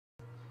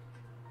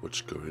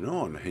What's going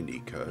on,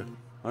 Hiniko?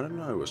 I don't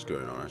know what's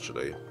going on,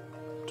 actually,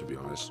 to be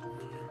honest.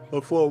 I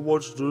thought I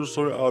wanted to do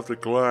something after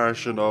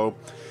class, you know.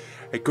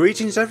 Hey,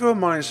 greetings everyone,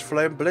 my name is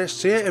Flame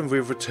Blessed here, and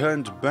we've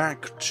returned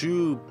back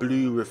to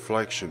Blue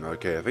Reflection.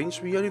 Okay, I think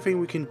the only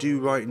thing we can do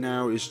right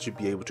now is to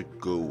be able to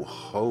go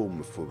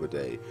home for the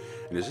day.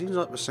 And it seems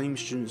like the same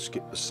students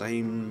get the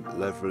same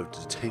level of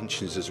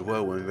detentions as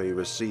well when they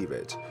receive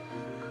it.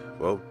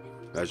 Well,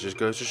 that just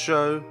goes to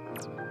show,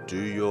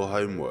 do your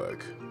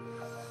homework.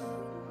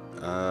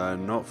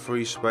 Not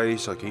free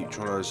space. I keep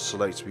trying to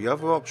select the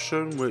other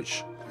option,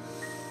 which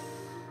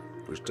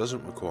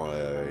doesn't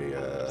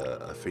require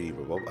a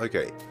fever bomb.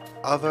 Okay,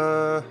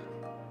 other.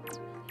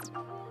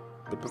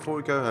 But before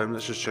we go home,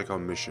 let's just check our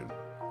mission.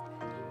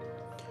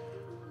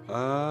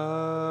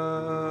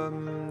 Where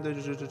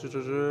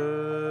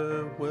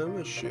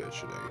is she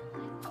actually?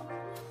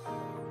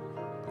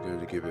 I'm going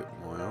to give it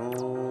my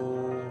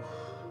all.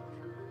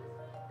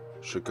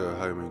 Should go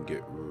home and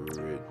get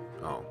rid.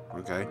 Oh,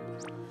 okay.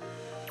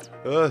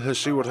 Let's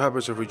see what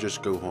happens if we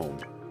just go home.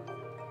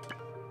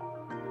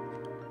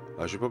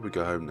 I should probably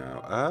go home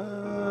now.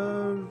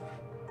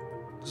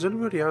 Is there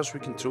anybody else we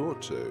can talk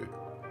to?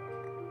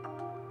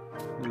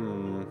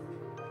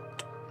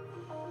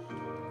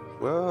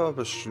 Where are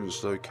the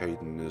students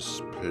located in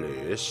this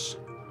place?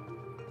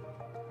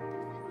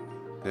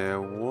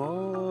 There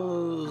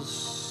was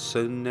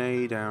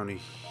Sine down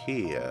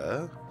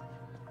here.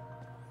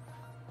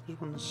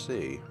 Just want to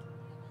see.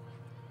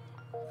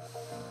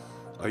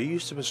 Are you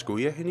used to the school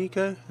yet,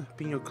 Hiniko?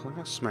 Being your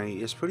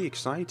classmate, it's pretty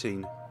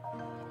exciting.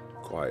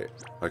 Quiet.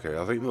 Okay,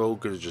 I think we're all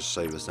going to just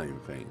say the same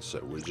thing.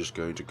 So we're just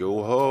going to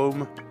go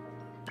home.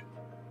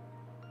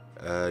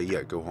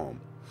 Yeah, go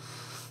home.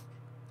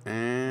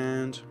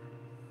 And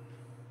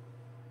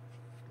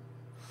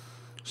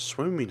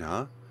swimming,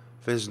 huh?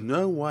 There's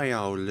no way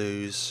I'll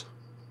lose.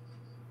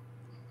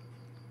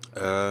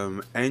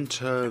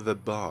 Enter the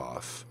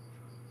bath.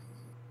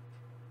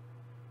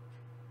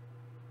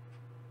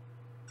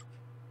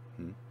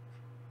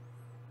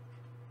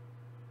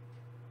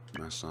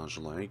 Massage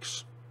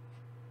legs.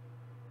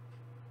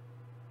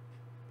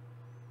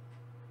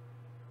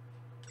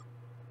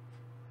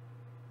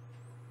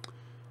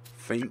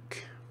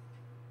 Think.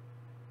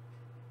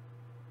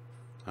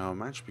 Our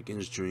match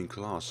begins during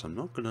class. I'm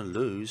not gonna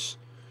lose.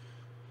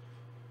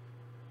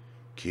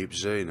 Keep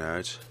saying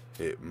that.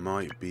 It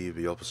might be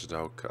the opposite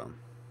outcome.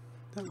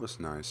 That was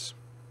nice.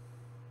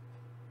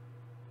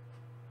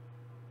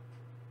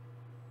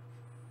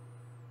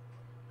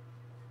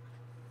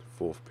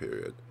 Fourth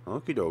period.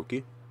 Okie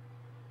dokie.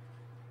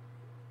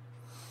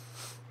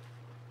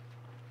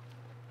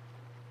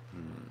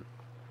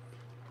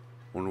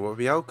 Wonder what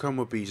the outcome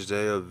would be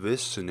today of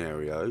this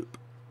scenario.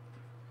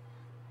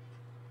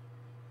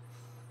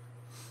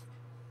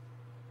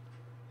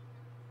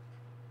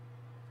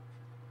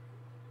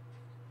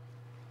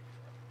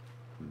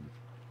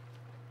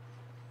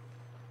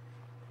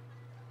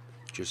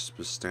 Just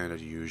the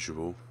standard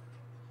usual.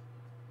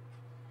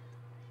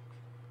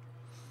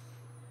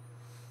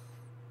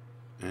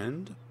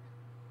 And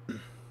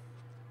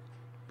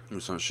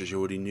looks like she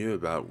already knew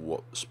about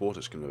what sport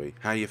it's going to be.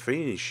 How you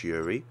feeling,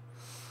 Shuri?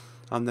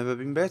 I've never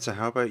been better.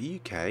 How about you,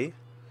 Kay?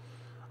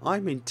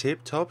 I'm in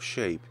tip-top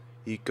shape.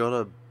 You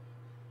gotta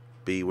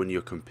be when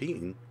you're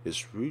competing.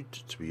 It's rude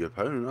to your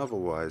opponent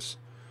otherwise.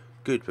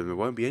 Good, but there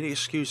won't be any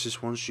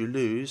excuses once you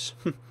lose.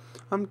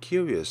 I'm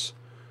curious.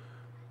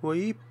 Were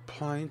you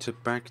planning to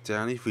back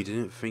down if we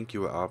didn't think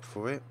you were up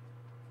for it?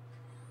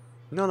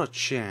 Not a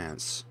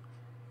chance.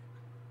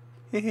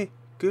 Heh,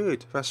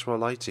 good. That's what I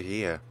like to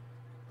hear.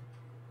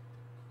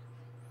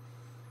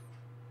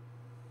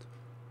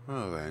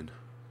 Well then.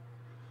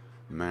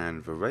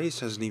 Man, the race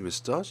hasn't even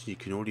started. You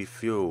can already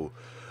feel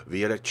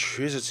the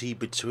electricity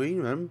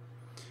between them.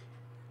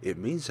 It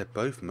means they're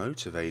both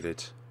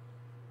motivated.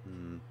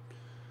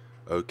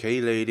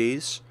 Okay,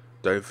 ladies,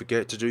 don't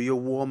forget to do your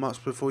warm-ups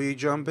before you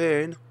jump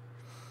in.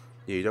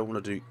 Yeah, you don't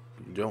want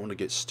to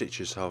get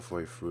stitches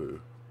halfway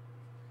through.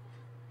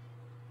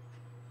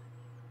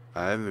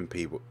 I envy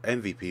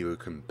people who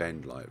can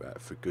bend like that.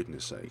 For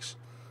goodness sakes,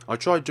 I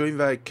tried doing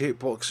that at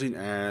kickboxing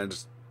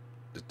and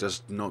it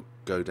does not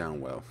go down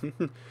well.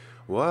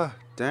 What?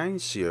 Dang,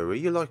 Shuri,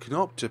 you're like an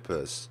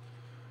octopus.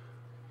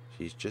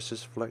 She's just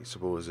as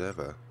flexible as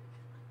ever.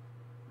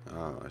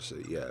 Oh, I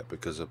see, yeah,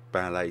 because of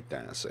ballet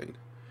dancing.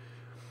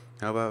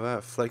 How about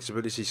that?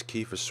 Flexibility's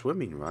key for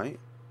swimming, right?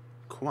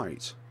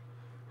 Quite.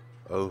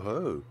 Oh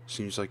ho,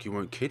 seems like you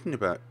weren't kidding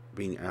about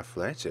being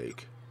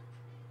athletic.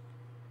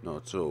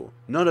 Not at all.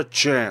 Not a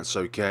chance,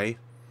 okay?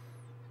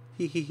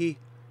 Hee hee hee.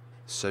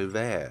 So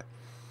there.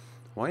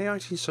 Why are you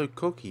acting so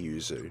cocky,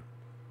 Yuzu?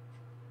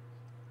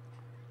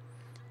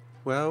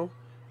 Well,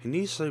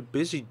 Hini's so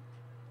busy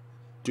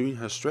doing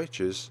her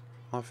stretches,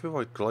 I feel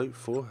I gloat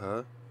for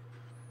her.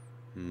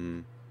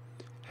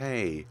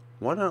 Hey,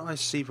 why don't I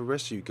see the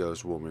rest of you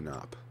girls warming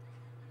up?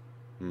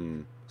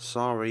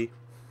 Sorry.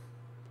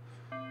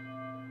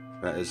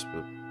 That is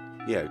the...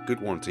 Yeah, good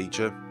one,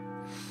 teacher.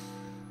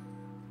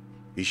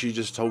 You should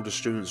just told the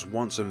students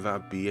once and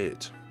that'd be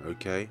it,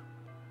 okay?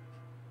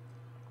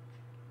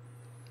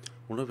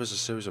 What if there's a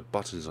series of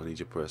buttons I need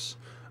to press?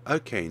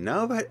 Okay,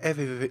 now that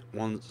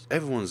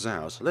everyone's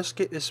out, let's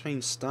get this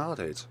thing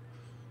started.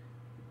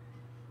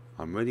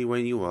 I'm ready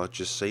when you are,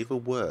 just say the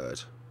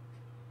word.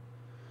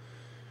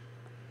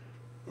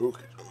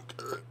 Okay.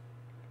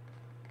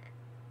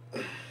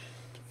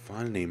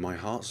 Finally, my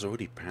heart's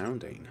already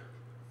pounding.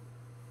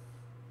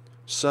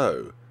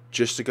 So,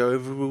 just to go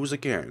over the rules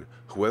again,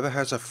 whoever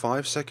has a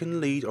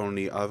 5-second lead on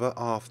the other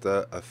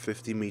after a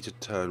 50-meter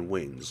turn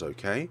wins,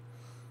 okay?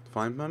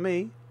 Fine by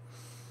me.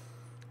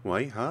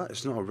 Wait, huh?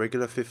 It's not a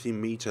regular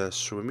 50-meter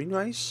swimming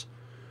race?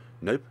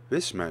 Nope,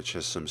 this match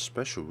has some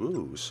special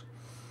rules.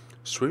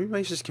 Swimming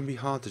races can be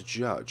hard to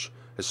judge,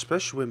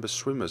 especially when the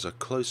swimmers are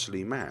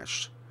closely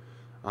matched.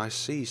 I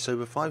see, so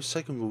the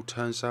 5-second rule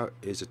turns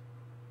it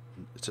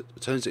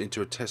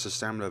into a test of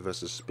stamina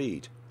versus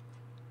speed.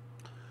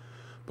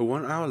 But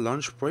won't our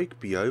lunch break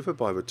be over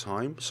by the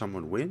time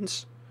someone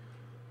wins?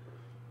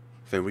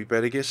 Then we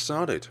better get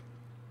started.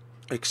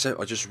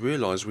 Except I just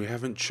realised we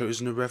haven't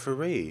chosen a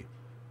referee.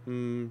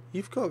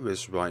 You've got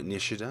this right,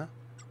 Nishida.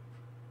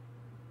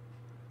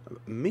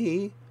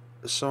 Me?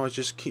 So I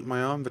just keep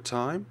my eye on the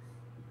time?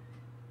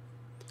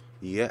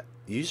 Yeah,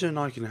 Yuzu and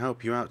I can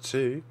help you out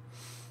too.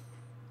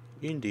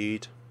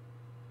 Indeed.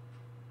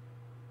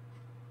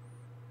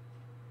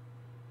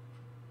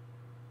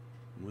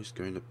 I'm always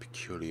going to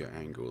peculiar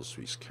angles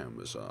these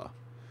cameras are.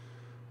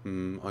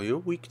 Are you a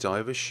weak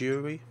diver,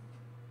 Shuri?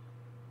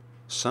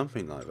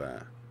 Something like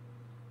that.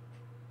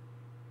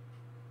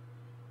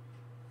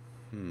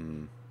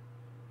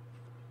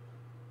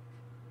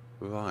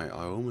 Right,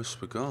 I almost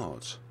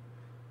forgot.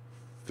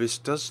 This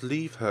does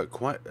leave her at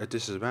quite a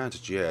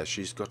disadvantage. Yeah,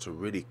 she's got to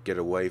really get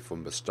away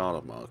from the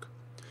starter mark,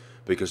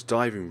 because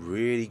diving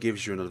really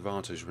gives you an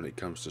advantage when it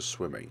comes to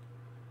swimming.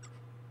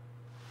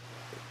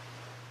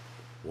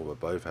 Well, we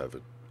both have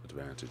an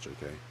advantage,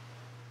 okay?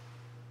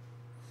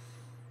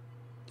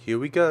 Here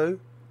we go.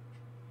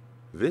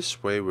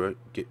 This way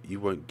you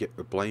won't get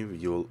the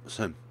blame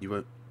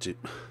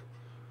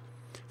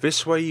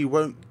This way you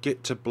won't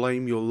get to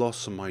blame your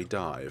loss on my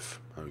dive.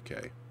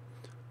 Okay.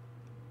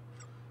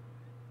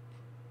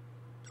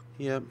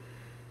 Yep.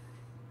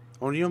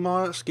 On your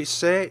marks, get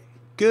set,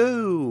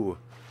 go!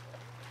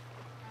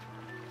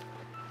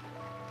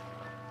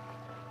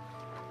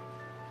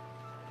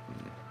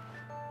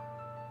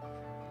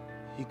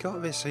 You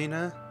got this,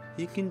 Hina.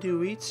 You can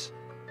do it.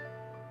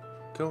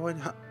 Go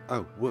on.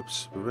 Oh,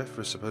 whoops. The ref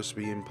is supposed to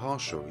be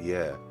impartial.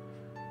 Yeah.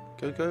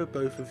 Go,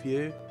 both of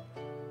you.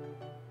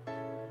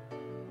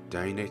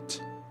 Dang it.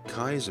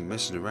 Kai isn't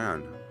messing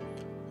around.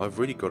 I've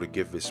really got to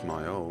give this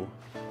my all.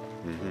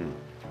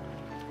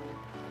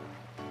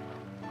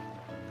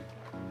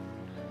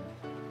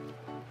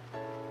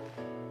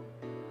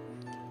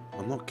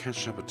 I'm not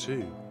catching up at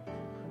two.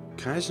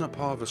 Kai's not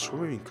part of a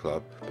swimming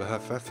club, but her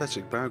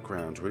athletic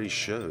background really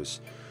shows.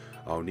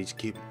 I'll need to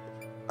keep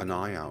an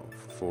eye out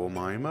for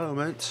my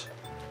moment.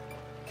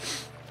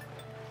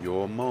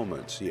 Your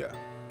moment, yeah.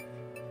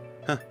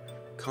 Huh,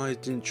 Kai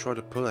didn't try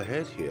to pull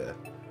ahead here.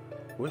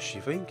 What's she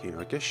thinking?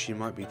 I guess she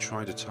might be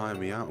trying to tire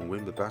me out and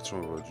win the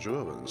battle of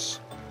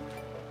endurance.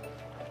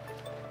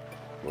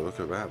 Well, look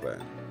at that then.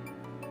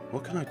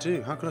 What can I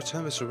do? How can I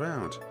turn this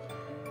around?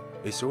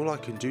 It's all I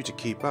can do to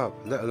keep up,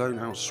 let alone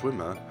outswim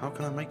her. How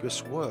can I make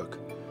this work?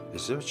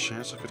 Is there a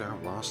chance I could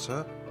outlast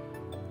her?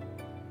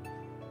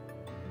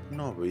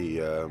 Not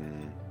the,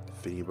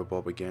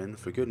 thingamabob again,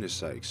 for goodness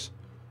sakes.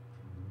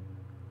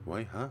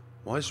 Wait, huh?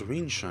 Why is the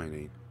rain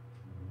shining?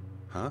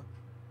 Huh?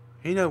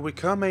 Hina, we're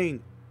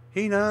coming!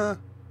 Hina!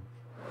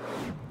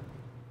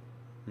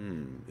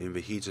 In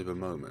the heat of the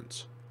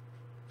moment.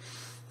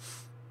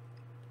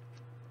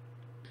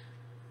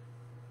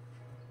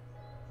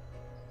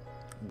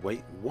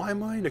 Wait, why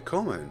am I in a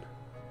common?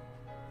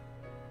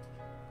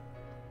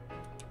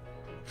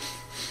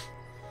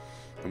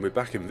 And we're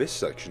back in this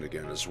section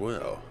again as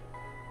well.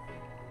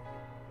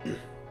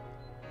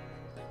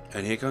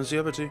 And here comes the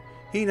other two.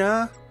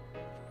 Hina!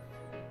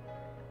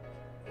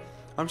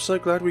 I'm so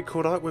glad we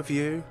caught up with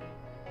you.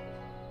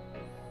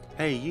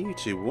 Hey, you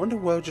two, wonder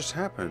what just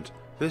happened.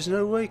 There's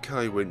no way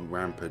Kai went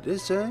rampant,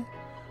 is there?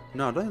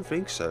 No, I don't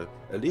think so.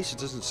 At least it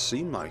doesn't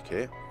seem like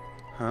it.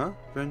 Huh?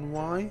 Then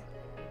why?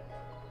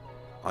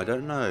 I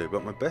don't know,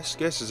 but my best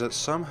guess is that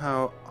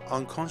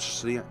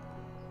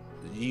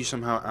you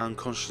somehow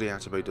unconsciously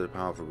activated the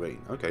power of the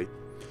rain. Okay.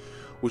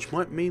 Which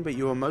might mean that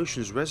your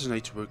emotions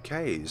resonated with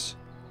Kay's.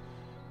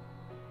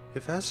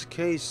 If that's the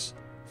case,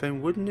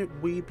 then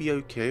wouldn't we be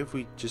okay if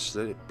we just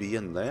let it be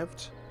and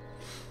left?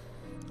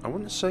 I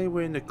wouldn't say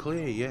we're in the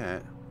clear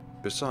yet.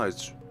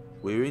 Besides,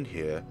 we're in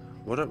here.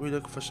 Why don't we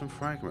look for some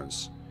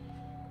fragments?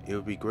 It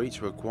would be great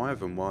to acquire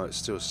them while it's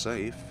still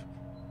safe.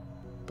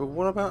 But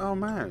what about our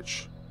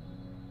match?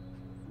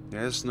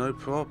 There's no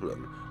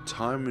problem.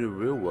 Time in the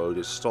real world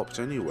is stopped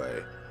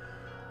anyway.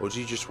 Or do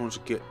you just want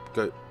to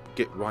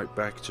get right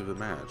back to the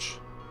match?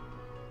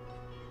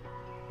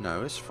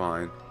 No, it's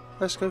fine.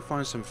 Let's go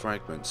find some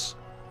fragments.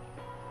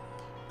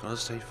 Gotta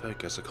stay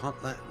focused. I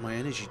can't let my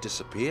energy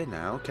disappear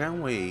now,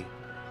 can we?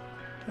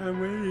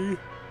 Can we?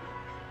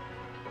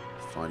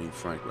 finding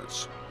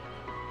fragments.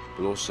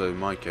 But also, in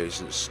my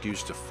case, an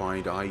excuse to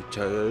find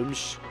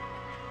items.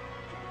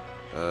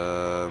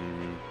 Oh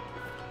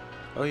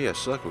yeah,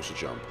 circles to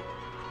jump.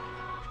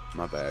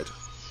 My bad.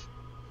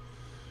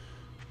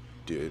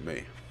 Dear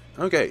me.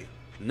 Okay,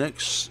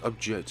 next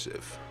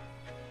objective.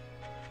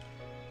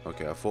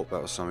 Okay, I thought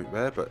that was something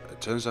there, but it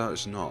turns out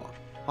it's not.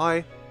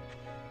 Hi.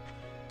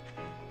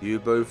 You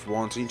both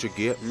wanting to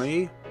get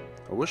me?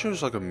 I wish there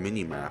was like a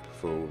mini-map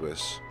for all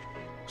this,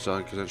 so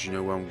I could actually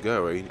know where I'm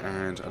going,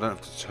 and I don't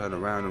have to turn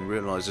around and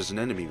realise there's an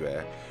enemy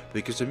there,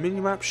 because the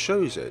mini-map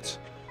shows it.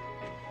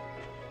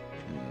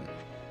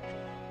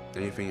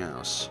 Anything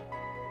else?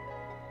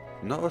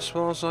 Not as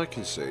far as I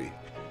can see.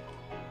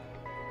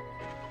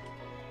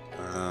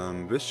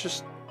 This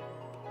just...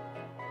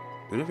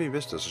 The only thing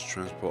this does is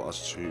transport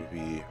us to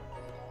the...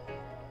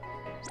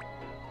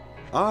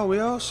 Ah, we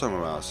are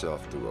somewhere else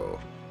after all.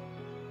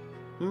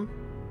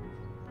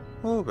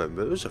 Oh, then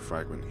there is a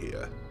fragment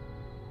here.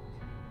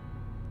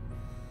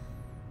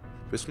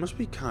 This must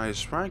be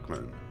Kai's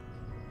fragment.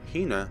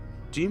 Hina,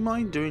 do you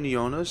mind doing the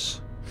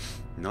honors?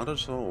 Not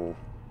at all.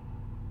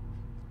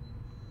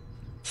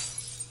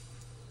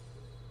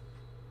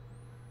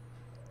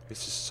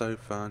 This is so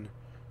fun.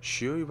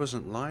 Shuri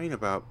wasn't lying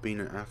about being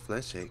an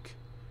athletic.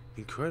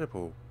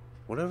 Incredible.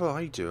 Whatever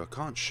I do, I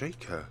can't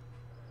shake her.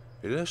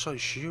 It looks like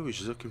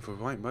Shuri's looking for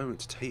the right moment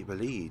to take the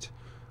lead.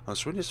 I'll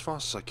sprint as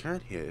fast as I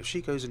can here. If she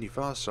goes any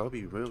faster, I'll be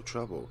in real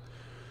trouble.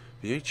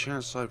 The only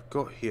chance I've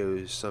got here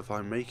is if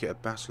I make it a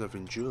battle of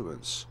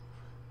endurance.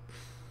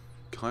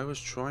 Kai was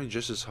trying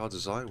just as hard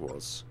as I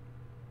was.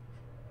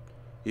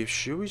 If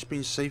Shuri's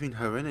been saving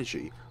her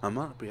energy, I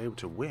might be able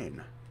to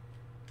win.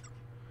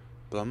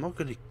 But I'm not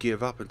going to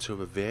give up until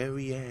the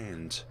very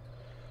end.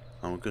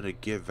 I'm going to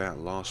give that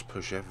last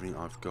push everything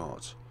I've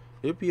got.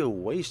 It'd be a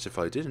waste if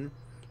I didn't.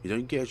 You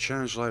don't get a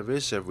challenge like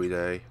this every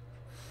day.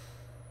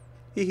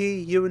 Hee,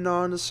 you and I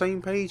are on the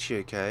same page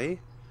here, Kay.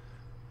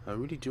 I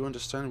really do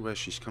understand where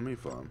she's coming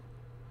from.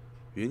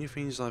 The only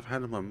things I've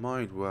had on my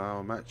mind were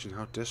our match and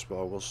how desperate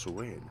I was to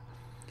win.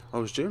 I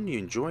was genuinely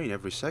enjoying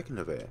every second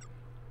of it.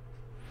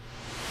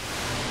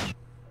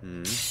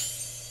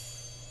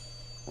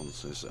 What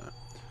says that?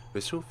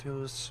 This all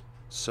feels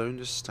so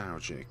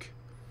nostalgic.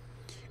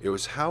 It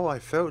was how I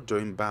felt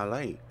doing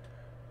ballet.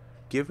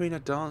 Giving a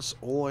dance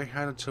all I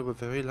had until the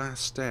very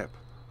last step.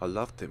 I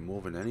loved it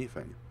more than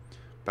anything.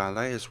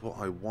 Ballet is what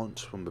I want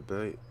from the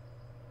very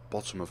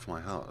bottom of my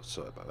heart.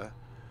 Sorry about that.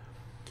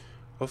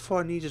 I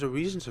thought I needed a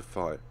reason to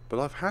fight, but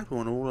I've had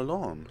one all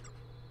along.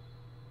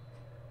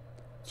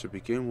 To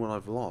begin what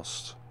I've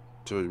lost.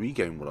 To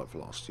regain what I've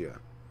lost, yeah.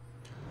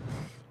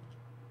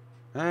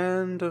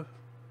 And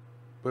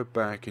we're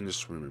back in the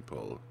swimming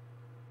pool.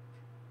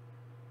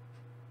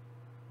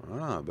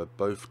 Ah, they're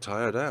both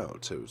tired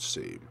out, it would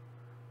seem.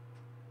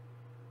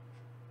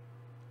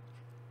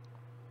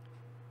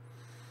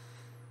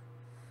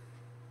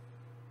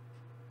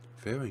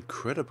 They're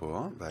incredible,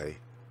 aren't they?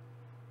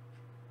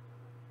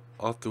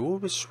 After all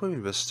this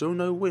swimming, there's still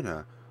no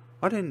winner.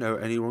 I didn't know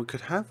anyone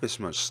could have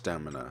this much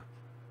stamina.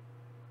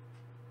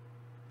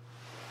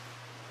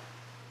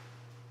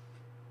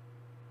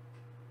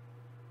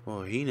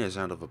 Well, Hina's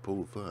out of the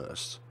pool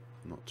first.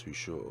 I'm not too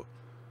sure.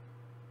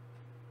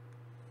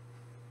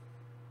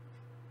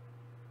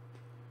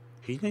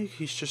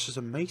 He's just as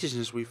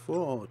amazing as we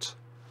thought.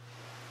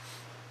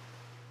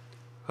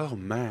 Oh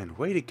man,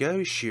 way to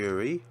go,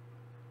 Shuri.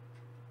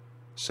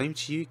 Same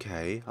to you,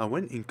 Kay. I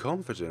went in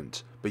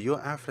confident, but your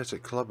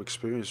athletic club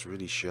experience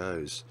really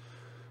shows.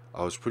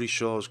 I was pretty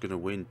sure I was going to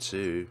win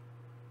too.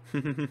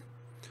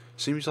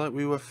 Seems like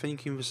we were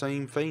thinking the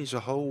same things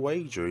the whole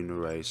way during the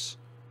race.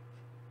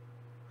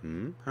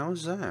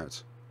 How's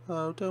that?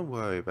 Oh, don't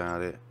worry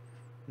about it.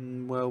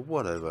 Well,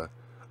 whatever.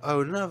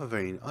 Oh, another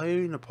thing. I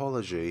owe an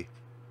apology.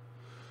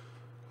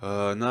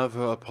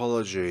 Another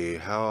apology.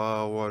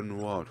 How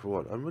and what?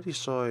 What? I'm really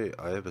sorry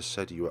I ever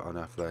said you were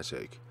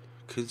unathletic.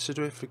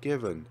 Consider it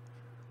forgiven.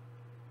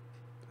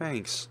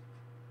 Thanks.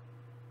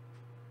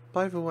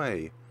 By the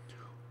way,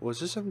 was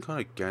there some kind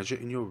of gadget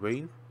in your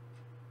ring?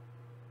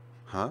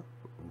 Huh?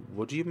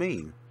 What do you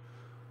mean?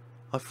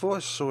 I thought I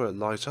saw it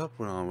light up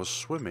when I was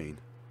swimming.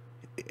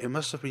 It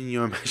must have been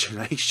your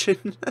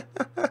imagination.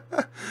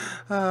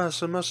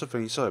 So must have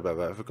been. Sorry about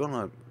that. I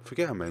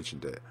forget I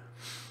mentioned it.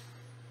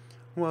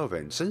 Well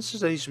then, since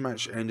today's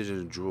match ended in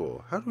a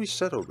draw, how do we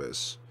settle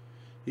this?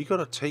 You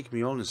gotta take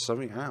me on in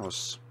something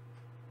else.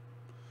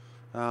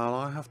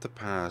 I'll have to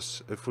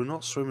pass. If we're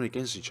not swimming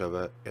against each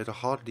other, it'll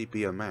hardly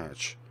be a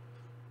match.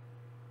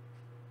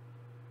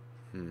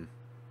 Yeah,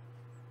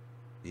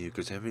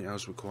 because everything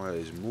else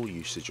requires more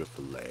usage of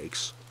the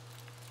legs.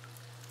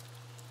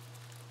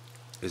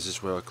 Is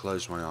this where I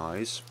close my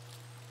eyes?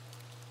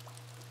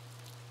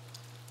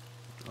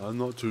 I'm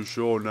not too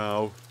sure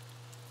now.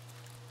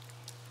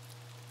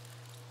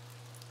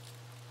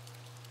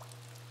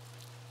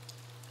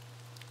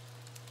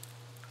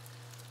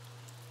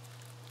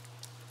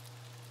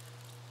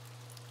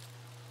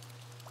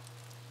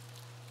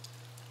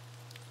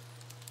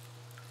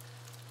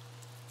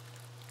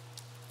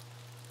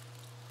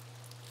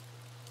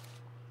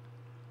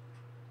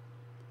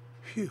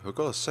 Phew, I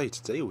gotta say,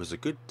 today was a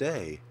good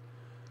day.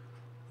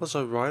 Was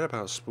I right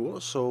about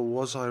sports, or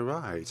was I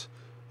right?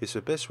 It's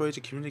the best way to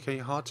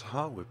communicate heart to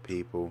heart with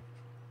people.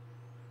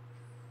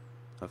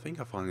 I think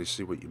I finally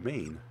see what you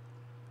mean.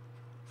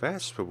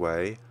 That's the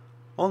way.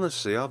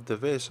 Honestly, after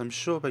this, I'm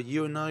sure that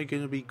you and I are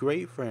going to be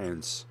great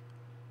friends.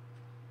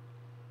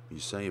 You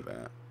say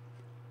that.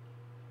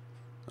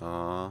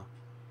 Ah,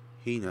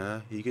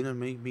 Hina, you're going to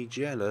make me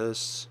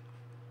jealous.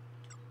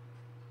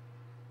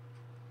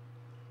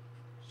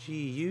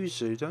 Gee,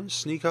 Yuzu, don't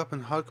sneak up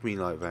and hug me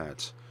like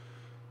that.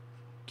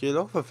 Get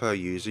off of her,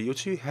 Yuzu, you're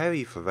too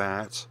heavy for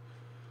that.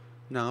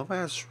 Now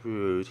that's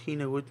rude,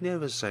 Hina would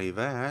never say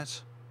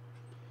that.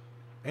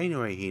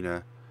 Anyway,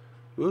 Hina,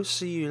 we'll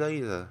see you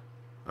later.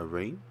 A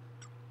ring?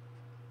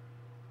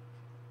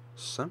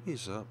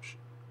 Something's up.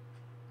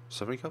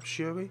 Something up,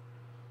 Shuri?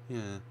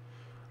 Yeah.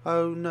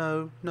 Oh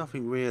no,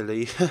 nothing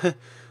really.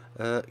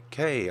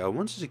 Kay, I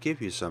wanted to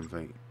give you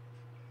something.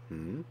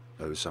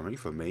 Oh, something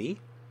for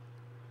me?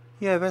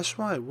 Yeah, that's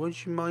right.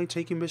 Would you mind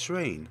taking this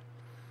ring?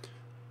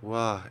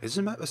 Wow,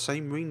 isn't that the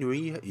same ring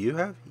you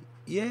have?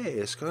 Yeah,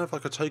 it's kind of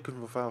like a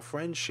token of our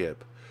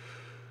friendship.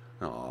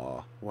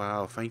 Aw,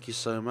 wow, thank you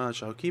so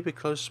much. I'll keep it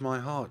close to my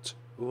heart,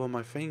 or on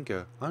my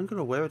finger. I'm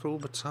gonna wear it all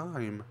the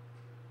time.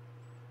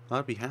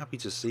 I'd be happy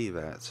to see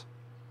that.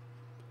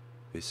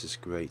 This is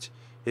great.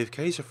 If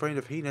Kay's a friend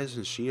of Hina's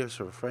and she is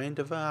a friend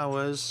of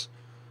ours.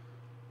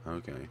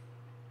 Okay.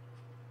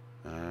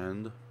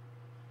 And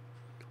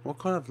what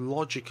kind of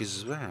logic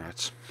is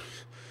that?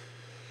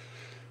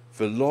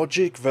 The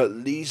logic that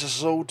leads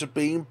us all to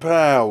being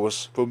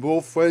pals. The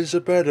more friends the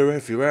better,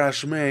 if you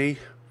ask me.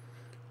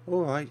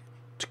 Alright,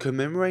 to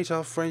commemorate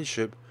our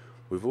friendship,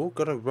 we've all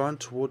got to run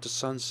toward the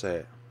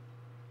sunset.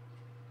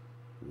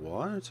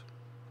 What?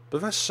 But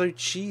that's so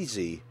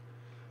cheesy.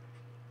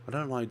 I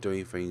don't like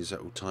doing things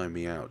that will time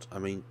me out. I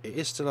mean, it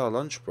is still our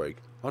lunch break.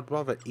 I'd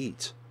rather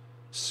eat.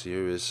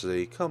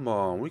 Seriously, come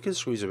on, we can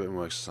squeeze a bit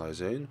more exercise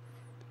in.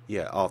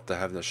 Yeah, after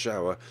having a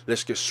shower,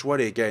 let's get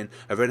sweaty again,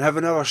 and then have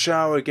another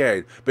shower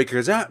again,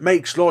 because that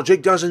makes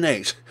logic, doesn't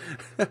it?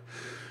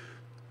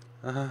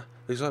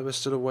 Looks like we're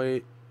still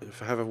away,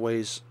 have a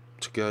ways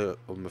to go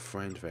on the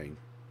friend thing.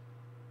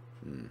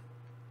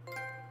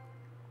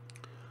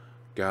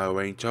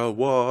 Going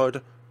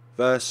toward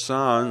the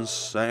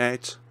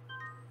sunset.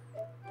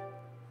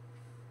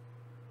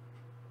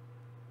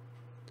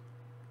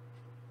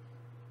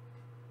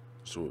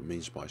 That's what it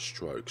means by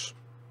strokes,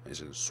 as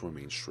in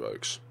swimming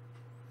strokes.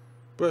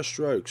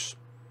 Breaststrokes.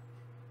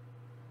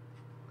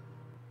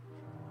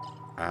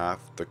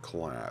 After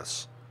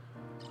class.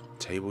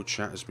 Table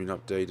chat has been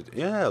updated.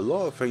 Yeah, a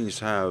lot of things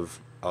have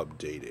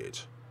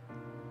updated.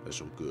 That's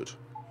all good.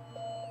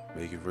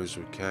 Making friends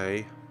with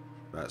K.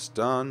 That's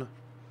done.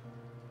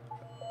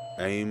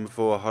 Aim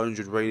for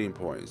 100 rating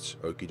points.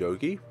 Okie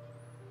dokie.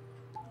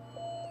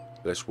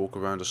 Let's walk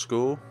around the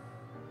school.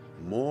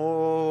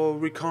 More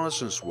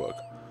reconnaissance work.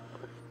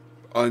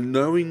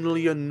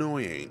 Unknowingly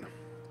annoying.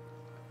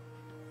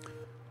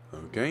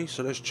 Okay,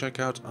 so let's check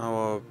out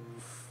our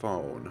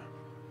phone.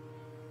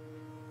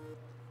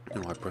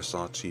 Oh, I pressed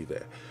RT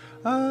there.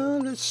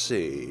 Let's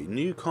see.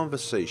 New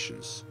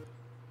conversations.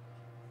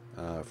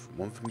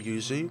 One from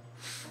Yuzu.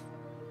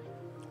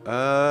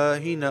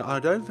 Hina, I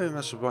don't think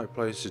that's the right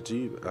place to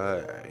do.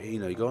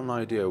 Hina, you got an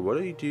idea? What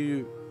don't you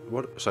do?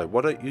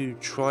 Why don't you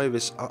try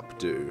this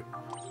updo?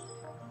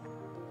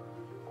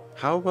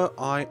 How about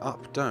I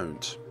up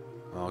don't?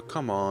 Oh,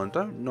 come on,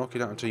 don't knock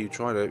it out until you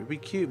try it. It'd be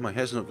cute. My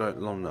hair's not going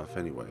long enough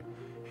anyway.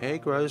 Hair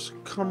grows.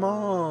 Come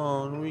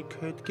on, we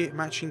could get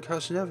matching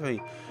cuts and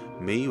everything.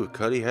 Me with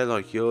curly hair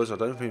like yours, I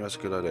don't think that's a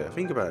good idea.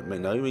 Think about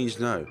it. No means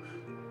no.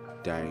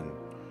 Dang.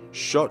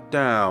 Shot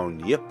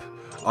down. Yep.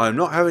 I'm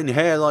not having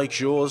hair like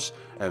yours,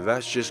 and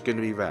that's just going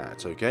to be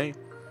that, okay?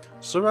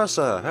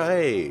 Sarasa,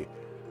 hey.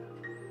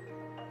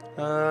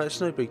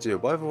 It's no big deal.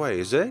 By the way,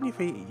 is there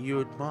anything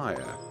you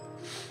admire?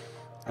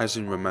 As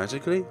in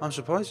romantically? I'm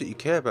surprised that you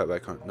care about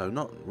that kind of...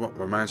 No, not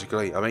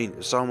romantically. I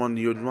mean, someone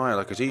you admire,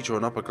 like a teacher or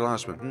an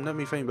upperclassman. Let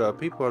me think about it.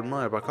 People I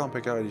admire, but I can't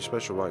pick out any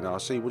special right now. I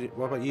see.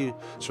 What about you,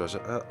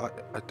 Sarasa?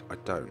 I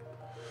don't.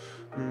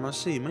 I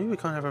see. Maybe the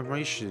kind of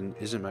admiration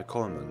isn't that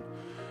common.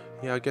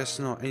 Yeah, I guess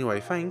not. Anyway,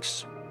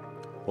 thanks.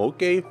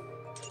 Okay.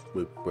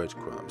 With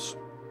breadcrumbs.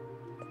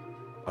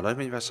 I don't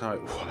think that's how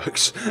it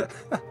works.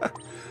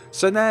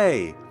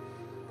 Sane!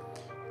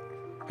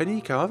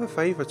 Hanika, I have a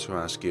favour to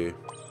ask you.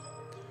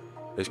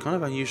 It's kind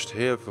of unusual to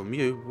hear from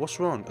you. What's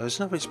wrong? There's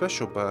nothing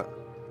special, but...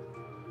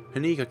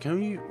 Hanika, can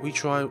we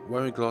try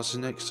wearing glasses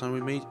next time we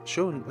meet?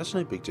 Sure, that's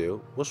no big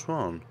deal. What's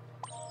wrong?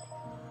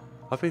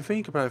 I've been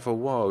thinking about it for a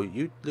while.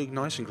 You look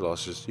nice in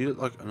glasses. You look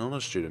like an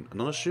honor student.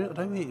 An honor student?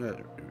 I don't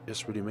think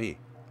that's really me.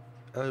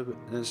 Oh, but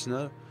there's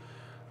no...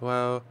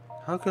 Well,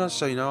 how can I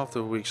say no after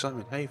all the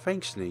excitement? Hey,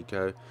 thanks,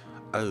 Nico.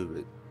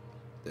 Oh,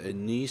 it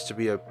needs to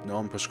be a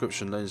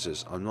non-prescription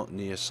lenses. I'm not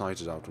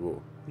nearsighted after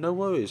all. No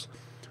worries.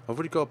 I've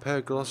already got a pair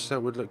of glasses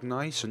that would look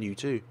nice on you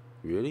too.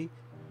 Really?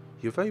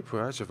 You're very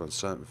proactive on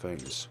certain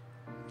things.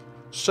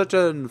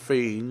 Certain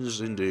things,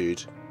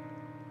 indeed.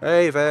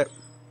 Hey there.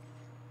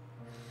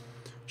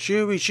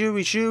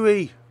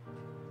 Chewie!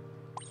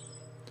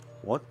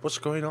 What's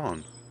going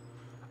on?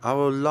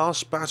 Our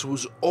last battle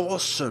was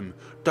awesome!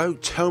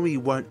 Don't tell me you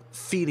weren't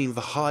feeling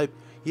the hype.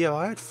 Yeah,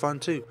 I had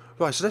fun too.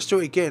 Right, so let's do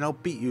it again. I'll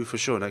beat you for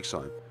sure next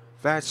time.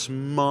 That's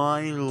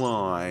my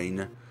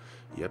line.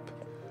 Yep,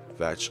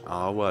 that's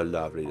our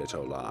lovely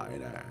little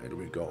line. And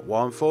we got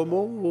one for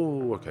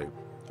more. Okay,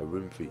 a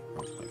room for...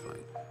 Okay,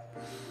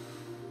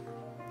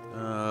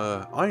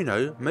 fine. I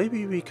know.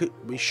 Maybe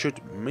we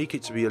should make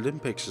it to the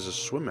Olympics as a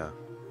swimmer.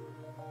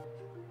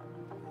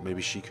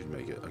 Maybe she could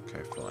make it.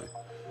 Okay, fine.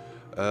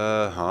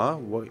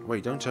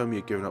 Wait, don't tell me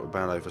you're giving up a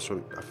ballet for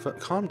swimming.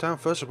 Calm down,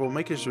 first of all.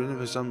 Make it so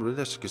it's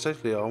unrealistic.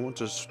 Essentially, I want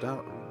to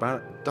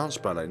dance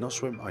ballet, not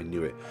swim. I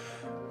knew it.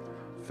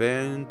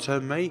 Then,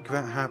 to make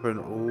that happen,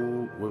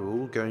 we're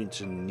all going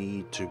to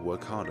need to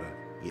work harder.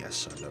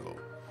 Yes, I know.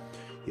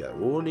 Yeah,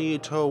 we'll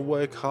need to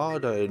work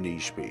harder in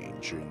these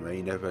speeds. You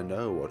may never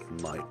know what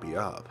might be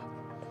up.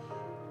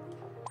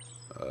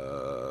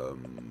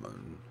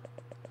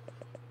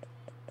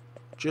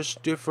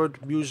 Just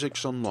different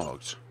music's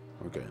unlocked.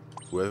 Okay,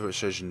 whoever it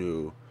says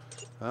new.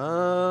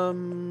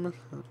 Really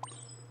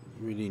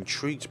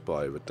intrigued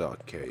by the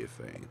Dark Cave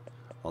thing.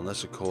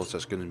 Unless, of course,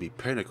 that's going to be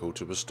pinnacle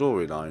to the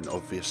storyline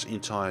of this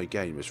entire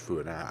game is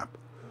through an app.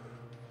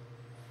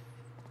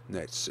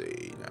 Let's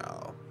see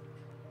now.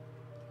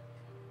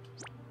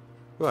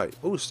 Right,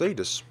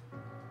 status.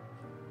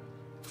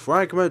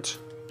 Fragment!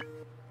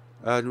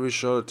 And we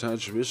shall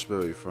attach this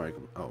very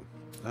fragment.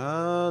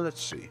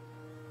 Let's see.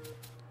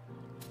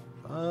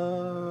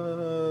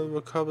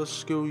 Recover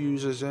skill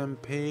users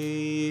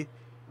MP.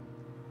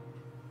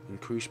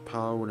 Increase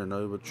power when in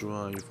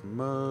overdrive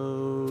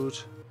mode.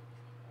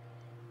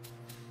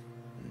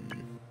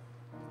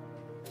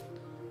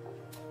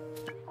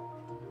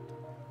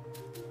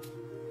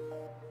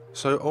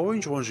 So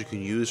orange ones you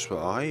can use for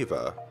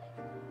either.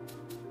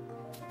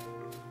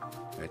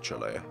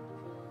 Actually,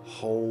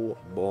 whole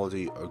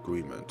body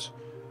agreement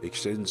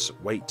extends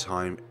wait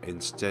time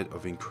instead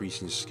of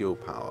increasing skill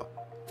power.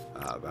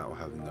 That will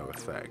have no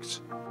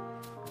effect.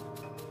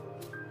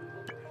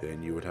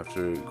 Then you would have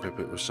to equip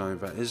it with something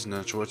that is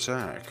natural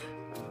attack.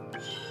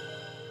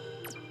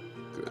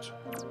 Good.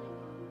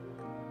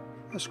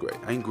 That's great.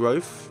 And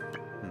growth.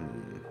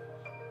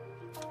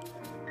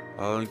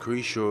 I'll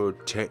increase your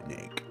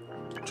technique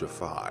to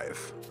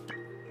 5.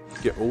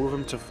 Get all of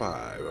them to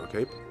 5,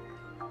 okay?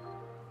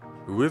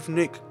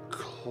 Rhythmic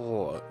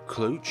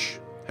Klooch.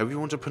 However you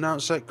want to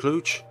pronounce that,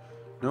 Klooch.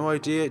 No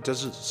idea, it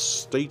doesn't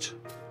state.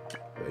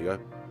 There you go.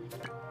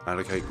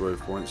 Allocate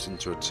growth points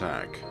into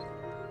attack.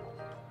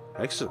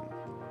 Excellent.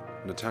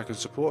 An attack and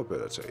support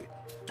ability.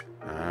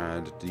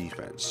 And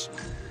defense.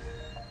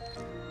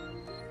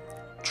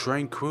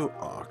 Tranquil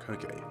Arc,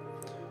 okay.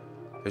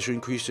 As you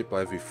increase it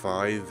by every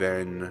 5,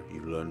 then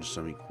you learn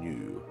something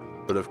new.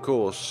 But of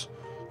course,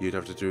 you'd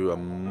have to do a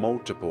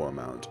multiple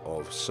amount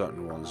of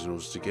certain ones in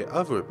order to get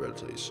other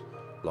abilities.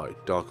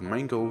 Like Dark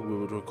Mangle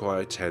would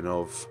require 10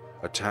 of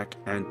attack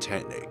and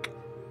technique.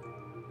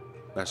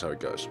 That's how it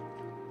goes.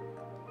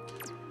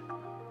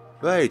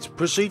 Right,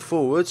 proceed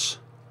forwards.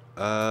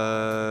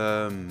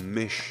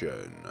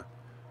 Mission.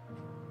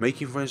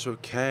 Making friends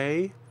with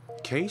Kay.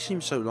 Kay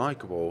seems so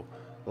likable,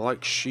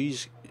 like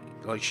she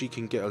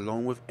can get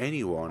along with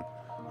anyone.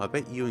 I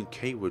bet you and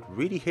Kay would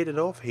really hit it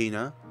off,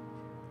 Hina.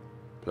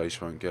 Place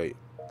front gate.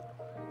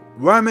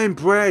 Ramen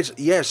bread!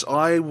 Yes,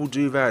 I will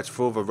do that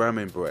for the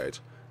ramen bread.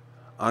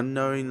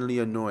 Unknowingly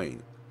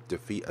annoying.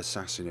 Defeat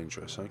assassin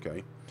interest.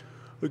 Okay.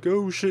 The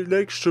girl who sits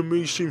next to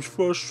me seems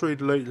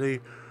frustrated lately,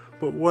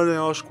 but when I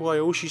ask why,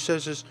 all she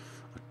says is,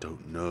 I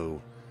don't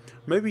know.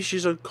 Maybe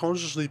she's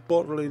unconsciously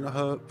bottling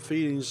her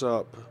feelings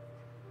up.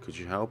 Could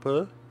you help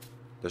her?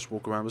 Let's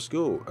walk around the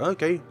school.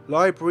 Okay.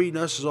 Library,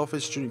 nurse's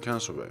office, student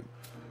council room.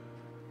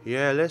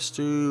 Yeah, let's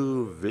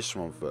do this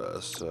one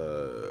first.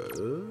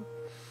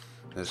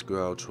 Let's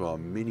go out to our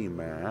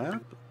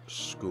mini-map.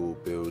 School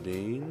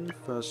building,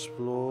 first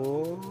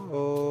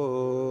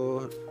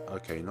floor.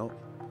 Okay, not.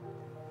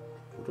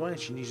 What do I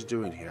actually need to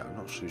do in here? I'm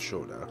not too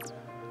sure now.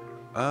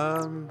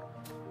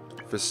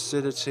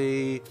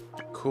 Facility,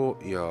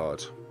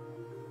 courtyard.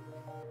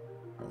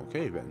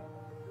 Okay then.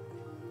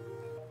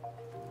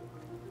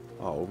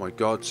 Oh my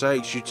God's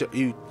sakes!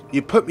 You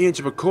put me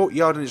into the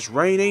courtyard and it's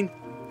raining.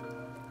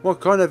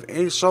 What kind of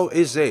insult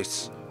is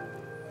this?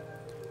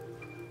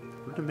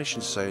 What did the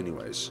mission say,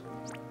 anyways?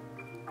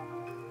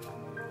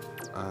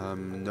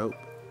 Nope.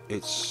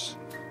 It's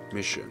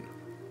mission.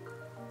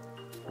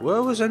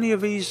 Where was any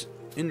of these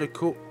in the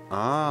court?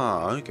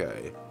 Ah,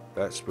 okay.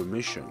 That's the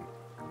mission.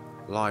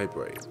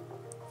 Library.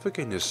 For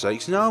goodness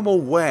sakes, now I'm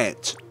all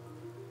wet.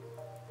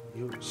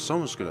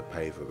 Someone's gonna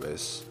pay for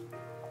this.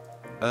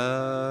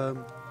 I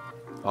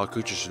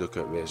could just look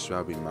at this.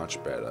 That would be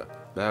much better.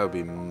 That would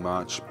be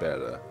much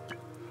better.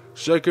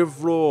 Second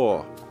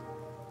floor.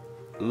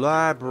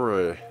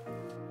 Library.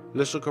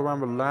 Let's look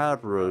around the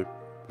library.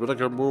 But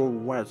like I'm all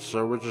wet,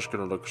 so we're just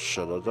gonna look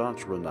silly,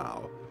 aren't we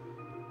now?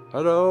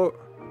 Hello?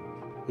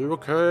 You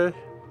okay?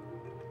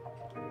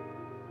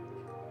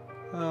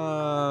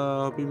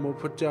 I'll be more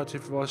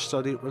productive if I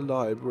study at the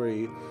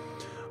library.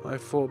 I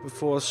thought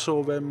before I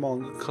saw their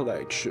manga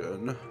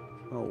collection.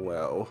 Oh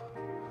well.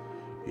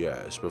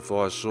 Yes,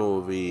 before I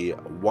saw the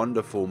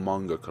wonderful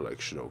manga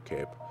collection, old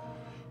Kip.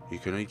 You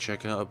can only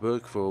check out a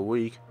book for a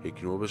week,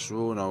 ignore this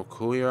rule, and I'll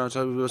call you out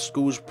over the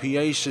school's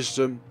PA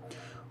system,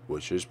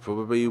 which is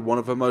probably one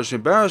of the most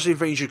embarrassing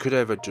things you could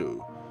ever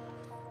do.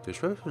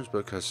 This reference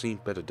book has seen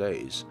better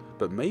days,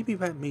 but maybe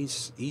that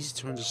means it's easy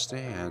to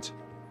understand.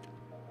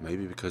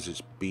 Maybe because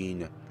it's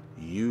been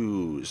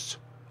used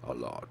a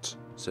lot.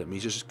 So it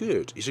means it's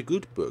good. It's a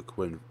good book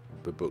when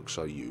the books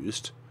are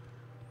used.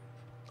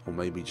 Or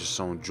maybe just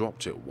someone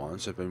dropped it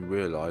once and then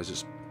realised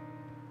it's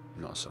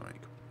not something.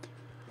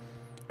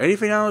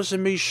 Anything else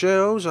in these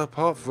shells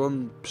apart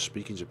from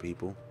speaking to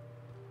people?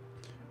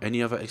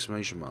 Any other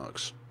exclamation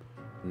marks?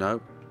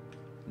 No?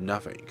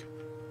 Nothing.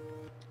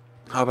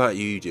 How about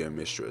you, dear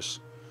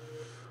mistress?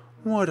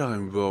 Why'd I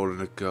enroll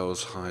in a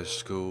girls' high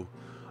school?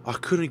 I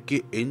couldn't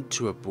get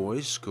into a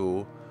boys'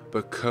 school,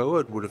 but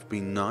co-ed would have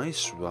been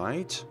nice,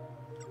 right?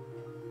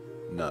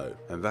 No,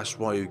 and that's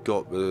why you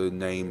got the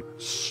name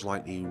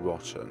Slightly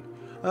Rotten.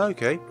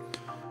 Okay.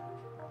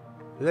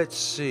 Let's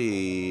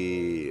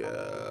see...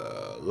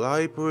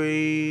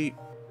 library...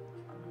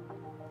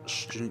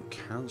 Student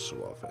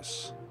Council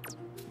Office.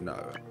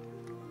 No.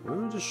 Where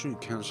would the Student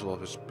Council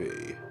Office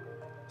be?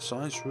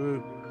 Science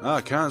room?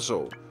 Ah,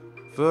 Council.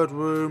 Third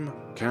room,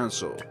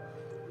 Council.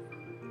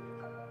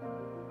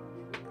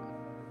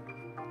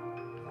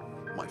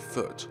 My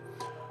foot.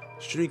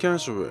 Student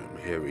Council room.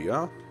 Here we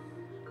are.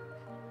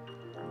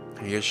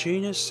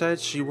 Yashina said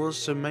she wants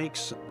some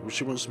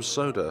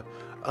soda.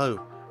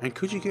 Oh, and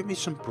could you get me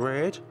some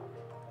bread?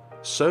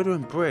 Soda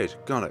and bread.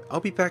 Got it. I'll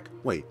be back.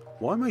 Wait,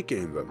 why am I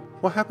getting them?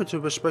 What happened to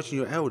respecting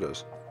your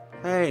elders?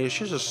 Hey, it's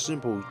just a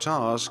simple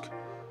task.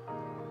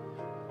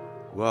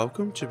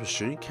 Welcome to the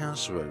student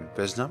council room.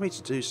 There's nothing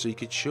to do, so you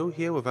could chill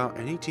here without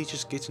any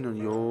teachers getting on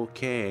your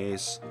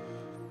case.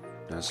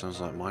 That sounds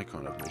like my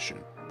kind of mission.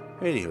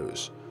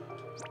 Anywho's,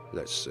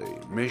 let's see.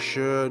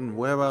 Mission.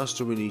 Where else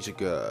do we need to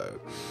go?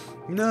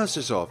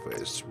 Nurse's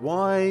office.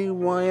 Why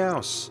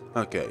else?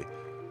 Okay.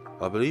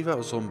 I believe that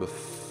was on the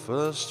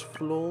first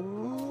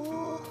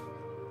floor.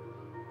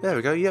 There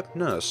we go. Yep,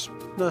 nurse.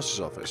 Nurse's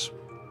office.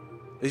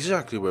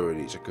 Exactly where we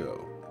need to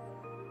go.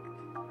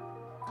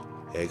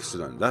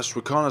 Excellent. That's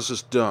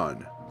reconnaissance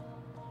done.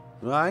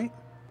 Right?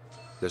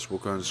 Let's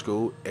walk around the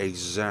school.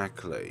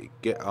 Exactly.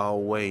 Get our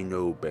way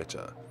no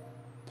better.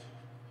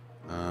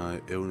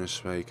 Illness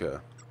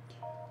faker.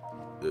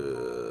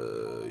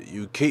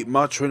 You keep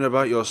muttering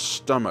about your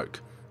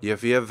stomach.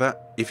 If you have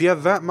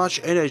that much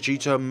energy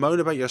to moan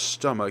about your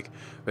stomach,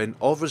 then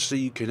obviously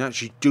you can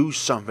actually do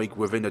something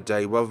within a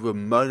day rather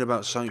than moan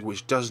about something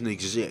which doesn't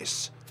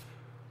exist.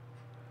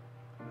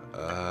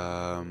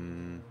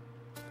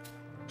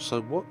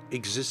 So what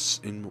exists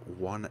in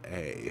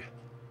 1A?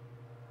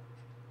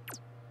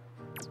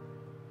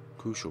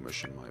 Crucial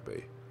mission might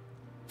be.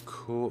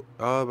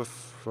 The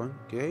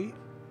front gate?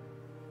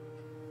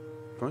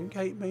 Front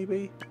gate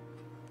maybe?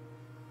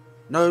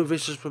 No,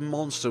 this is the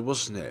monster,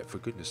 wasn't it? For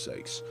goodness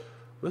sakes.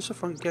 Where's the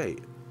front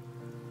gate?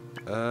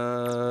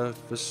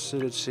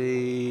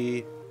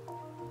 Facility...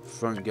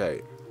 Front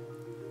gate.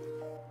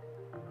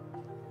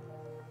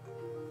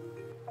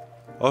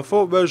 I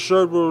thought there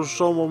said was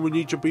someone we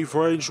need to be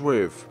friends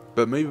with.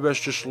 But maybe that's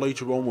just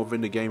later on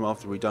within the game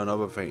after we've done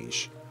other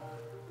things.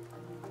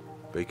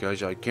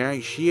 Because I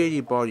can't see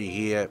anybody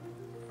here.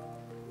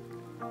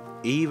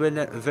 Even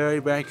at the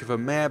very back of a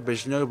map,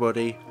 there's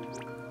nobody.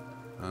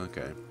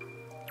 Okay.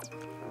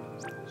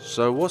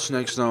 So what's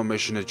next on our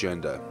mission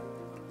agenda?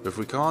 If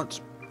we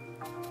can't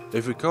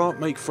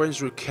make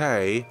friends with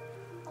Kay,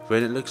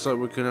 then it looks like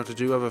we're gonna have to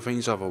do other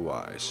things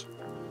otherwise.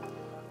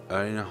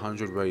 Earning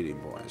 100 rating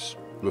points.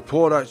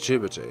 Report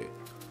activity.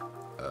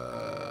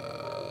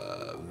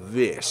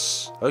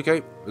 This. Okay,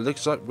 it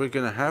looks like we're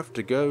gonna have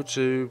to go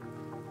to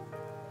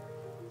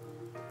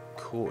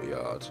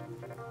courtyard.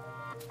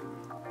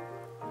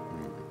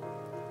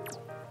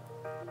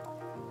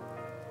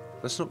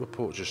 Let's not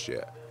report just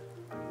yet.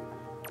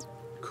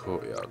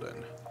 Courtyard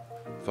then.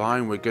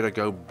 Fine, we're gonna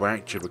go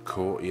back to the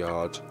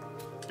courtyard.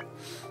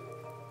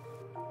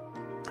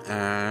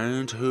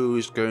 And who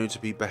is going to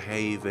be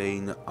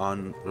behaving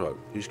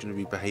who's going to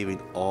be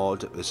behaving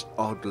odd at this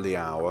oddly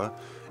hour,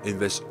 in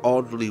this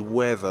oddly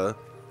weather?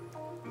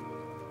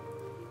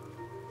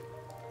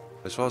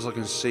 As far as I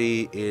can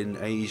see in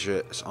Asia,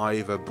 it's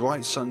either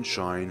bright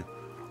sunshine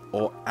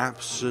or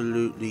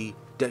absolutely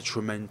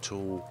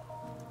detrimental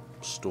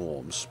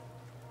storms.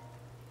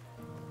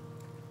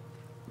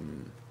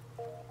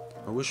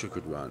 I wish we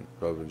could run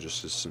rather than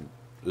just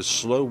a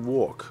slow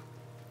walk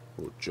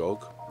or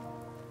jog.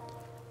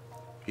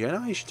 Yeah,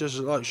 no, she does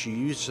it like she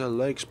uses her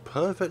legs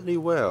perfectly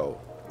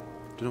well.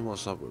 Don't know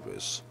what's up with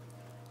this.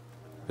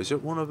 Is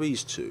it one of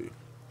these two?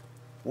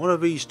 One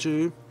of these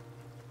two?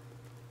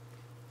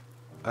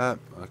 Can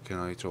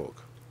I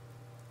talk?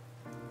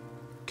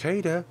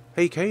 Kada?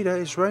 Hey Kada,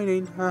 it's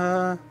raining.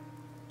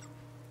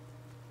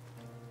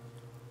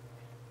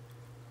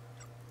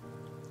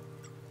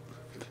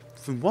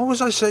 Then why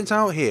was I sent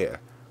out here?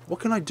 What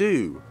can I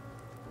do?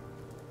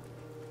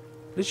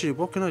 Literally,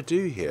 what can I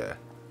do here?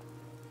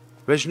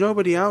 There's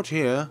nobody out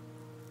here.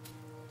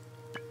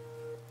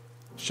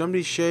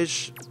 Somebody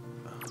says...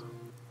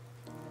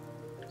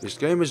 This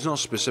game is not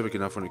specific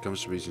enough when it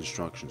comes to these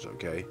instructions,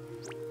 okay?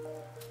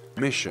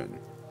 Mission.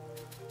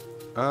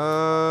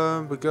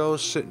 The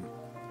girl's sitting...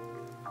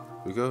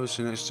 The girl's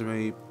sitting next to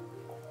me.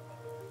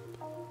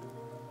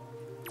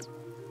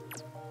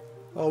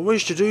 I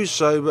wish to do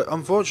so, but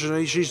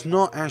unfortunately she's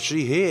not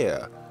actually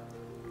here.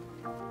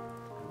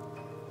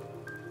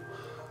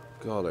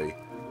 Golly,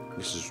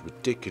 this is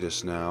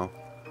ridiculous now.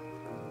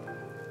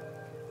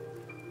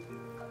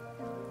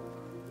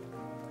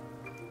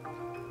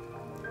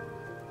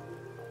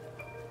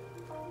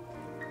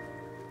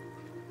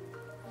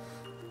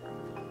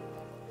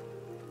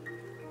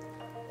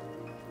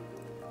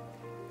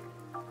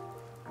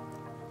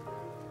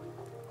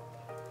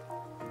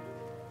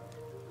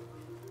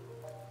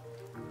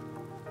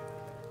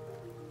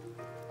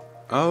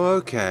 Oh,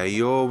 okay,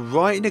 you're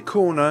right in the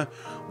corner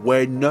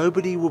where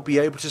nobody will be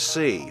able to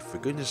see, for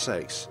goodness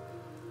sakes.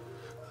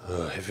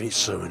 Everything's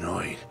so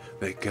annoying.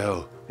 That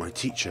girl, my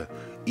teacher,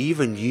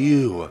 even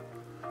you.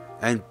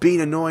 And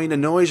being annoying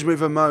annoys me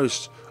the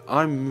most.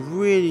 I'm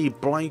really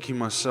blanking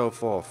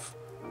myself off.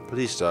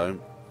 Please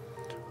don't.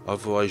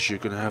 Otherwise you're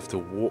going to have to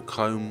walk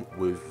home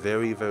with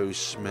very, very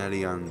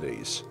smelly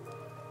undies.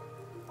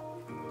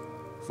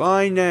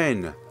 Fine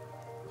then.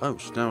 Oh,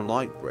 it's now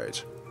light bread.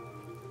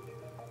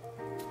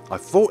 I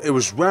thought it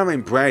was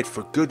ramen bread,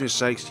 for goodness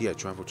sakes. Yeah,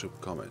 travel to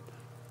comment.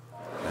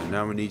 And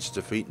now we need to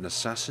defeat an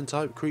assassin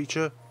type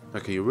creature.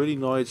 Okay, you really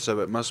lied, so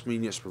it must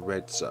mean it's the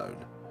red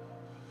zone.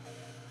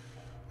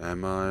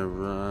 Am I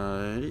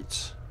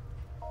right?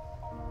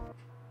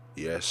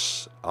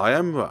 Yes, I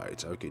am right.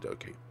 Okie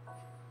dokie.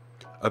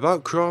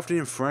 About crafting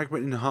and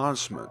fragment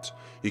enhancement.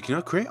 You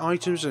can create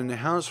items and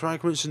enhance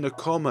fragments in the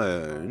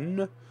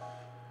common.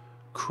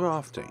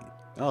 Crafting.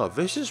 Oh,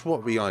 this is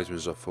what the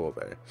items are for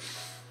there.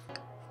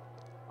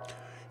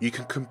 You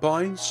can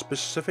combine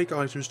specific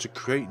items to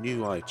create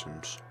new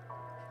items.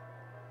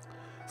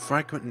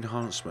 Fragment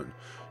enhancement.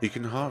 You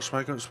can enhance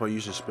fragments by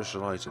using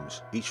special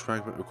items. Each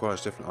fragment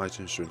requires different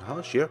items to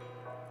enhance. Yep.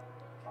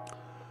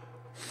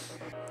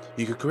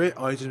 You can create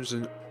items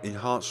and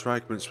enhance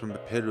fragments from the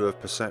Pillar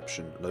of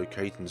Perception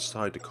located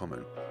inside the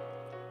common.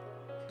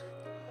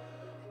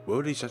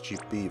 Will these actually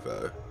be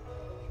though?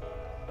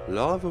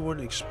 Lava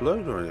wouldn't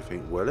explode or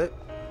anything, will it?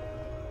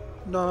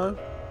 No.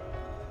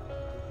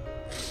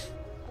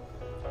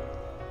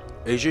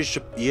 It's just,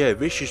 yeah,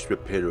 this is the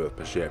Pillar of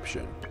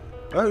Perception.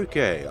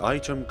 Okay,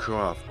 item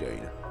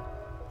crafting.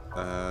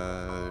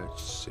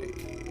 Let's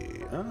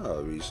see.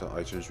 Oh, these are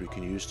items we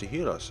can use to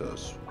heal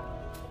ourselves.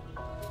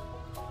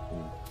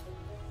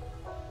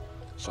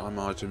 Some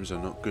items are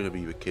not going to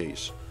be the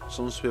case.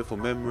 Some sphere for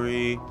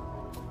memory.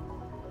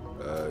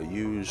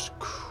 Use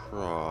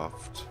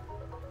craft.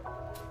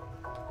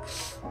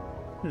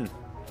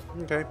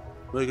 Okay,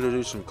 we're going to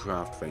do some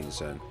craft things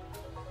then.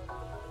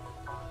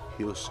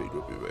 Heal seed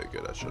would be very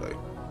good actually.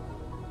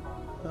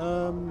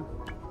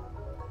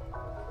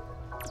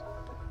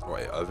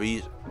 Right, are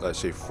these, let's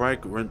see,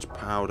 fragrant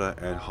powder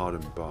and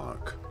hardened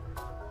bark.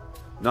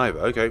 Neither,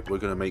 okay, we're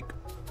going to make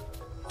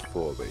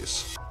 4 of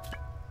these.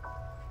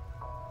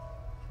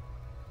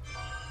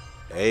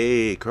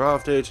 Hey,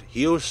 crafted,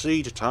 heal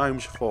seed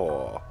times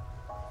 4.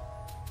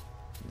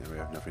 Now we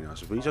have nothing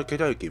else of these, okay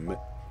dokie.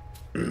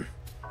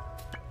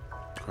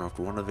 Craft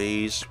 1 of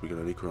these, we're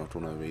going to craft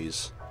 1 of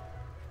these.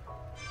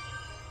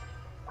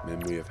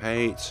 Memory of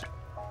hate,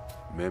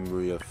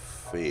 memory of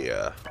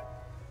fear.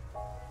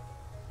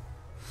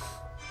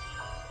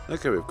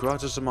 Okay, we've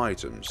crafted some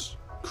items.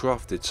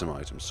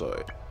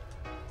 Sorry.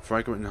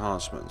 Fragment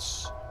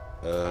enhancements.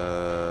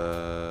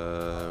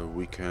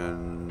 We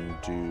can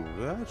do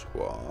that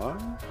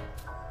one.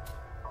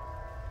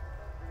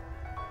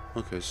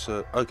 Okay,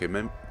 so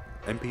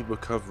MP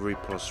recovery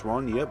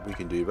 +1. Yep, we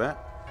can do that.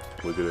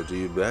 We're gonna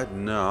do that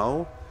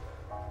now.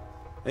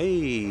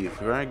 Hey,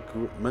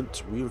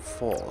 fragment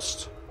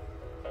reinforced.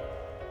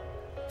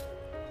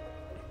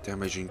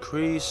 Damage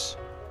increase.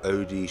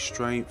 OD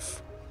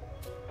strength.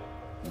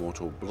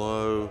 Mortal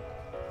blow.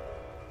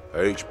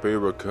 HP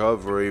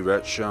recovery.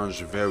 That sounds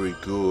very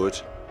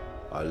good.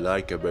 I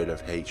like a bit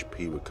of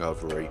HP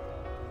recovery.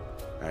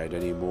 And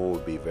any more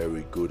would be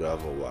very good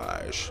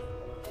otherwise.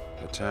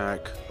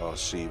 Attack.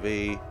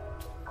 RCV.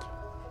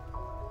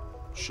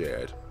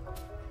 Shared.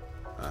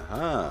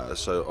 Aha,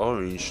 so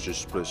orange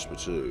just splits the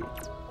 2.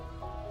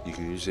 You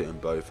can use it in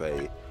both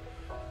a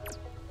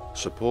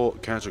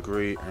support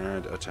category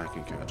and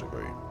attacking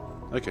category.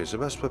 Okay, so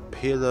that's the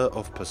Pillar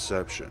of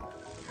Perception.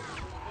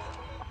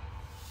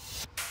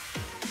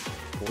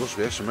 What's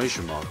the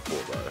exclamation mark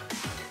for though?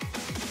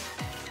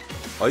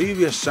 Are you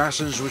the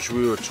assassins which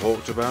we were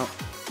talked about?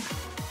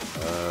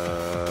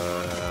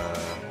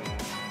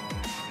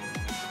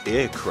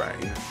 Ear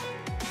crane.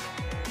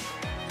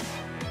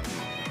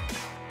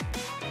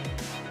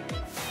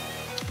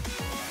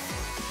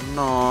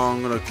 No,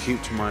 I'm gonna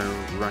keep to my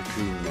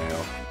raccoon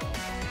nail.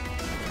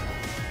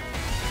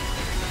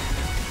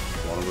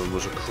 of them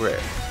was a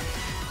crit.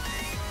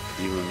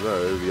 Even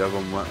though the other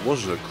one that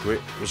wasn't a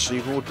crit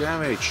received more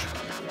damage.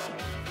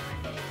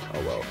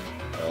 Oh well.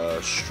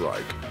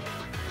 Strike.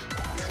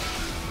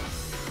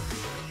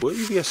 Will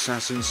you be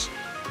assassins?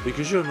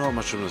 Because you're not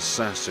much of an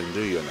assassin,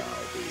 do you now,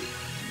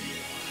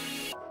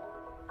 B?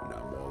 No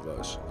more of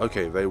those.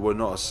 Okay, they were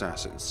not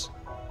assassins.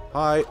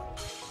 Hi.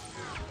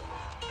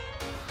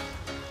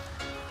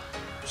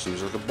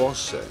 Seems like a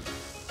boss then.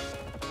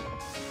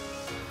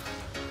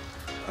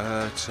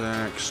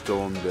 Attack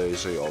Storm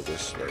Daisy,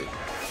 obviously.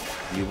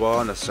 You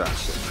are an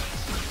assassin.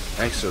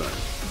 Excellent.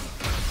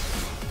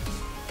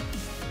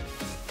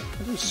 That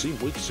doesn't seem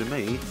weak to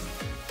me.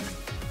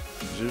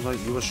 It seems like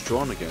you were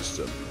strong against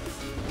them.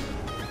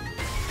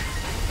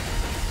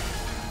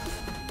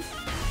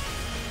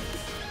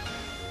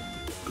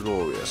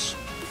 Glorious.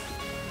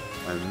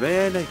 And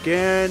then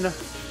again...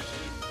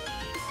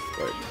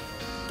 Wait.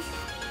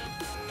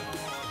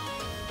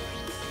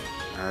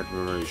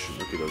 Admiration.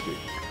 Okie dokie.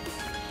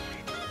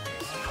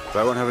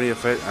 That won't have any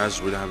effect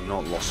as we have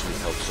not lost any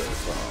health so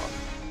far.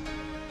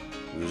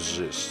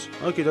 Resist.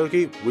 Okie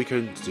dokie, we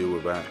can deal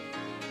with that.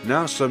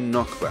 Now some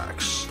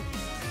knockbacks.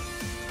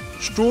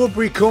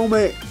 Strawberry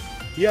Comet!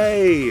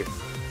 Yay!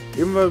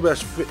 Even though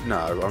that's fit. No,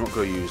 I'm not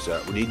going to use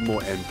that. We need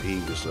more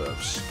MP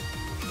reserves.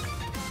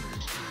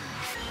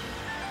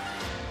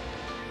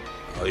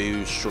 Are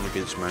you strong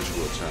against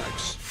magical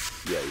attacks?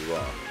 Yeah, you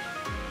are.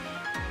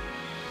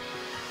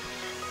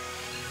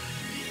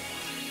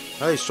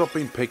 Hey, stop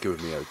being picky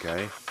with me,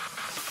 okay?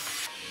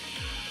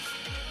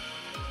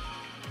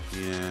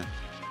 Yeah.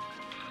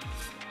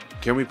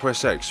 Can we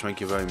press X?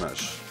 Thank you very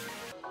much.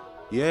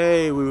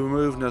 Yay, we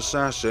removed an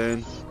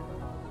assassin.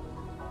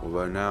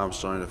 Although now I'm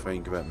starting to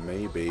think that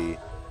maybe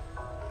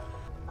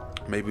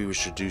we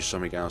should do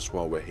something else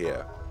while we're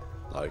here.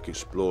 Like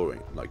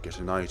exploring, like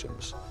getting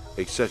items,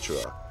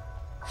 etc.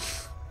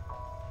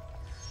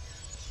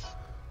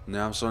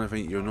 Now I'm starting to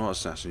think you're not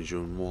assassins,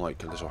 you're more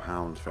like little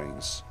hound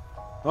things.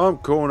 I'm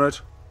cornered.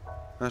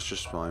 That's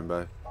just fine,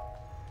 babe.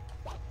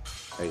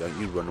 Hey, don't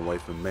you run away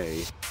from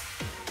me.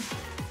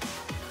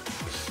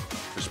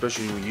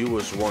 Especially when you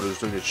was the one who was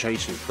doing the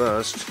chasing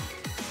first.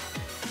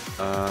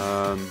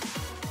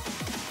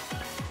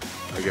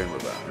 Again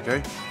with that,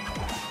 okay?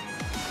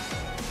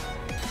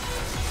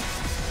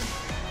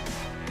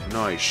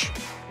 Nice.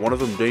 One of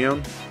them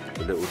down.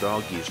 The little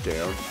doggy is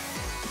down.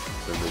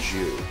 Then there's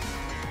you.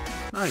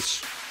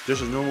 Nice.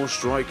 Just a normal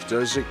strike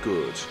does it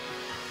good.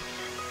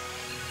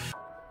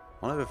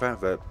 I like the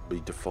fact that the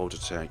default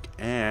attack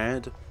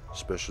and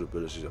special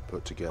abilities are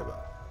put together.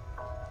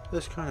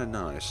 That's kind of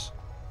nice.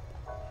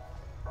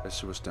 Let's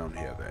see what's down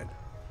here then.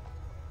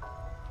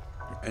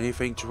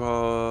 Anything to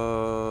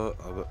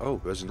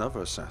oh, there's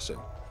another assassin.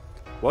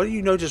 Why didn't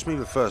you notice me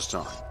the first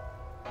time?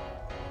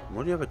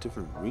 Why do you have a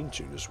different ring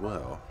tune as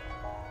well?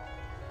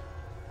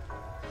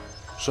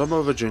 Some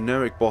of the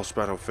generic boss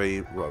battle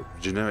theme, well,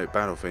 generic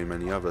battle theme,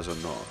 and the others are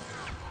not.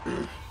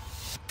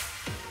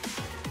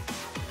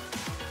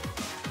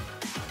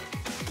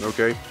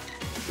 Okay,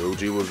 we'll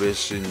deal with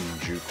this in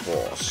due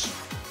course.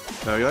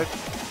 There we go.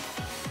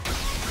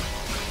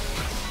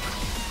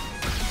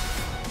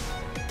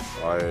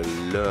 I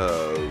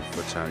love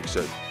attacks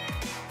that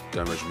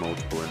damage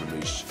multiple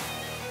enemies.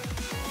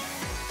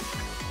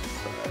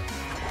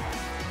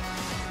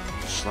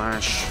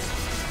 Slash.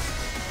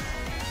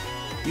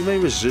 You may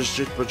resist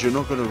it, but you're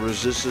not going to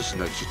resist this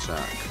next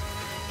attack.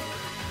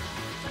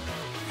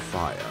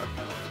 Fire.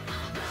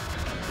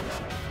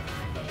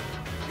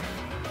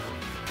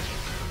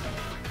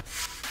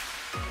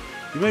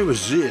 You may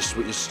resist,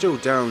 but you're still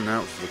down and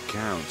out for the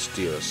count,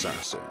 dear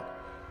assassin.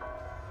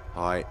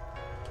 Hi.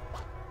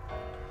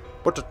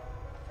 What the...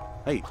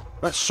 Hey,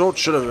 that sword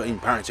should have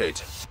impacted.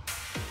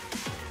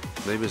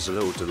 Maybe there's a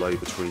little delay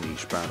between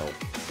each battle.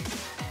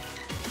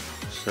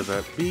 So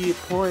that the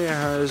player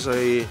has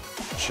a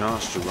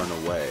chance to run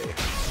away.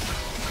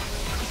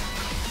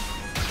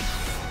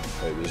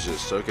 Hey,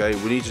 resist. Okay,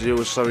 we need to deal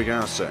with something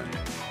else then.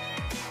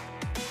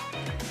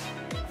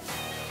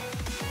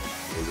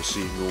 They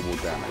receive normal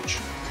damage.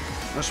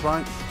 That's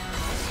fine.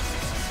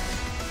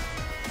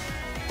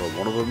 But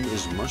one of them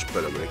is much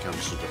better when it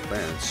comes to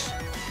defense.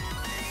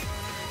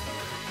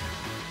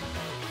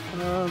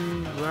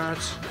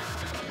 That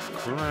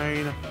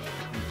crane.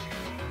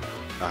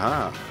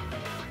 Aha.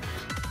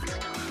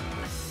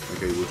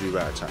 Okay, we'll do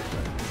that attack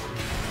then.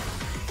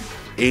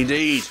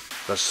 Indeed,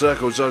 the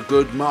circles are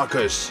good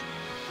markers.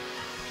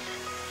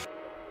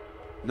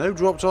 No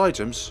dropped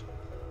items.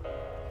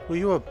 Well,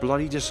 you're a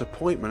bloody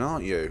disappointment,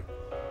 aren't you?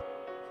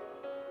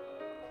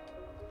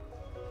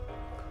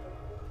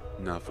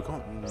 Now, I've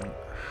forgotten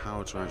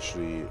how to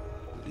actually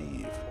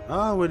leave.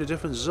 Ah, we're in a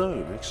different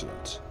zone.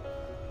 Excellent.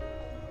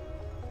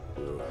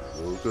 We're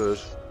all good.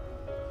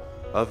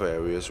 Other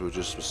areas were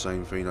just the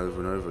same thing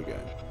over and over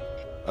again.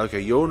 Okay,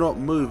 you're not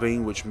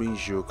moving, which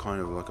means you're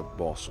kind of like a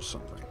boss or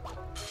something.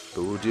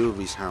 But we'll deal with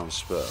these hounds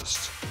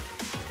first.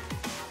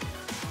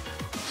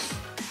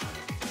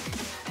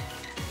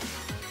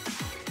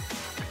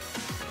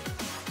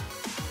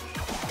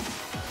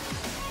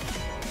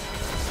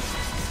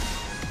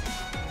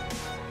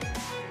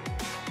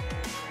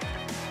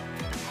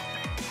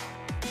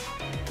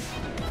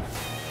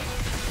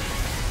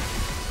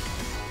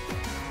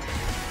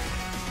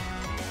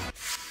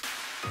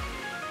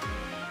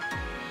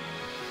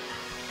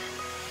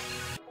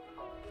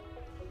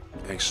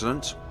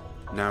 Excellent.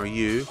 Now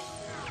you.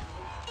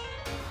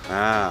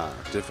 Ah,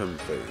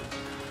 different thing.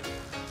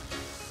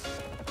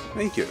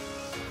 Thank you.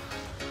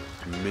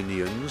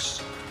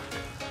 Minions.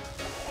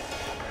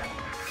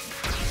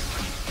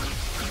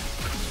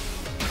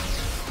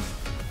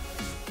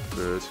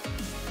 Good.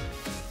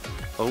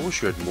 I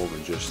wish you had more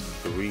than just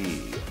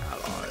 3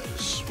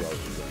 allies, rather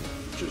than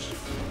just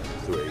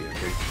 3, I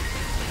think.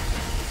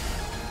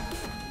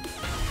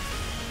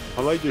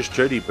 I like this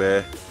teddy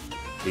bear.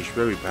 He's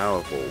very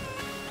powerful.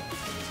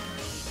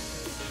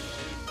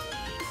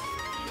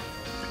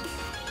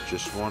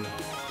 Just one.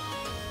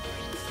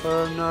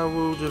 No,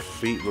 we'll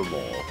defeat them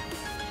all.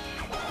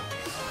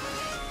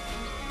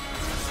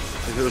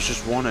 If it was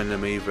just one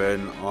enemy,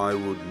 then I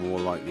would more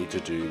likely to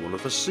do one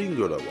of the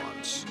singular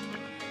ones.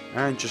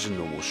 And just a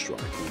normal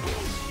strike will do.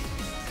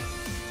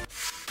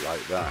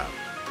 Like that.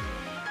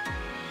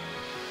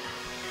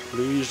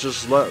 Please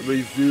just let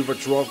me view the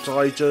dropped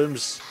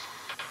items.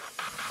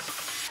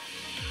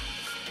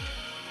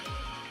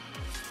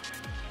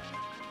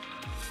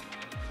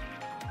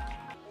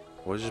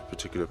 Why does this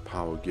particular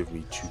power give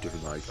me 2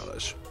 different eye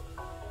colours?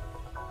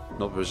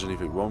 Not that there's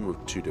anything wrong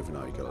with 2 different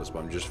eye colours, but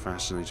I'm just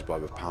fascinated by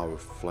the power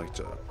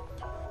reflector.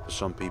 For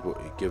some people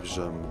it gives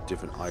them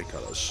different eye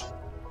colours.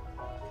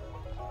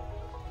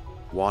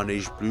 One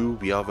is blue,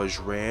 the other is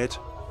red.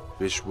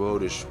 This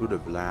world is full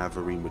of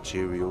lavery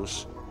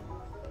materials.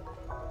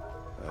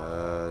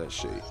 Let's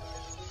see.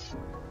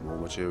 More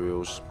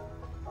materials.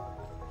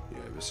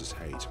 Yeah, this is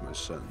hate,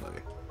 most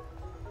certainly.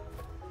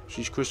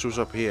 These crystals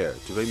up here,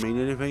 do they mean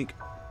anything?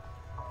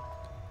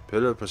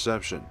 Pillar of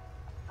perception.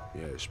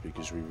 Yes,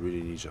 because we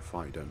really need to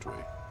fight, don't we?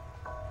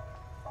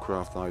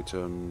 Craft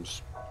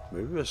items.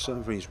 Maybe there's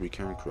some things we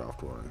can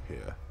craft while I'm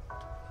here.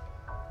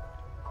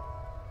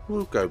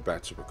 We'll go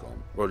back to the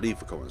or leave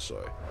the comments,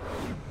 sorry.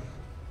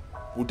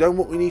 We've done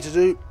what we need to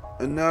do,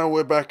 and now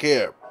we're back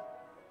here.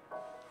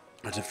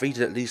 I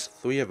defeated at least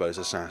 3 of those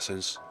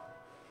assassins.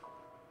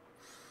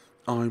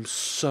 I'm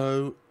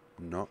so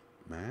not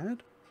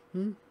mad.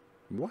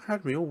 What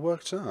had me all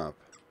worked up?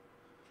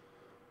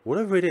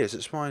 Whatever it is,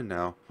 it's fine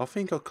now. I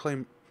think I'll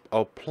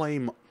pay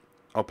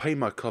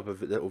my club a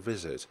little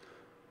visit.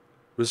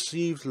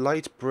 Received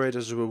light bread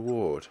as a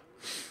reward.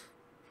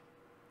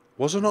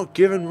 Was I not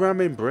given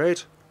ramen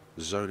bread?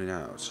 Zoning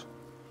out.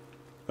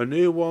 A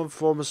new one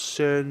from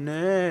Sene.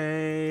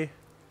 I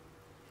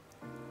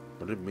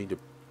didn't mean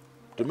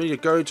to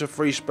go into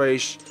free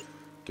space.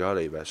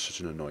 Golly, that's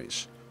such an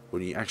annoyance.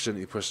 When you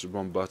accidentally press the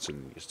wrong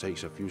button, it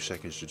takes a few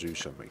seconds to do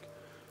something.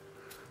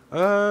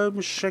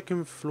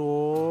 2nd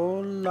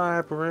floor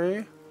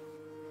library.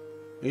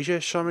 Is there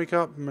something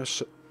up?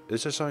 Is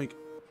there something?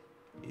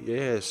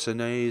 Yeah,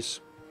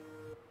 Sene's.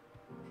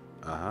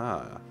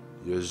 Aha,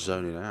 you're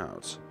zoning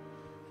out.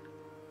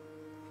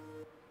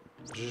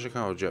 Just check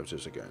our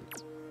objectives again.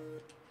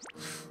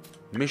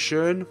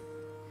 Mission.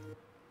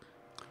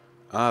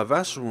 Ah,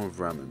 that's the one with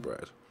ramen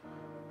bread.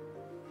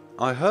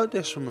 I heard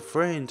this from a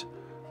friend,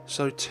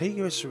 so take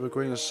this with a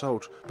grain of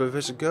salt. But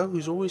there's a girl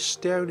who's always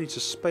staring into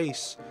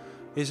space.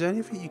 Is there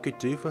anything you could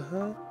do for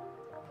her?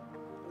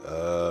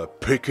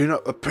 Picking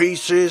up the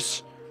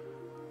pieces.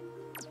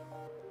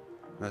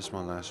 That's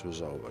my last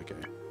result,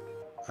 okay.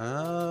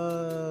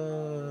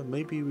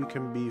 Maybe we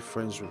can be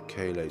friends with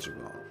Kay later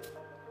on.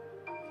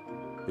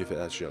 If it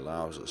actually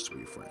allows us to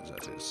be friends,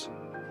 that is.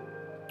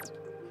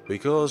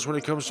 Because when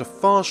it comes to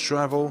fast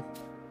travel,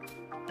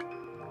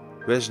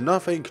 there's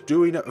nothing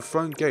doing at the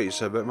front gate,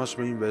 so that must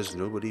mean there's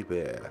nobody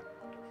there.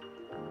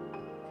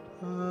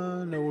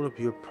 No, all of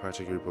you are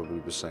practically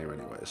probably the same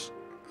anyways.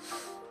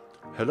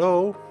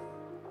 Hello?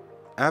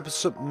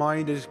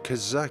 Absent-minded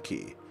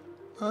Kazaki.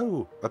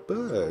 Oh, a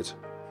bird.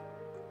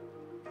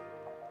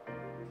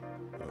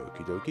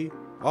 Okie dokie.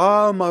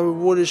 Ah, my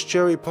reward is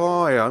cherry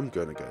pie. I'm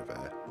gonna go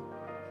there.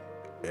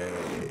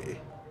 Hey.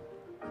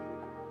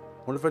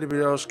 What if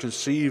anybody else can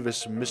see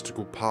this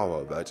mystical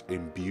power that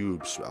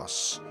imbues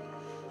us?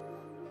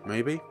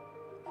 Maybe?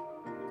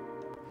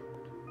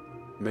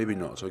 Maybe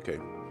not, okay.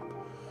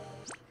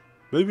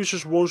 Maybe it's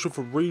just ones with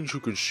a range who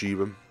can see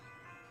them.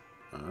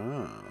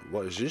 Ah,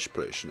 what is this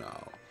place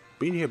now?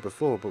 Been here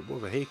before, but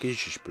what the heck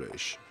is this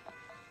place?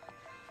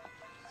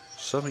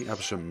 Something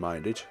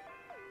absent-minded.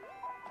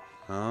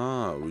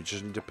 Ah, we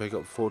just need to pick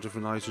up 4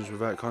 different items with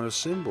that kind of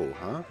symbol,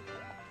 huh?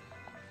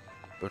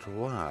 But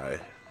why?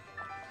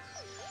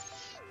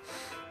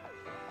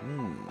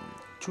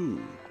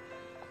 2.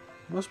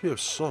 Must be of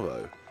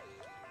sorrow.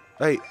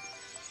 Hey,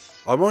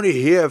 I'm only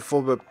here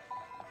for the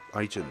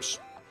items.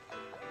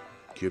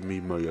 Give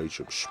me my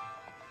items.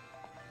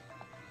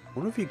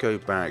 What if you go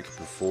back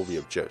before the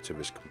objective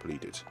is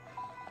completed?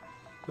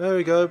 There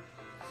we go.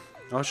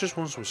 Oh, it's just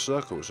ones with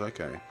circles,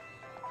 okay.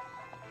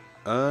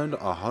 Earned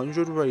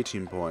 100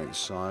 rating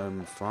points.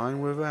 I'm fine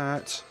with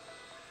that.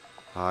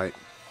 Hi.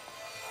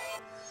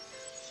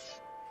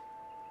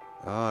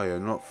 Ah, you're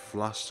not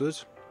flustered?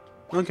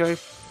 Okay.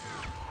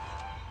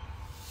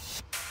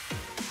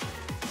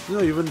 No,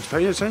 you haven't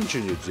paid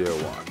attention, you dear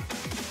one.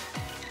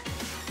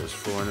 There's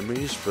 4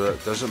 enemies, but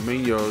that doesn't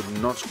mean you're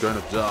not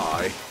gonna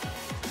die.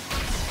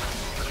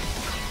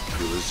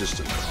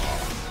 resistant.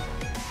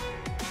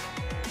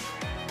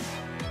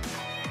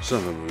 Some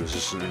of them are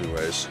resistant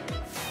anyways.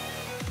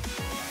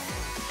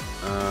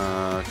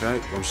 Okay,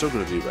 well, I'm still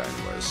going to do that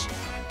anyways.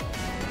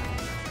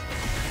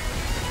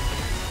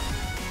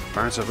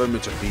 Batter them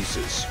into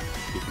pieces,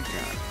 if you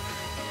can.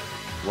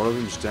 One of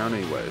them's down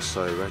anyway,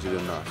 so that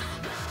is enough.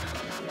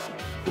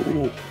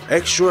 Ooh,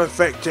 extra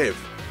effective!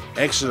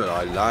 Excellent,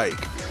 I like.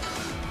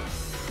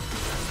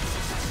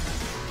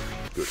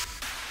 Good.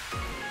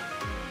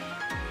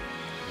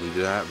 We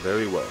did that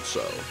very well,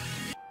 so.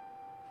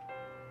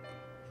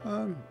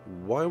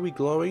 Why are we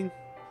glowing?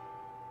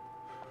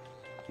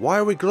 Why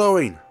are we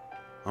glowing?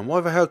 And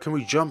why the hell can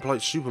we jump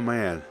like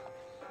Superman?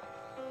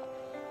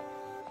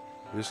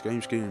 This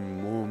game's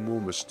getting more and more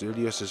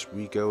mysterious as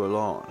we go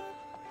along.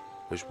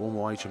 There's one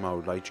more item I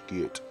would like to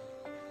get.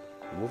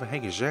 What the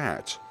heck is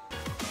that?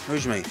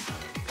 Who's me?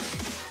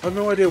 I have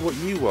no idea what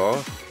you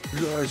are. You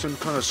look like some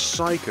kind of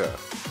psycho.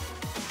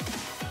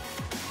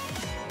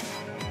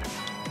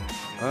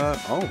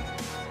 Oh.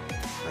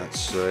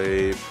 That's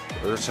an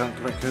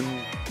attack that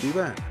can do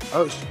that.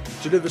 Oh, it's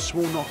deliver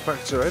small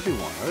knockback to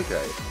everyone.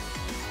 Okay.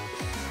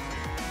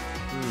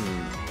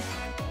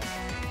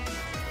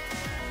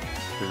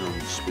 Bring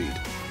on speed.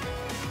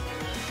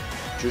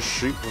 Just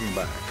shoot them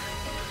back.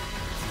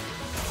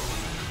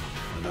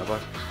 Another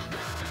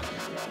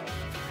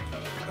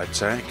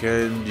attack,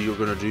 and you're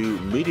gonna do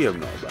medium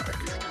knockback.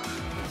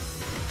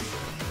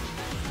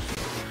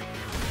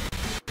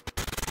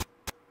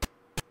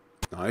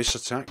 Nice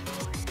attack.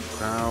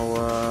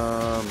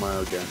 Power. My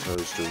Elgato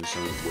is doing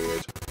something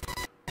weird.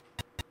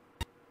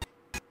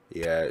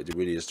 Yeah, it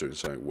really is doing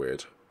something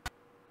weird.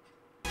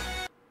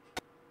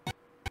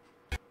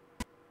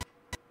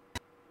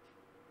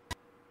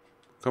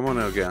 Come on,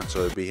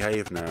 Elgato,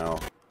 behave now.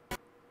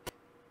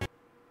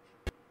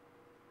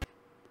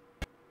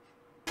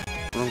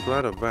 Well, I'm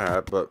glad of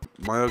that, but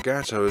my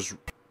Elgato is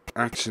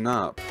acting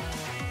up.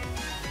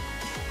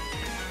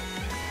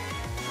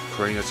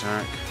 Crane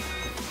attack.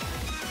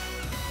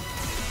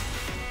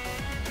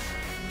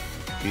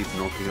 Keep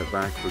knocking it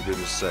back, for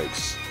goodness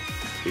sakes.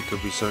 It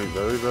could be something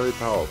very, very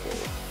powerful.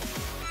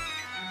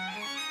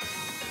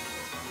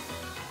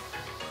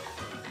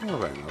 Well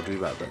then, I'll do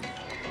that then.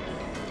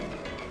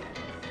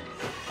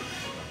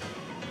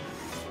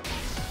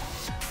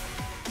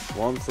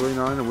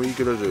 $139, and what are you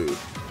gonna do?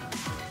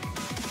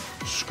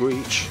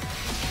 Screech.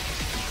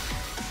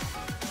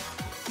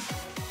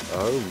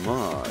 Oh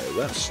my,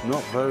 that's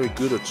not very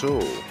good at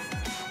all.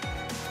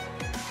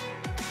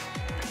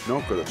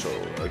 Not good at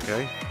all,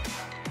 okay.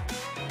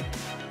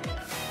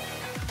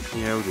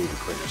 Yeah, we'll do the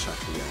crane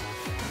attack again.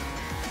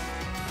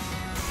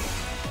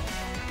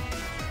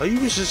 Are you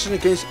resistant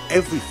against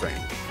everything,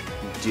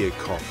 dear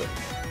coffin?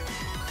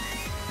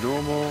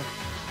 Normal,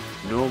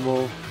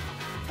 normal,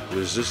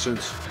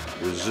 resistant,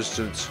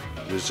 resistant,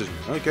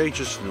 resistant. Okay,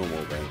 just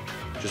normal then.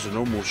 Just a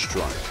normal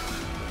strike.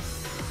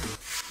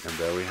 And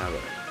there we have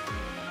it.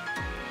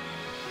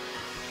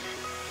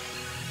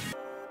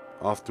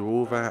 After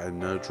all that and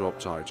no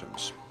dropped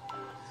items.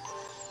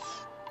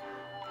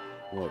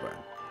 Well then.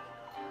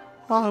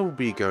 I'll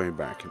be going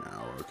back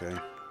now, okay?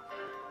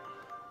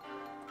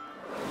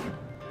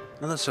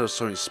 Unless there's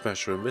something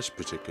special in this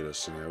particular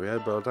scenario,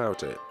 but I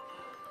doubt it.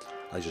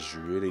 I just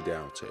really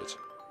doubt it.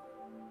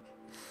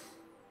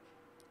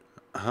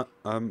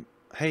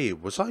 Hey,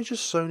 was I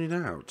just zoning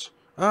out?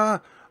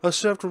 Ah, I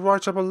still have to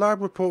write up a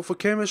lab report for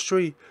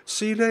chemistry.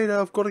 See you later,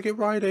 I've got to get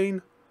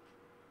writing.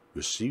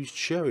 Receives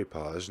cherry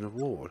pie as an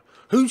award.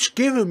 Who's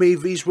giving me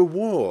these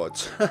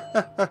rewards?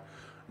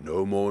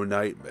 No more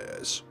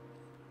nightmares.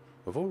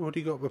 I've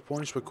already got the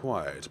points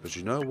required, but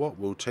you know what?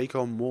 We'll take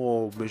on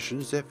more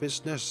missions if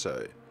it's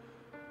necessary.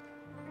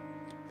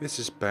 This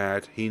is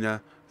bad,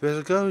 Hina. There's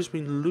a girl who's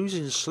been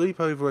losing sleep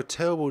over her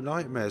terrible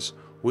nightmares.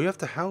 We have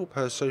to help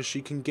her so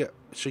she can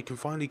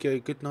finally get a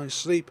good night's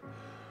sleep.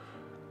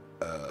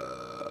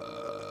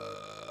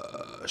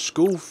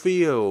 School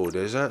field,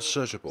 is that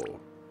searchable?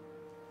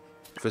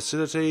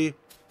 Facility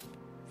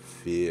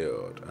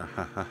field.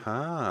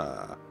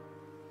 Ahaha.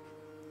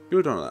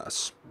 Good on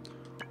us.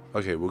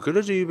 Okay, we're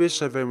gonna do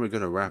this and then we're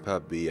gonna wrap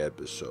up the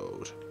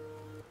episode.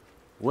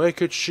 Where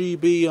could she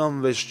be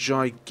on this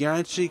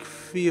gigantic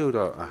field?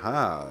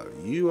 Aha,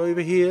 you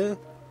over here?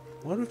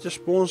 Why have to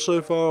spawn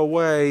so far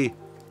away?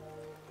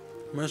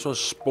 Might as well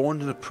spawn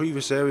in the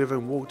previous area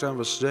then walk down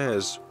the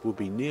stairs. We'll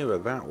be nearer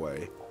that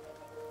way.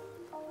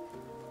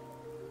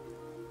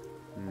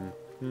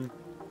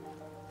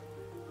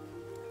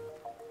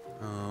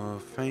 Oh,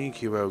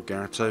 thank you,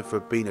 Elgato, for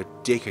being a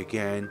dick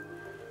again.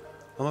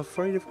 I'm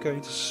afraid of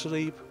going to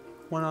sleep.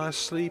 When I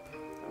sleep,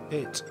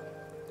 it's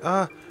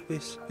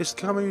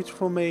coming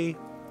for me.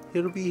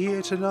 It'll be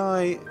here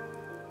tonight.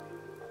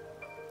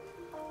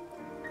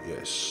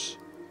 Yes.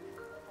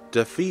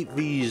 Defeat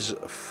these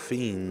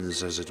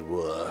fiends, as it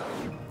were.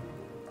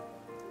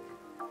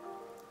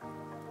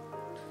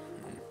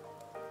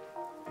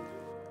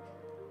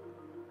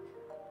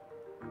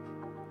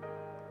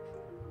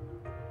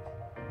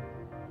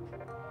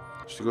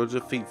 So you've got to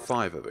defeat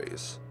 5 of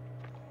these.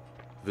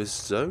 This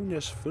zone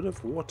is full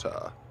of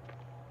water.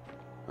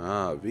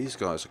 Ah, these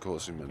guys are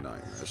causing me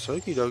nightmares.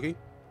 Okie dokie.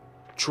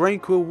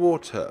 Tranquil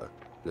water.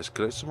 Let's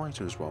collect some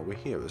items while we're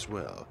here as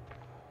well.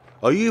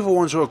 Are you the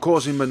ones who are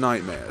causing me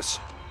nightmares?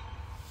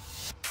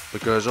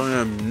 Because I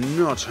am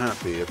not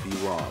happy if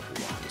you are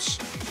the ones.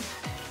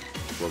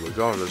 Well,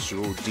 regardless,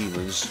 you're all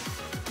demons.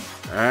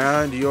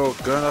 And you're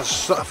gonna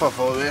suffer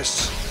for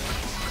this.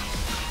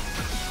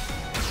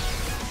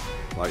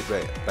 Like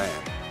that.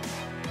 Bam.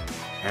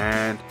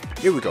 And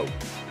here we go.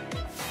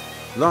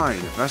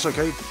 Line. That's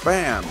okay.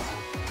 Bam.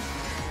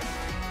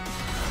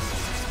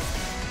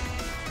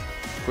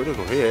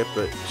 Critical hit,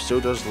 but it still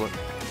does look.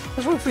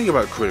 That's one thing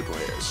about critical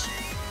hits.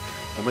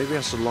 Or maybe it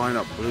has to line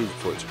up blue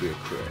for it to be a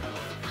crit.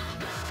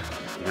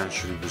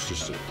 Naturally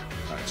resistant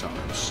at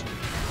times.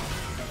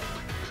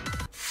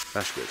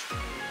 That's good.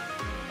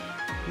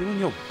 You and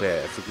your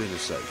bear, for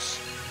goodness sakes.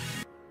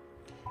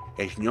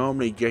 It's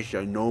normally just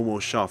a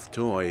normal soft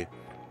toy,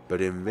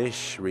 but in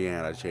this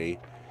reality,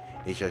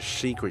 it's a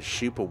secret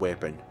super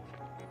weapon.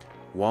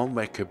 One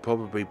that could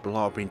probably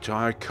blow up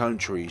entire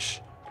countries.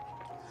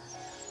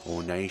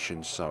 Or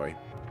nations, sorry.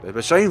 They're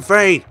the same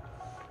thing!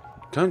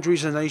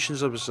 Countries and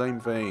nations are the same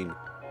thing.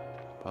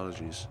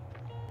 Apologies.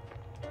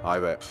 I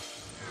bet.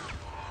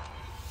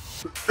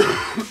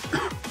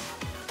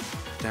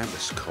 Damn,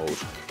 it's cold.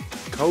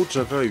 Colds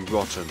are very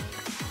rotten.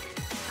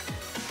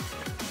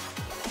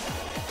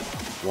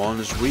 One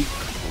is weak,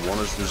 and one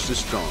is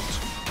resistant.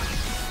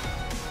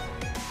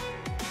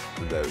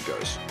 And there it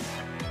goes.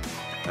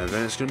 And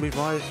then it's going to be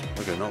vice...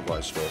 Okay, not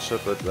vice versa,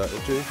 but that'll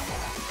do.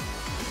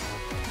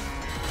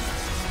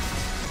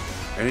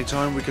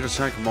 Anytime we can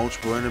attack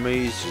multiple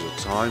enemies is a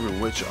time in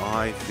which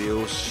I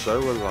feel so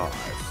alive.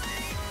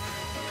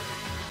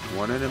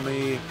 One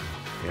enemy,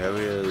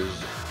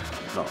 areas...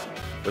 No,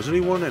 there's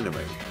only one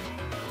enemy.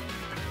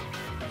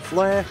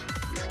 Flare.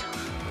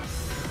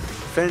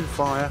 Fen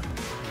fire.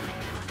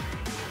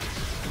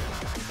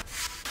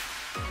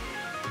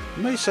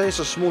 You may say it's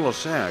a small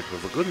attack, but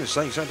for goodness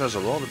sakes that does a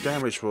lot of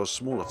damage for a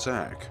small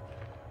attack.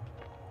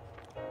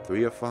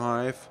 3 of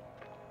 5.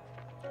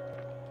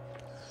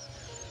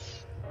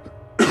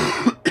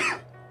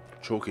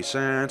 Chalky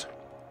sand.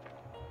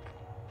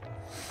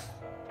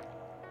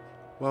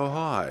 Well,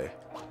 hi.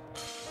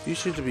 You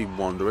seem to be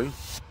wandering.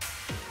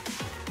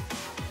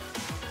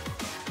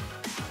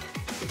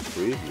 There's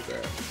 3 of you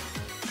there.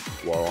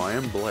 Well, I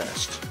am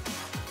blessed.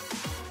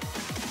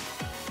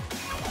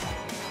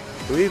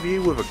 3 of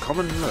you with a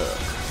common lurk.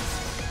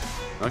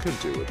 I can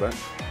deal with that.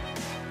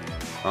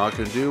 I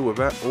can deal with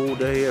that all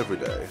day, every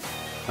day.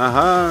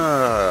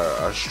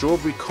 Aha! A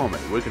strawberry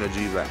comet. We're gonna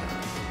do that.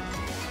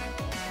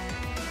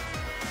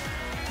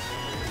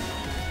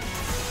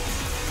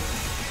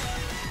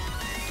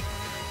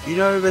 You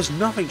know, there's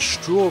nothing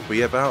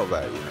strawberry about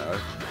that, you know.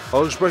 I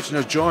was expecting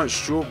a giant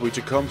strawberry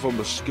to come from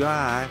the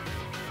sky.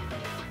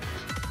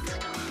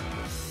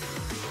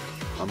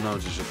 I'm not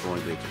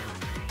disappointed.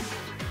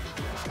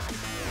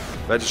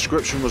 That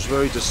description was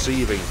very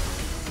deceiving.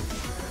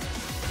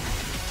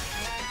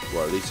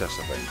 Well, at least that's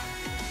the thing.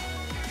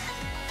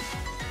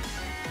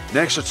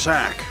 Next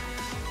attack.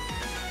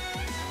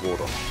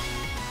 Water.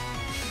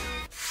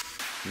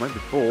 You might be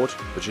bored,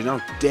 but you're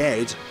now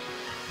dead.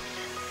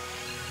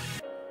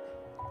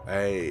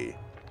 Hey.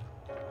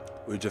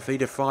 We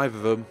defeated 5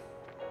 of them.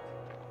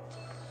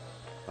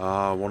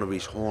 Ah, one of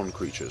these horn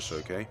creatures,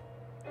 okay.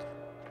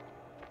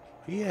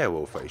 Yeah,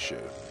 we'll face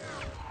you.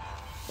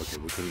 Okay,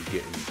 we couldn't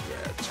get in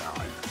there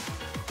time.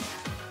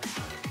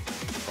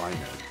 Fine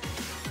then.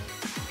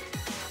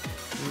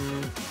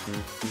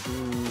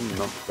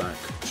 Knocked back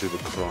to the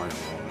cryo.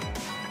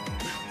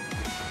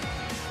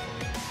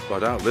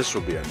 But I doubt this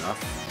will be enough.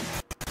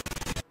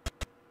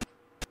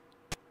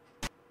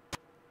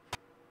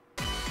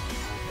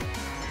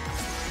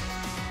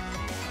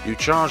 You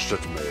charged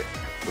at me.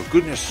 For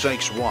goodness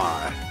sakes,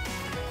 why?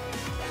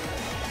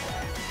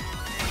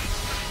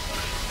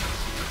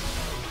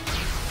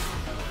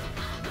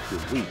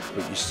 You're weak,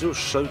 but you still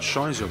showed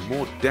signs of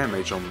more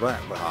damage on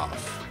that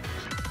behalf.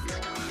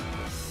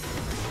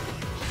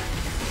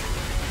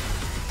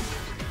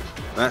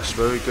 That's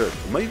very good.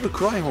 Maybe the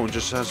Cryhorn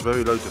just has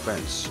very low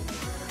defense.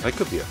 That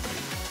could be a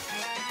thing.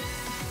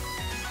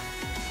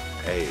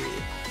 Hey.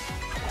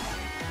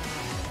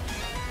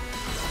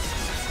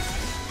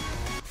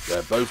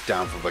 They're both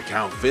down for the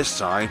count this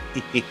time.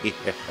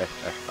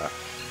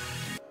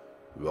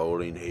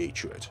 Rolling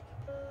hatred.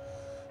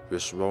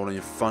 This rolling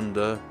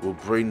thunder will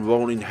bring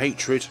rolling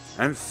hatred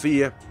and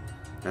fear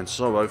and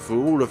sorrow for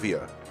all of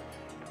you.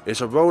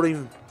 It's a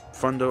rolling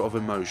thunder of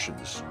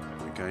emotions,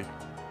 okay?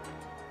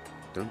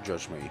 Don't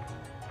judge me.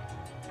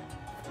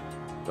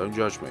 Don't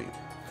judge me.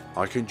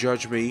 I can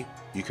judge me,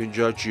 you can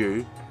judge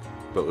you,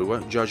 but we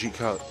won't judge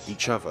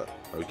each other,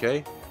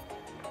 okay?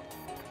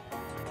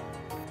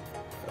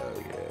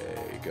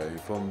 Going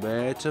from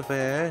there to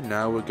there.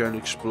 Now we're going to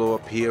explore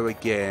up here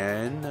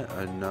again.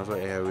 Another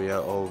area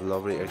of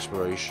lovely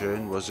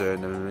exploration. Was there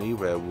an enemy?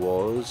 There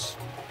was.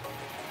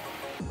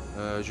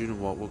 Do you know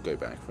what? We'll go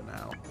back for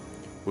now.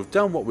 We've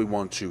done what we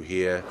want to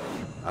here,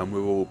 and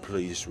we're all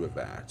pleased with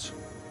that,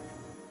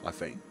 I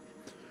think.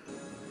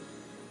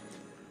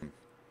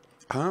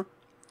 Huh?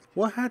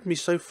 What had me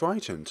so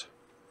frightened?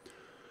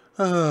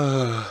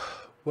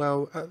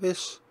 Well, at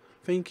this,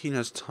 thinking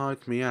has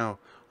tired me out.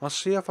 I'll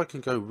see if I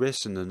can go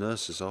rest in the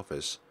nurse's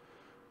office.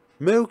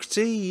 Milk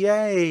tea,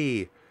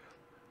 yay!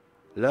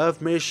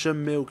 Love me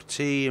some milk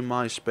tea in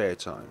my spare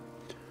time.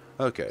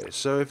 Okay,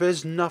 so if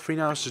there's nothing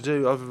else to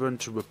do other than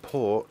to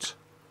report...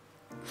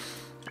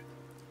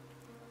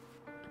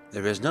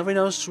 If there's nothing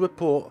else to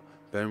report,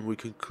 then we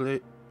can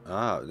clear...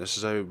 Ah,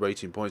 necessary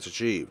rating points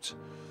achieved.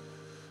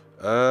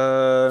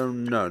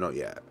 No, not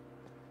yet.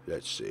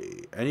 Let's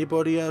see.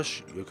 Anybody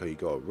else? Okay, you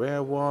got a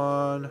rare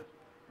one.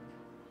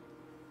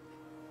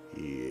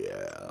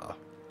 Yeah.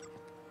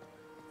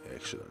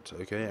 Excellent.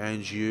 Okay,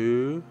 and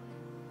you?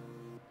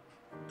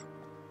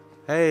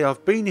 Hey,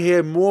 I've been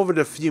here more than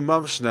a few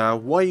months now.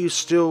 Why are you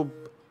still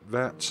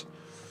that?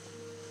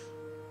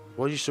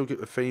 Why do you still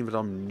get the feeling that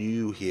I'm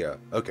new here?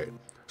 Okay.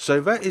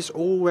 So that is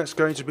all that's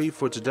going to be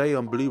for today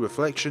on Blue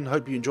Reflection.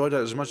 Hope you enjoyed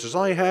that as much as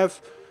I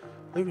have.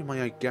 Maybe my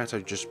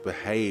Elgato just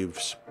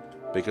behaves,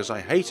 because I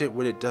hate it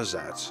when it does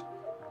that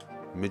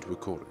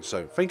mid-recording.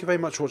 So thank you very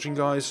much for watching,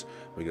 guys.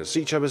 We're going to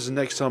see each other the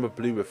next time of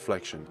Blue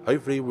Reflection.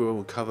 Hopefully we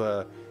will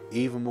cover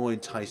even more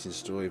enticing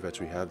story that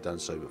we have done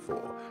so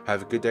before.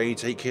 Have a good day and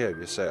take care of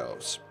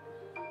yourselves.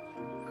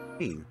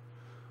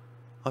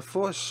 I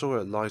thought I saw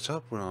it light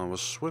up when I was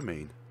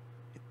swimming.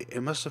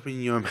 It must have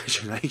been your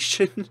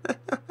imagination.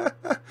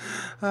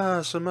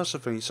 So must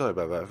have been. Sorry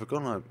about that. I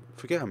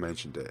forget I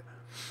mentioned it.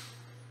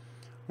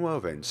 Well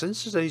then,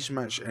 since today's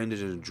match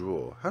ended in a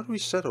draw, how do we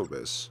settle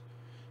this?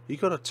 You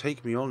gotta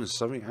take me on in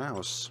something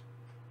else.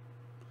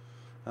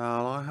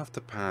 I'll have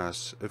to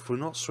pass. If we're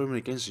not swimming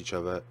against each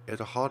other,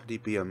 it'll hardly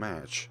be a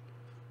match.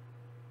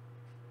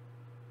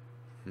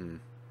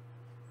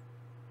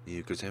 Yeah,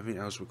 because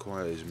everything else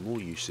requires more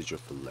usage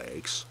of the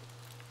legs.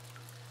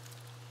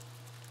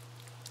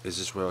 Is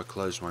this where I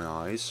close my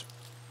eyes?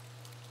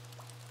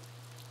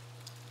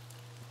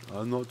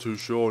 I'm not too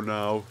sure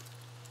now.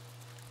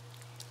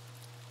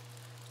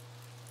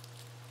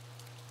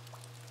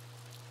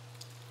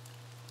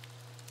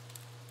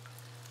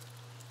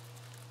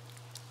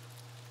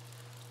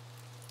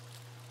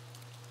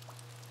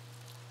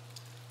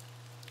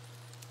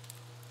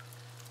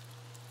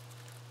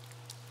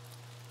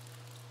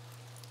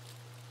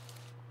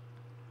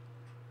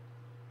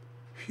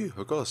 Phew,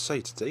 I gotta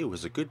say, today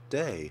was a good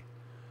day.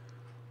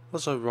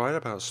 Was I right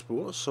about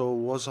sports, or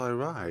was I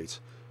right?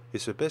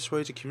 It's the best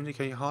way to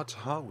communicate heart to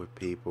heart with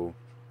people.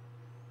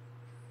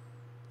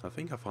 I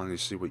think I finally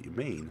see what you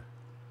mean.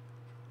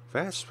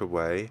 That's the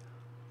way.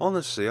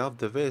 Honestly,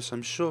 after this,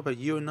 I'm sure that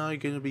you and I are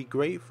going to be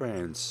great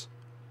friends.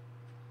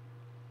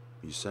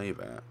 You say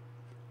that.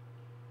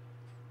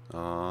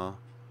 Ah,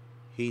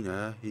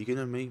 Hina, you're going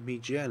to make me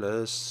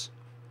jealous.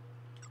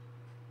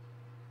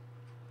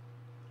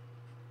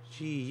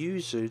 Gee,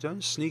 Yuzu,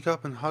 don't sneak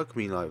up and hug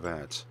me like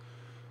that.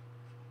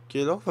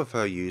 Get off of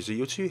her, Yuzu,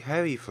 you're too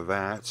heavy for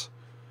that.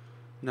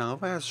 Now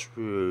that's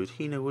rude,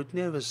 Hina would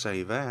never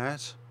say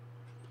that.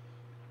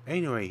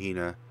 Anyway,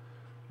 Hina,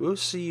 we'll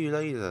see you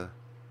later.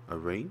 A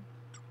ring?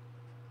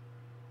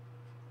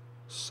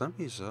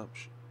 Something's up.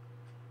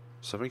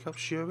 Something up,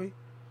 Shuri?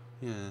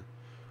 Yeah.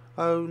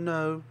 Oh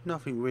no,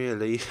 nothing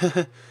really.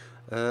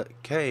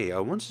 Kay, I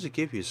wanted to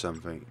give you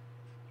something.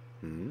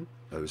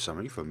 Oh,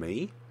 something for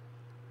me?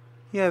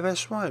 Yeah,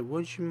 that's right.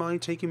 Would you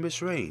mind taking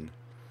this ring?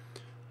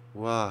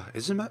 Wow,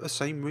 isn't that the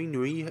same ring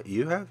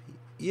you have?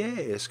 Yeah,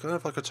 it's kind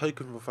of like a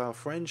token of our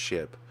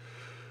friendship.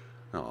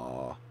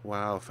 Aw,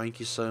 wow, thank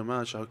you so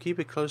much. I'll keep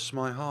it close to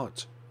my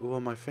heart, or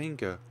on my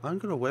finger. I'm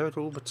gonna wear it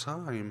all the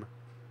time.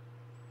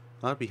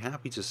 I'd be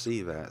happy to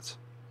see that.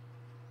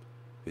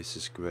 This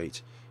is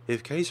great.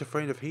 If Kay's a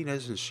friend of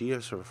Hina's and she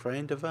is a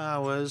friend of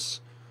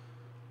ours.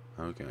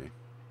 Okay.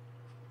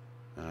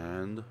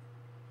 And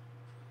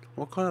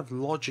what kind of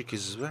logic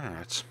is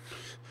that?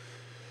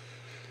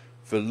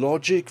 The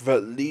logic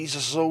that leads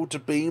us all to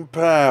being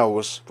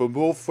pals. The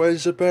more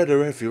friends the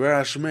better, if you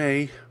ask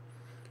me.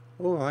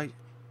 Alright,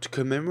 to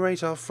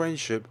commemorate our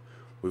friendship,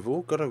 we've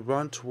all got to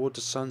run toward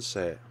the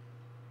sunset.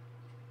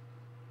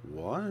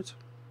 What?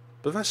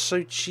 But that's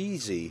so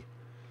cheesy.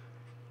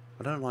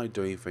 I don't like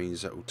doing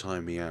things that will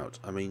time me out.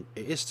 I mean,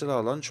 it is still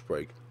our lunch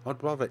break.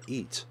 I'd rather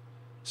eat.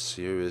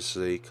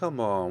 Seriously, come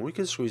on, we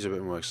can squeeze a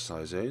bit more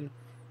exercise in.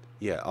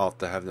 Yeah,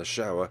 after having a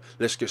shower,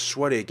 let's get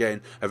sweaty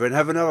again, and then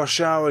have another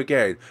shower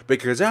again,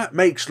 because that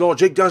makes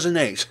logic, doesn't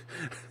it?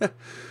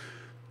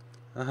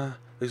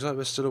 Looks like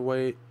there's still a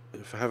way,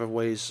 have a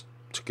ways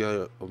to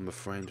go on the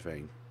friend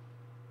thing.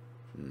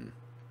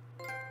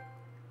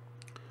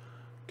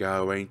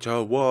 Going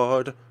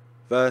toward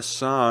the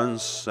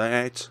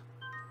sunset.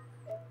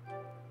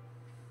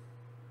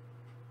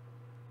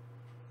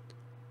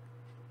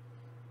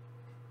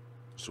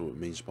 That's what it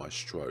means by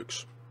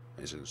strokes,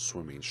 as in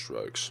swimming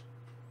strokes.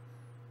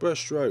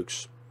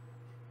 Breaststrokes.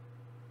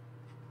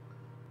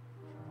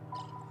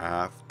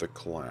 After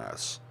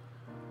class.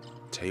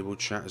 Table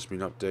chat has been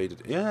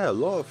updated. Yeah, a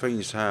lot of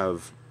things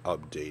have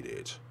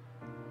updated.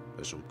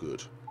 That's all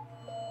good.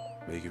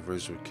 Making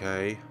friends with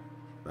K.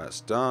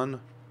 That's done.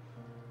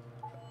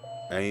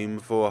 Aim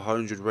for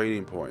 100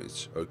 rating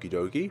points. Okie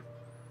dokie.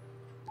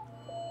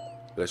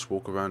 Let's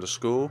walk around the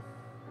school.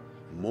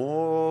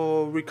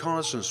 More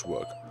reconnaissance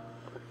work.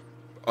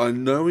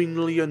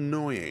 Unknowingly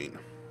annoying.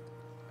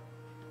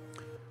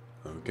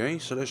 Okay,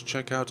 so let's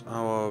check out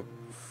our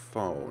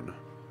phone.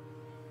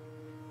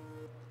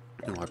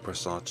 Oh, I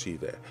pressed RT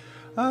there.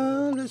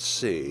 Let's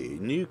see.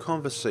 New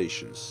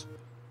conversations.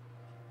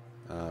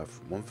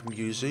 One from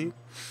Yuzu.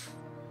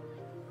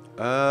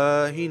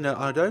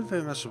 I don't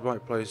think that's the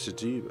right place to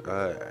do.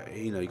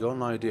 You got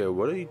an idea?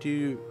 What do you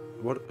do?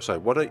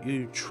 Why don't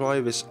you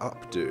try this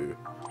updo?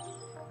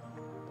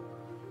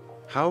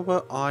 How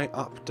about I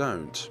up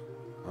don't?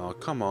 Oh,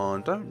 come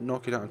on, don't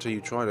knock it out until you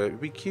try it. It'd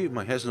be cute.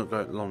 My hair's not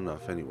going long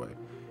enough anyway.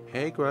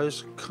 Hair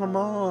grows. Come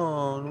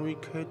on, we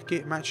could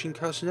get matching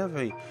cuts and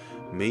everything.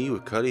 Me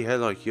with curly hair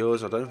like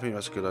yours, I don't think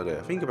that's a good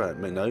idea. Think about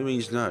it. No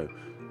means no.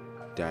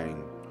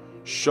 Dang.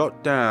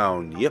 Shot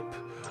down. Yep.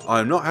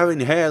 I'm not having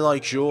hair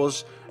like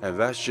yours, and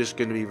that's just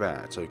going to be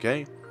that,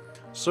 okay?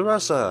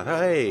 Sarasa,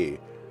 hey!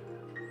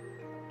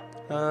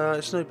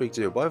 It's no big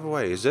deal. By the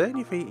way, is there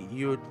anything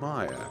you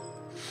admire?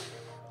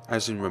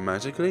 As in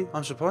romantically?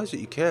 I'm surprised that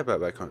you care about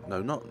that kind.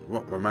 No, not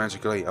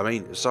romantically. I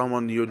mean,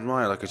 someone you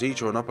admire, like a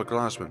teacher or an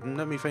upperclassman.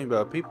 Let me think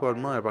about it. People I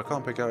admire, but I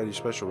can't pick out any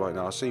special right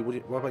now. I see.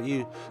 What about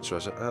you?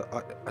 Sarasa,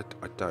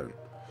 I don't.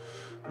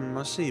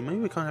 I see. Maybe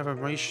the kind of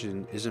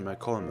admiration isn't that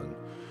common.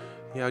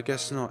 Yeah, I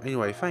guess not.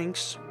 Anyway,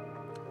 thanks.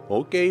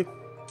 Okay.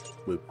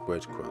 With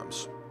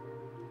breadcrumbs.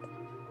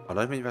 I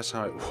don't think that's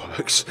how it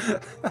works.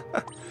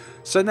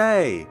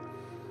 Sane!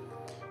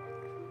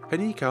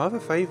 Heniko, I have a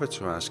favour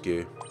to ask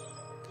you.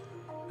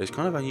 It's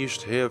kind of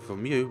unusual to hear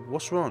from you.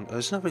 What's wrong?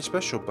 There's nothing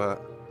special,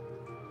 but...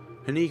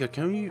 Heniko,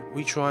 can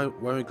we try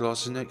wearing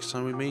glasses next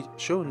time we meet?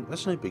 Sure,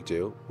 that's no big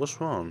deal.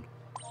 What's wrong?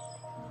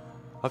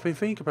 I've been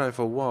thinking about it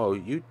for a while.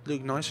 You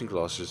look nice in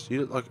glasses.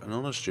 You look like an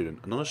honor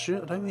student. An honor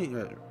student? I don't think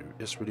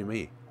that's really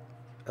me.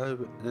 Oh,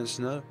 but there's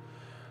no...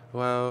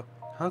 Well,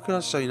 how can I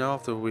say no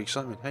after all the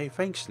excitement? Hey,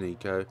 thanks,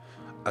 Nico.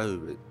 Oh,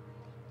 but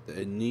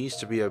it needs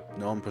to be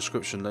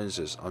non-prescription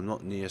lenses. I'm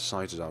not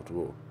nearsighted after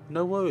all.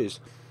 No worries.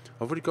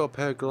 I've already got a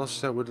pair of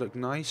glasses that would look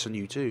nice on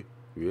you too.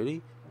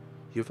 Really?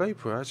 You're very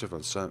proactive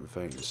on certain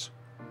things.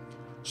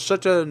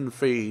 Certain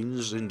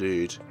things,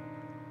 indeed.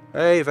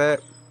 Hey there.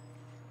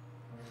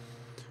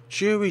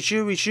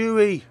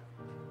 Chewy.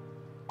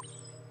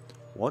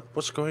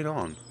 What's going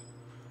on?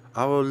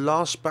 Our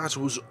last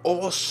battle was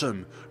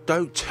awesome.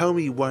 Don't tell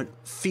me you weren't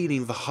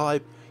feeling the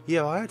hype.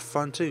 Yeah, I had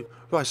fun too.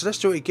 Right, so let's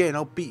do it again.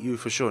 I'll beat you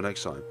for sure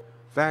next time.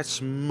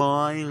 That's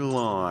my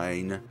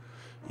line.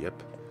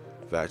 Yep,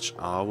 that's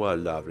our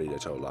lovely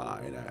little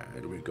line.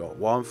 And we got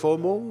one for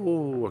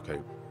more. Okay,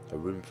 a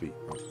room fee.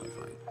 Okay,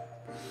 fine.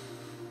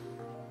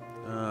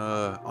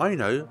 I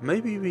know.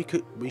 Maybe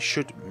we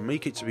should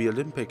make it to the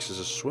Olympics as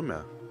a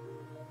swimmer.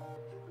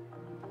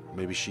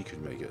 Maybe she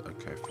could make it.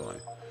 Okay,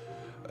 fine.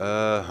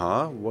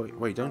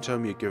 Wait, don't tell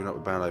me you're giving up a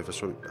ballet for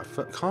swimming.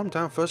 Calm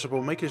down, first of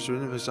all. Make it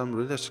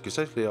unrealistic. Because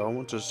technically, I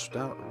want to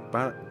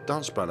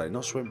dance ballet,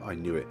 not swim. I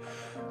knew it.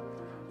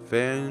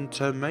 Then,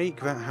 to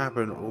make that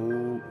happen,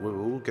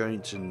 we're all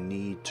going to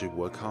need to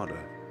work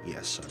harder.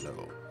 Yes, I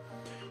know.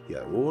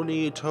 Yeah, we'll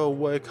need to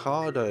work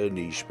harder in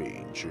these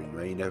beans. You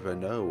may never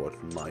know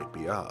what might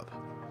be up.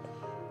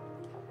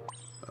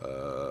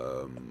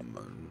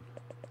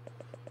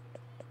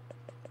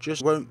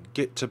 Just won't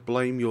get to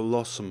blame your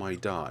loss on my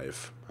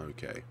dive.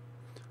 Okay.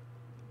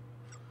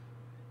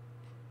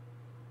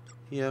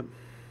 Yep.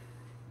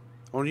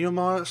 On your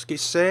marks, get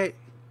set,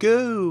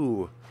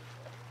 go!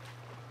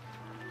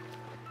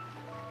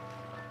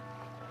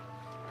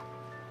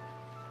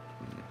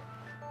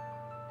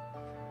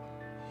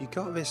 You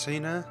got this,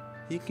 Hina.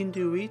 You can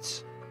do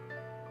it.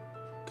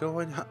 Go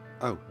on.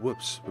 Oh,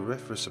 whoops. The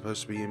ref was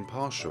supposed to be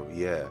impartial.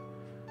 Yeah.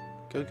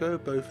 Go,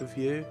 both of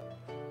you.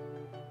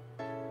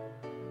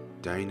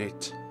 Dang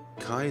it.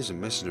 Kai isn't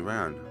messing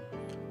around.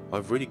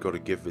 I've really got to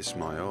give this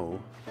my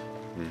all.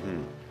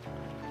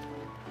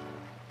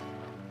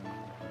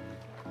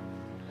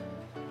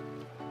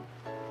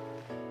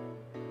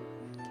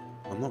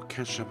 I'm not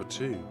catching up at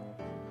two.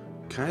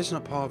 Kai's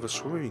not part of a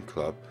swimming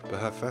club, but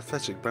her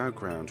athletic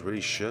background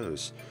really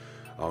shows.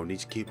 I'll need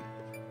to keep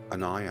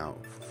an eye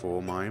out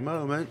for my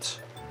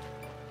moment.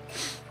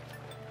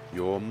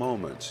 Your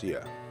moment,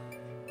 yeah.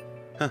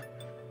 Huh.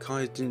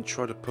 Kai didn't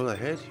try to pull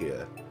ahead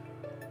here.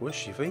 What's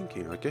she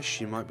thinking? I guess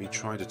she might be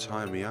trying to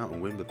tire me out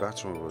and win the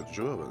battle of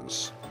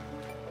endurance.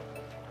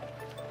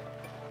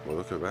 Well,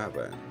 look at that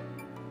then.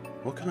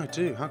 What can I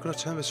do? How can I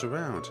turn this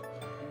around?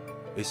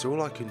 It's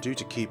all I can do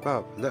to keep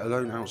up, let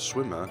alone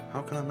outswim her.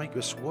 How can I make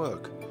this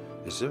work?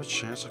 Is there a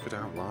chance I could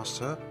outlast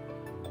her?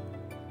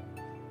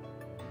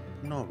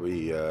 Not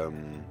the,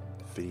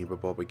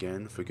 thingamabob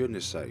again, for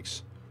goodness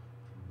sakes.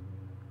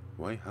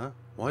 Wait, huh?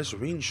 Why is the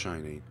rain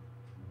shining?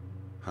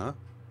 Huh?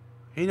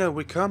 Hina,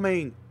 we're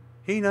coming!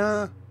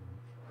 Hina!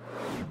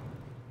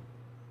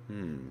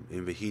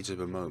 In the heat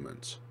of a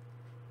moment.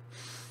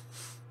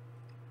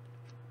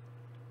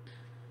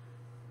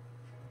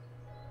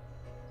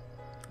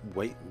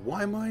 Wait,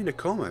 why am I in a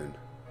common?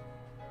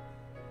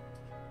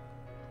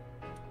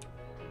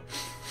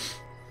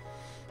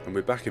 And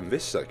we're back in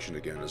this section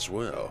again as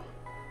well.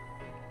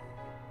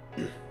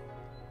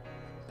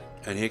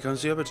 And here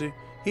comes the other two.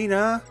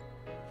 Hina!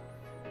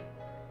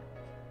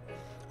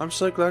 I'm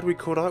so glad we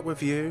caught up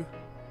with you.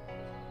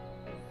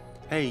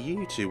 Hey,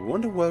 you two,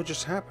 wonder what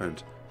just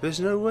happened. There's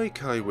no way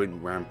Kai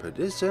went rampant,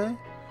 is there?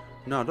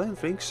 No, I don't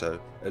think so.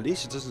 At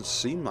least it doesn't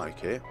seem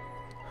like it.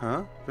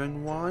 Huh?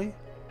 Then why?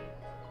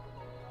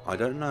 I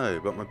don't know,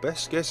 but my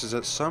best guess is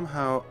that you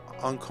somehow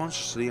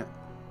unconsciously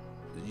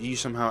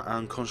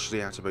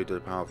activated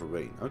the power of the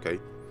ring. Okay.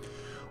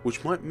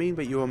 Which might mean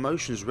that your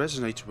emotions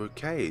resonated with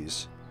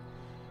Kay's.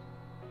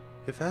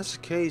 If that's the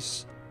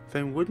case,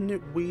 then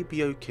wouldn't we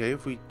be okay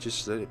if we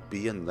just let it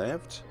be and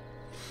left?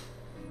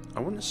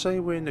 I wouldn't say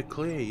we're in the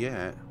clear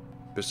yet.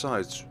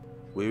 Besides,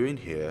 we're in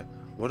here.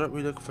 Why don't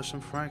we look for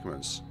some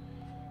fragments?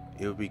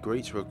 It would be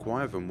great to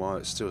acquire them while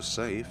it's still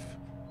safe.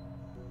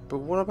 But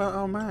what about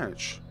our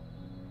match?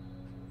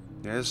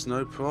 There's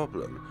no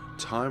problem.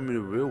 Time in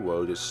the real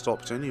world is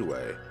stopped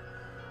anyway.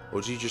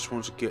 Or do you just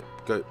want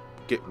to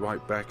get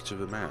right back to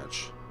the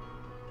match?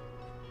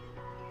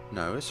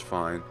 No, it's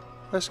fine.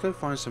 Let's go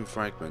find some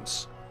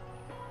fragments.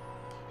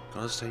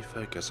 Gotta stay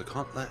focused. I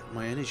can't let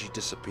my energy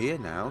disappear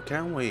now,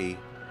 can we?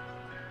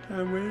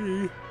 Can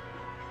we?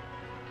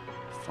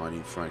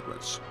 Finding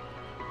fragments.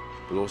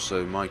 But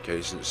also, in my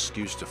case, an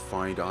excuse to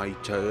find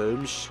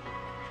items.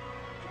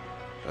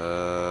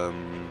 Oh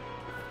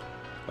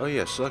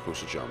yeah, circles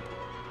to jump.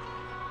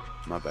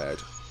 My bad.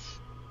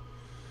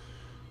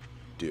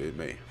 Dear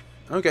me.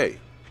 Okay,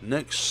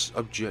 next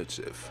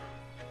objective.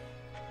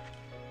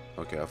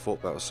 Okay, I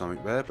thought that was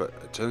something there, but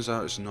it turns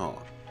out it's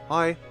not.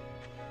 Hi.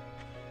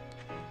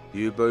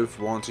 You both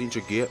wanting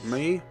to get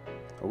me?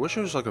 I wish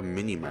there was like a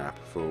mini-map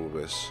for all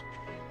this,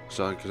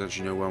 so I could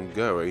actually know where I'm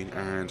going,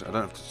 and I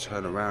don't have to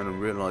turn around and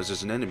realise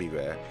there's an enemy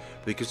there,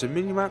 because the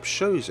mini-map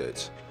shows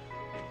it.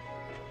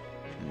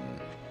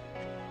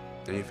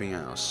 Anything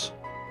else?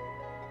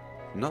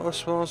 Not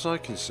as far as I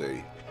can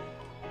see.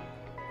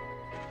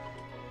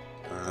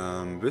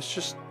 This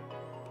just...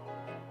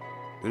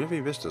 The only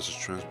thing this does is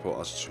transport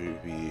us to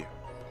the...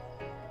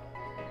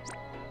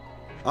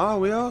 Ah,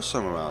 we are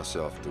somewhere else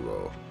after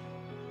all.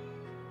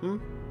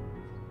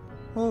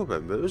 Oh,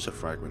 then there is a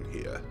fragment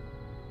here.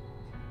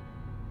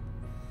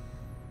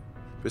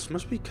 This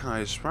must be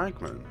Kai's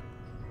fragment.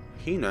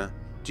 Hina,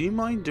 do you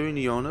mind doing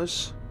the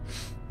honors?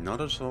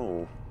 Not at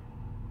all.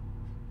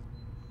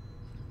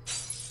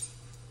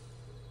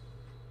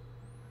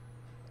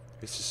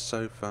 This is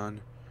so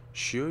fun.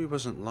 Shuri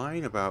wasn't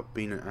lying about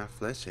being an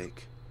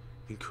athletic.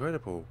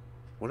 Incredible.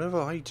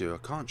 Whatever I do,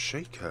 I can't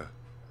shake her.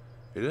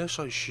 It looks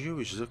like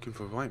Shuri's looking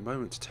for the right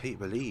moment to take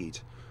the lead.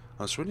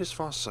 I'll sprint as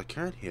fast as I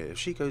can here. If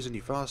she goes any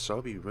faster,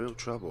 I'll be in real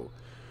trouble.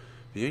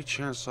 The only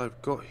chance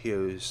I've got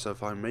here is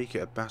if I make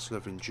it a battle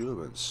of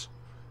endurance.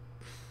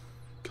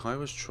 Kai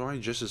was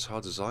trying just as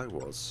hard as I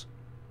was.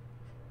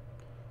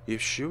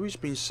 If Shuri's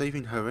been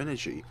saving her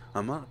energy,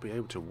 I might be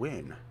able to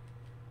win.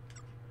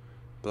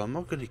 But I'm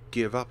not going to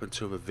give up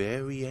until the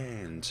very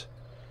end.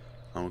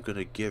 I'm going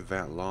to give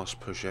that last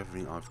push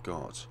everything I've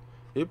got.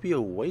 It'd be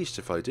a waste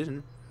if I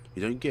didn't.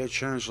 You don't get a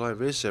challenge like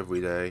this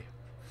every day.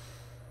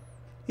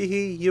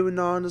 Hehe, you and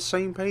I are on the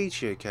same page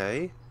here,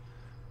 Kay.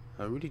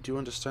 I really do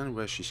understand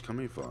where she's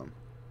coming from.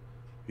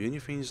 The only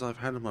things I've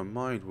had on my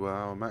mind were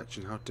our match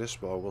and how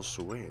desperate I was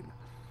to win.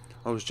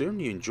 I was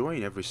generally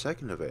enjoying every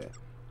second of it.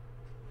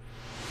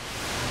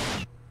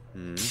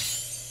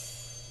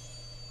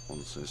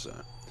 What says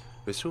that?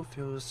 This all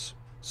feels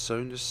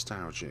so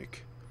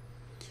nostalgic.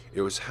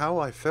 It was how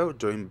I felt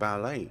doing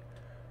ballet.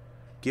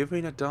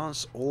 Giving a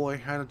dance all I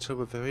had until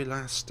the very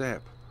last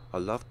step. I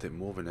loved it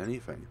more than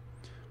anything.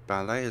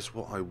 Ballet is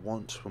what I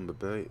want from the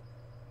very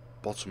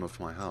bottom of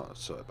my heart.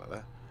 Sorry about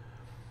that.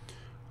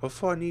 I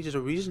thought I needed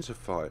a reason to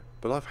fight,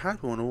 but I've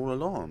had one all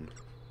along.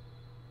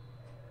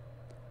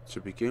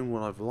 To begin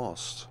what I've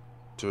lost.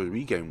 To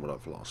regain what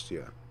I've lost,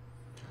 yeah.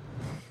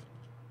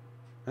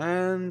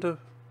 And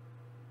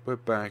we're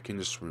back in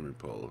the swimming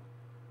pool.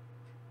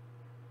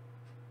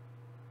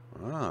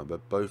 Ah, they're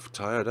both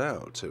tired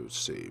out, it would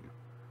seem.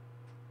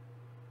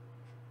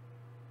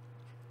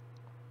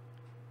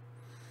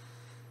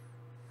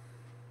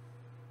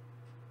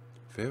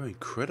 They're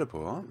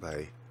incredible, aren't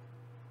they?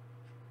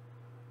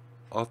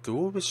 After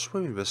all this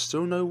swimming, there's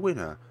still no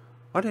winner.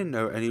 I didn't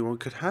know anyone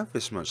could have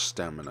this much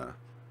stamina.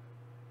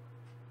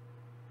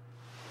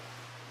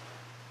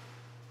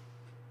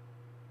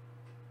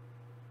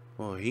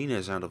 Well,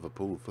 Hina's out of the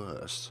pool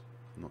first.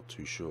 I'm not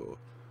too sure.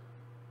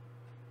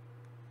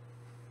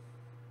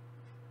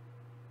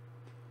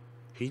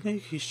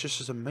 He's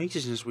just as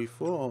amazing as we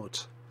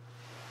thought.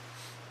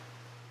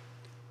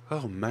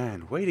 Oh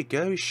man, way to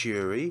go,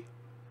 Shuri.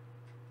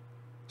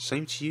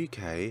 Same to you,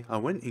 Kay. I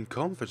went in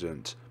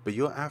confident, but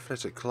your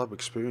athletic club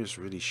experience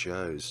really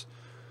shows.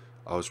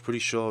 I was pretty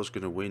sure I was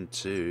going to win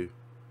too.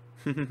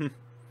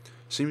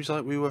 Seems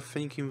like we were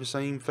thinking the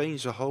same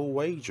things the whole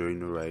way during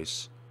the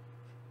race.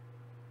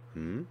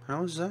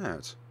 How's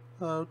that?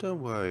 Oh,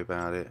 don't worry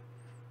about it.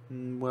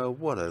 Well,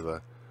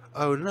 whatever.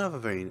 Oh, another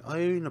thing. I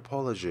owe an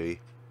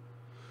apology.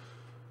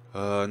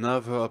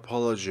 Another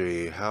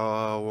apology.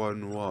 How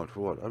on what?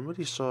 What? I'm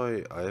really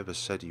sorry I ever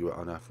said you were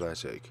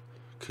unathletic.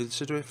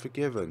 Consider it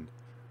forgiven.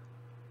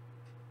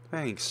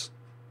 Thanks.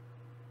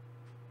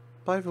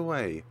 By the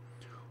way,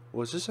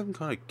 was there some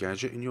kind of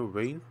gadget in your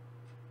ring?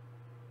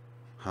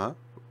 Huh?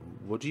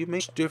 What do you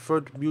mean?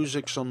 Different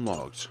music's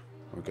unlocked.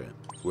 Okay.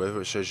 Wherever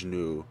it says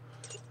new.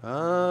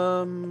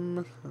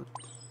 Really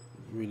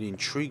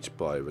intrigued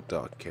by the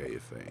Dark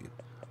Cave thing.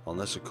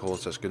 Unless, of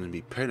course, that's going to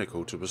be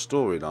pinnacle to the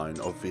storyline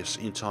of this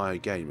entire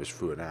game is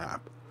through an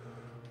app.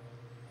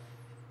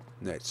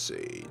 Let's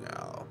see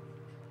now.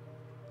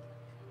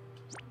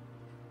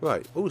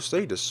 Right. Oh,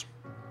 status.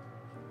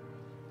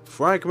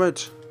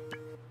 Fragment.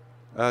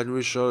 And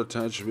we shall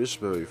attach this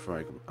very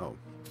fragment. Oh.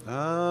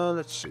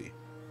 Let's see.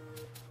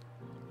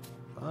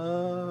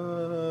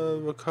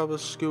 Recover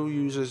skill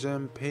users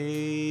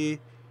MP.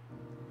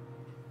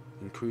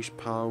 Increase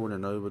power in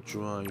an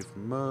overdrive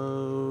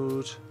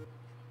mode.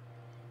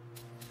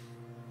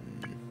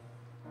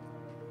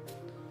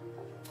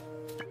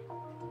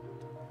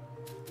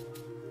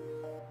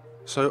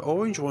 So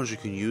orange ones you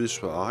can use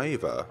for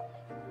either.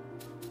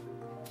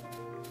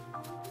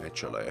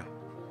 Actually,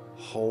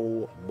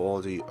 whole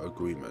body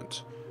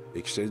agreement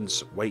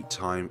extends wait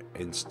time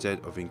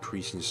instead of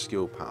increasing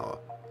skill power.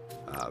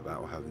 That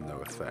will have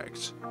no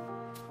effect.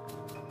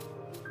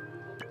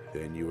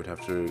 Then you would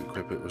have to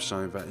equip it with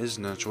something that is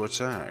natural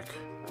attack.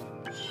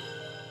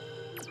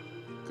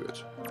 Good.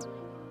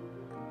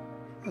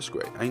 That's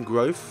great. And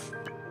growth.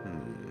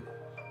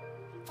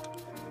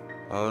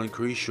 I'll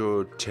increase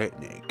your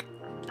technique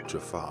to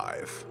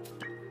 5.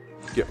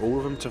 Get all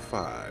of them to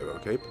 5,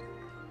 okay?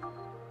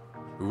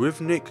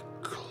 Rhythmic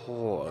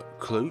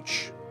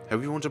Klooch.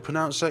 However you want to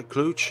pronounce that,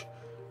 Klooch.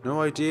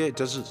 No idea, it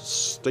doesn't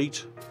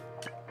state.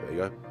 There you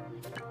go.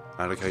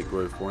 Allocate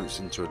growth points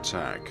into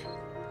attack.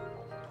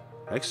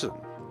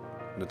 Excellent.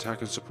 An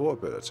attack and support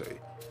ability.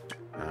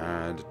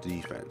 And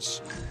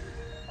defense.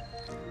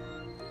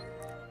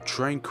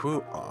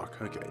 Tranquil Arc,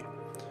 okay.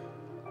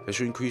 As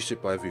you increase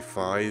it by every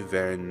 5,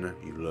 then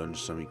you learn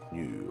something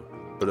new.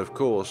 But of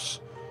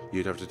course,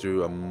 you'd have to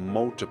do a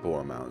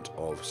multiple amount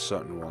of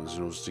certain ones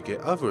in order to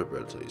get other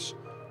abilities.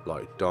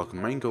 Like Dark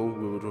Mangle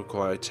would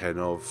require 10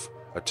 of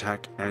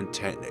attack and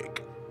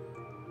technique.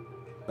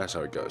 That's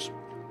how it goes.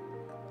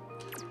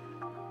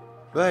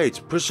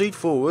 Right, proceed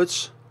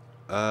forwards.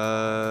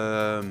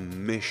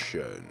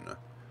 Mission.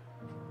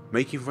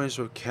 Making friends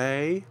with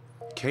Kay.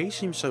 Kay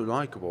seems so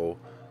likable,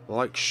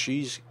 like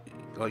she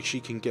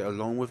can get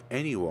along with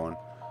anyone.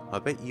 I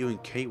bet you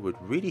and Kay would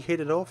really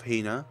hit it off,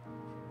 Hina.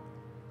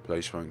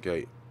 Place front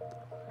gate.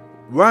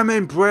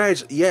 Ramen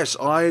bread! Yes,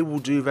 I will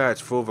do that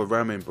for the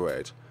ramen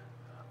bread.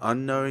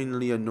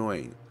 Unknowingly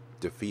annoying.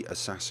 Defeat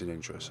assassin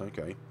interest.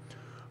 Okay.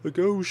 The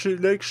girl who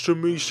sits next to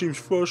me seems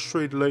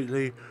frustrated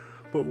lately,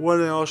 but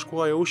when I ask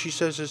why, all she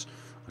says is,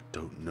 I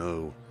don't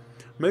know.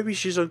 Maybe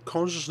she's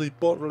unconsciously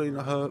bottling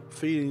her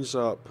feelings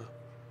up.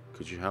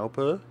 Could you help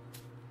her?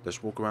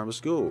 Let's walk around the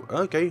school.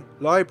 Okay.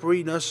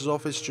 Library, nurse's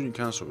office, student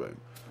council room.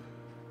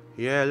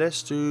 Yeah,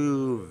 let's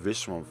do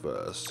this one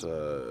first.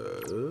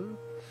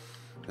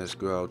 Let's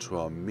go out to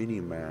our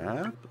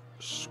mini-map.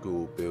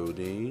 School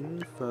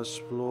building,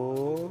 first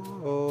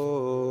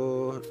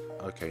floor.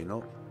 Okay,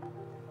 not.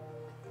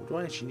 What do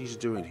I actually need to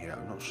do in here?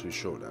 I'm not so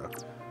sure now.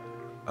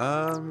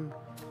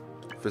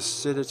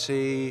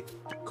 Facility,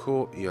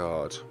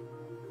 courtyard.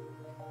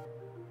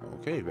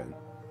 Okay then.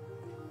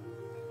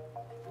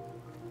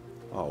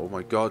 Oh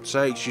my God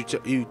sakes!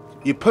 You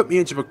put me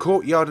into the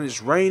courtyard and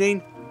it's raining.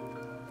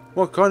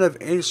 What kind of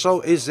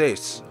insult is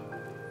this?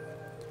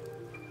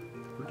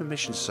 What did the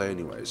mission say,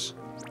 anyways?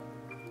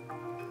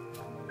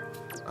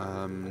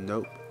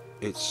 Nope.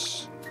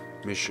 It's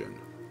mission.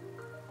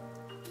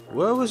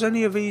 Where was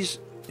any of these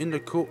in the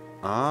court?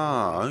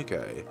 Ah,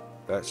 okay.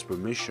 That's the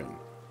mission.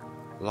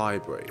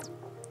 Library.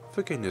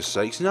 For goodness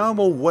sakes, now I'm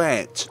all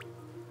wet.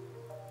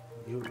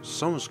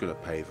 Someone's gonna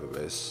pay for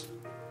this.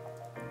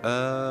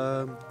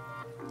 I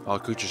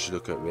could just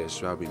look at this.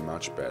 That would be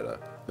much better.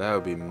 That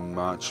would be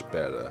much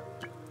better.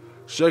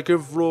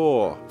 Second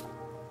floor.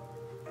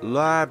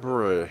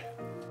 Library.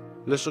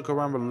 Let's look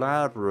around the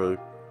library.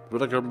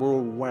 But I get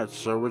more wet,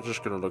 so we're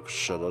just gonna look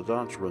silly,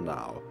 aren't we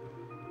now?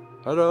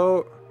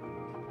 Hello?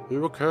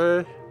 You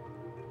okay?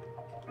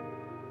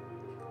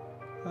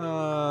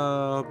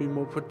 I'll be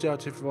more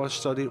productive if I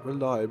study at the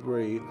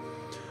library.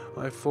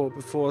 I thought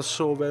before I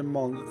saw their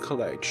manga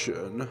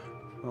collection.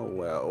 Oh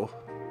well.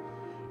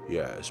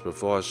 Yes,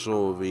 before I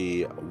saw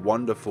the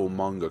wonderful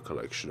manga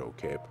collection,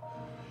 okay.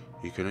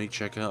 You can only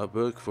check out a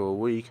book for a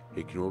week.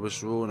 Ignore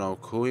this rule and I'll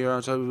call you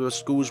out over the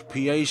school's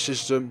PA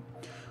system.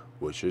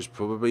 Which is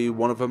probably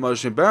one of the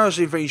most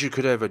embarrassing things you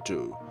could ever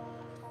do.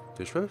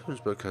 This reference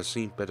book has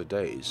seen better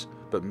days,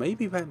 but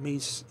maybe that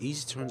means it's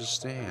easy to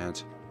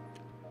understand.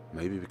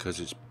 Maybe because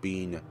it's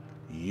been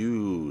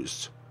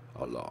used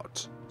a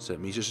lot. So it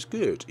means it's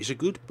good. It's a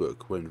good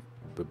book when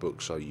the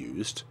books are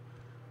used.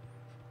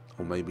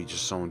 Or maybe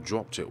just someone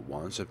dropped it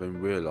once and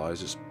then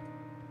realised it's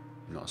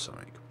not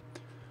something.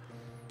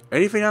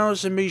 Anything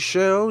else in these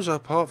shells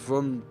apart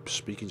from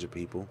speaking to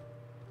people?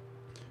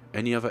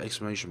 Any other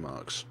exclamation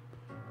marks?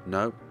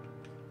 No?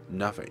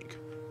 Nothing.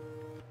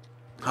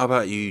 How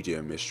about you,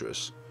 dear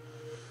mistress?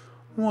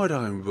 Why'd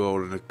I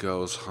enroll in a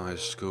girls' high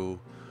school?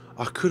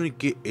 I couldn't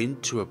get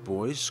into a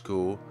boys'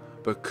 school,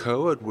 but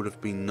co-ed would have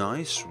been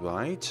nice,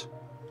 right?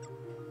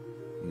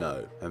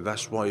 No, and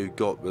that's why you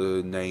got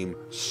the name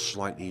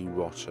Slightly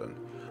Rotten.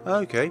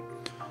 Okay.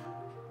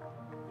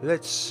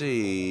 Let's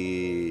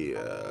see.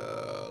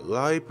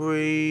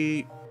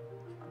 Library.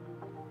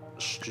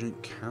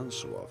 Student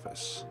council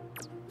office.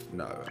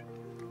 No.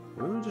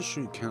 Where would the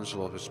student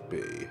council office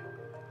be?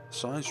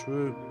 Science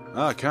room?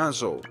 Ah,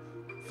 council.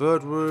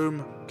 Third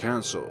room,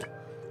 council.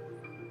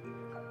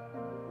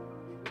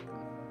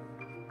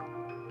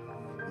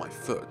 My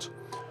foot.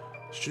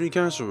 Student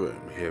council room.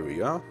 Here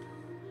we are.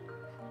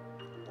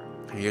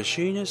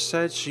 Yashina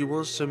said she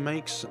wants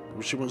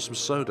some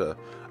soda.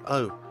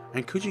 Oh,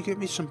 and could you get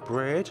me some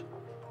bread?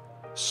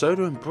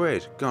 Soda and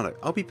bread. Got it.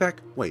 I'll be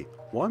back. Wait,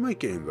 why am I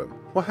getting them?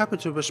 What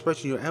happened to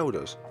respecting your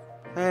elders?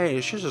 Hey,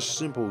 it's just a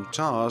simple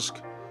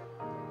task.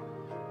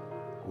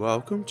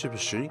 Welcome to the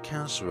student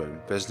council room.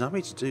 There's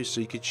nothing to do,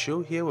 so you can chill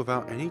here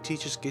without any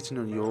teachers getting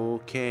on your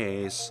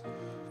case.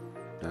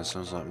 That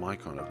sounds like my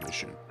kind of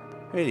mission.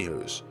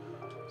 Anywho's,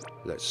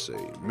 let's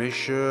see.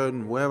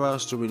 Mission. Where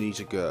else do we need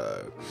to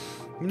go?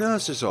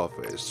 Nurse's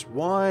office.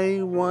 Why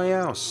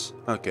else?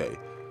 Okay.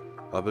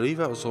 I believe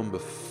that was on the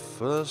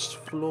first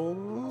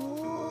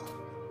floor.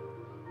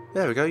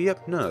 There we go.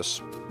 Yep,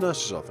 nurse.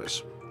 Nurse's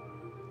office.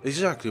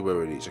 Exactly where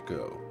we need to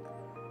go.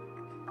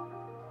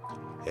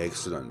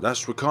 Excellent.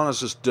 That's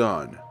reconnaissance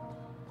done.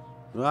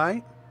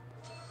 Right?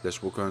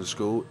 Let's walk on to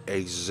school.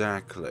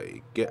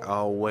 Exactly. Get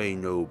our way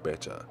no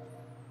better.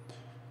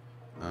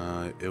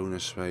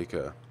 Illness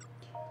maker.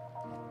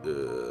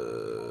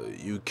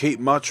 You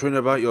keep muttering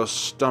about your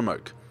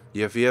stomach.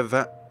 If you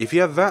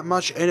have that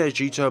much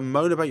energy to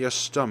moan about your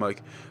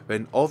stomach,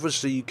 then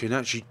obviously you can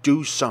actually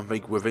do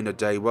something within a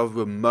day rather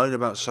than moan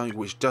about something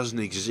which doesn't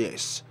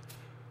exist.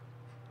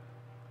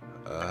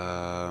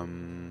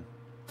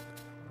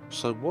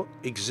 So what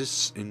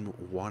exists in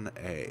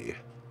 1A?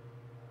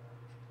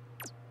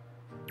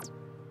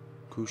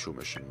 Crucial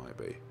mission might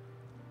be.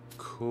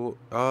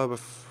 The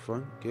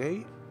front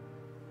gate?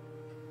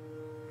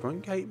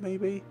 Front gate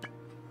maybe?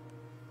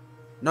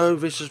 No,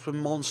 this is the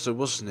monster,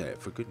 wasn't it?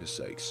 For goodness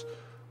sakes.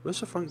 Where's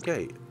the front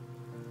gate?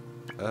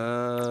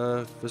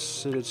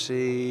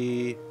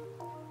 Facility...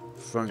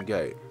 Front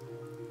gate.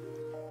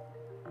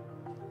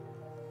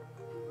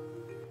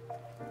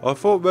 I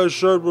thought that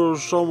said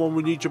was someone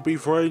we need to be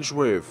friends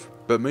with.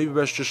 But maybe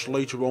that's just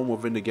later on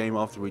within the game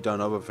after we've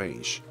done other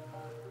things.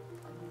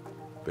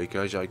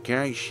 Because I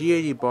can't see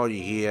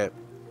anybody here.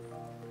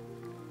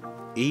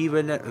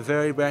 Even at the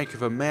very back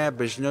of the map,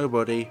 there's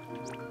nobody.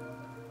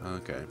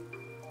 Okay.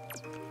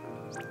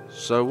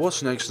 So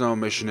what's next on our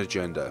mission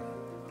agenda?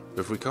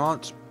 If we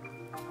can't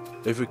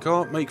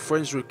make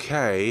friends with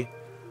Kay,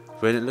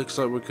 then it looks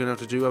like we're gonna have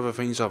to do other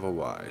things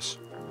otherwise.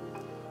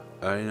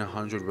 Earning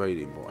 100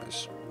 rating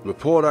points.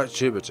 Report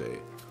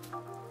activity.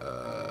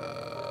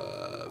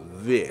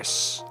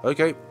 This.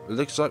 Okay, it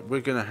looks like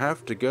we're gonna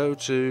have to go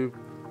to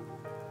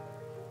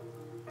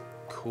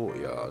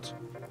courtyard.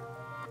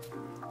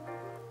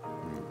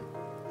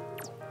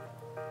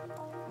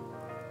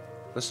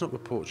 Let's not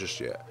report just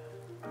yet.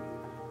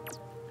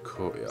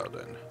 Courtyard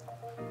then.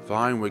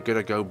 Fine, we're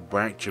gonna go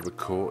back to the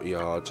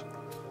courtyard.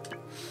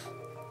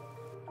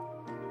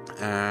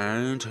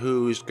 And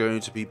who is going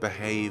to be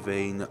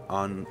behaving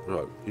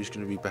who's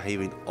going to be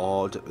behaving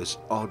odd at this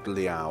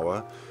oddly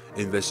hour,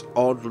 in this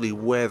oddly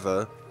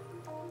weather?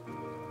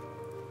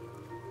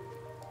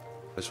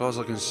 As far as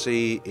I can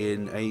see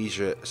in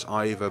Asia, it's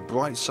either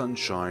bright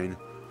sunshine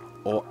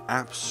or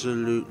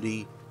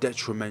absolutely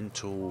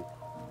detrimental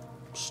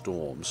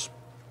storms.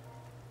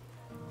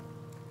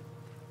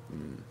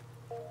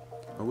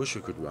 I wish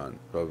we could run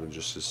rather than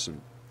just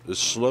a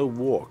slow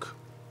walk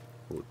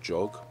or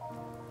jog.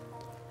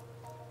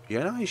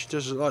 Yeah, no, she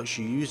does it like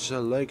she uses her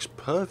legs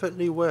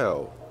perfectly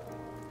well.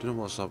 Don't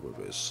know what's up with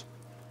this.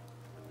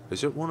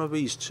 Is it one of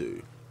these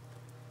two?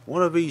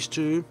 One of these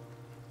two?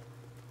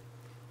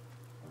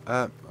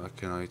 Can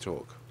I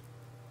talk?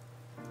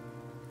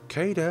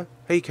 Kada?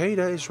 Hey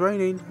Kada, it's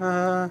raining.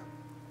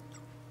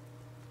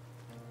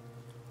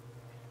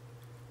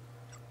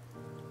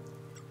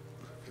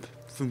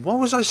 Why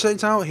was I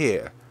sent out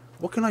here?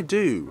 What can I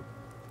do?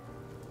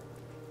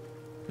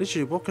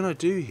 Literally, what can I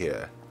do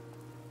here?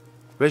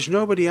 There's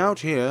nobody out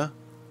here.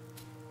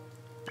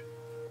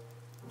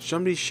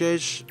 Somebody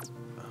says...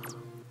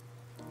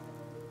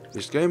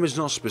 This game is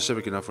not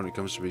specific enough when it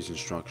comes to these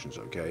instructions,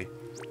 okay?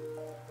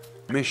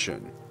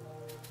 Mission.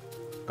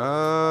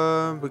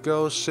 The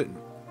girl's sitting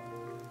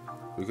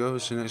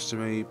next to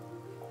me.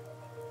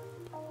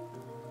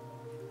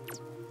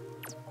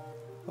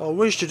 I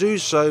wish to do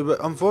so,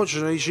 but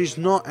unfortunately she's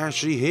not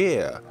actually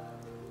here.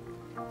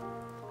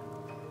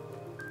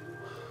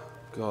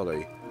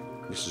 Golly,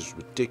 this is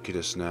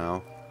ridiculous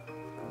now.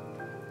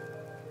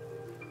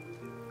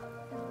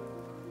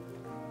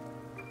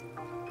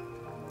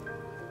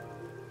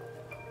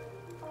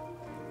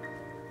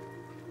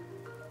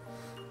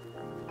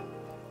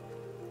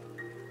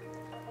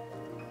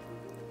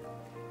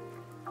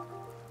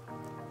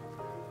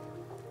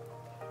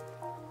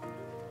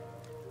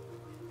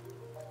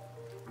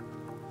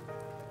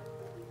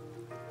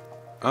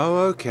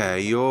 Oh,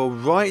 okay, you're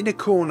right in the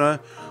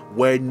corner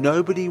where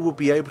nobody will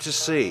be able to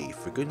see,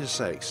 for goodness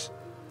sakes.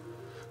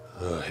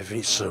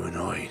 Everything's so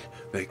annoying.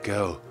 Let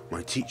go,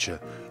 my teacher,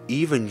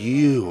 even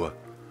you.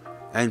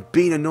 And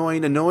being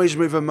annoying annoys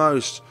me the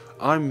most.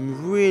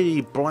 I'm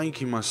really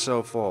blanking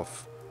myself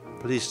off.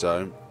 Please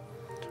don't.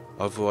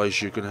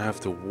 Otherwise you're going to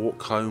have to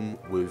walk home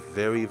with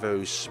very,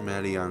 very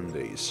smelly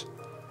undies.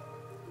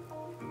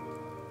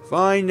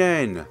 Fine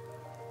then.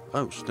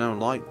 Oh, it's now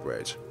light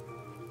bread.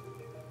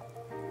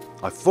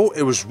 I thought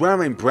it was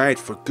ramen bread,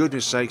 for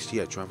goodness sakes.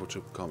 Yeah, travel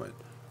to comment.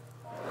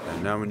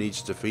 And now we need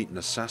to defeat an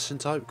assassin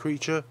type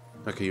creature.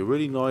 Okay, you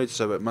really lied,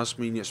 so it must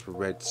mean it's the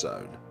red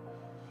zone.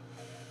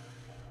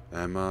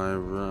 Am I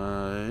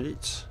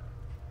right?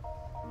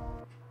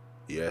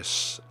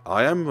 Yes,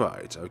 I am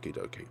right. Okie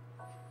dokie.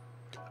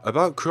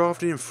 About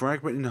crafting and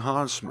fragment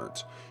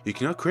enhancement. You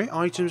can create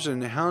items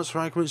and enhance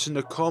fragments in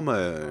the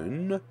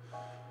common.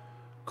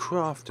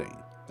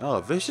 Crafting. Oh,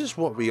 this is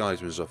what the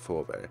items are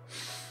for there.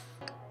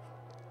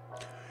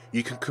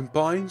 You can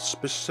combine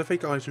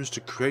specific items to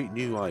create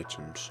new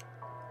items.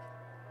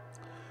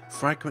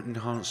 Fragment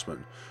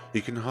enhancement.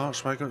 You can enhance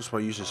fragments by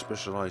using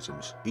special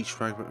items. Each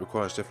fragment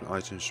requires different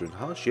items to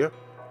enhance. Yeah.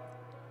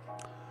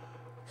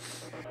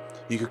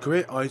 You can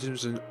create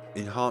items and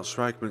enhance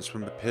fragments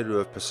from the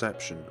Pillar of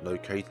Perception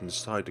located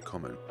inside the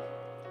common.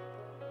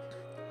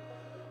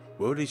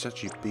 Will these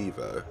actually be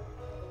though?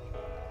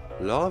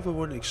 Lava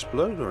wouldn't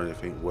explode or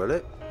anything, will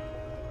it?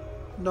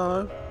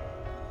 No.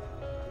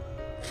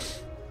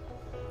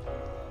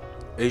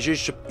 It's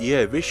just,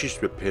 yeah, this is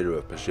the Pillar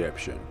of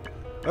Perception.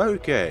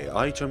 Okay,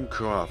 item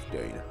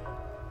crafting.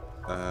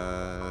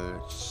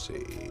 Let's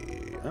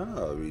see.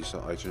 Oh, these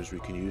are items we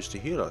can use to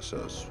heal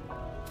ourselves.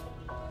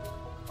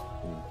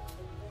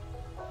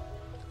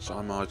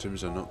 Some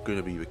items are not going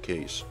to be the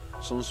case.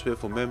 Some sphere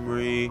for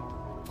memory.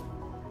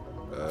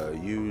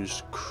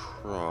 Use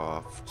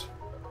craft.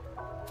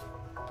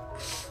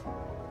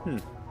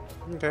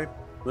 Okay,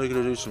 we're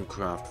going to do some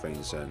craft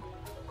things then.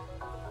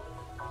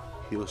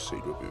 Heal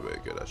seed would be very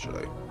good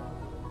actually.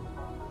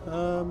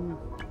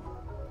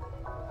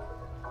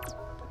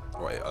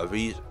 Right, are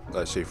these,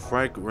 let's see,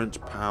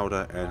 fragrant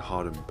powder and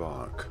hardened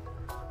bark.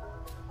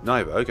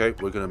 Neither, okay,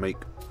 we're going to make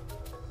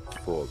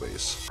 4 of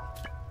these.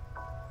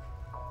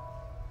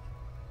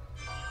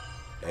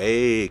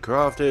 Hey,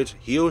 crafted,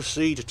 heal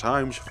seed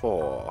times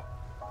 4.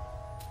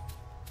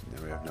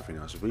 Now we have nothing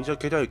else of these,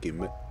 okay,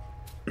 dokie.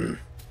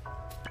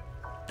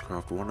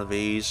 Craft 1 of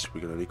these, we're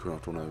going to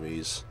craft 1 of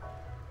these.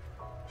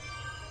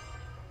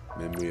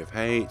 Memory of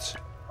hate,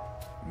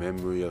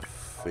 memory of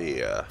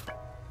fear.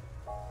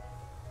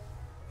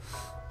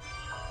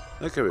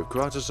 Okay, we've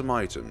crafted some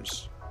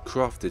items.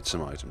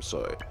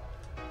 Sorry.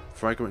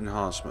 Fragment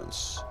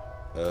enhancements.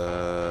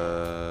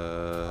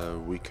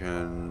 We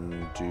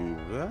can do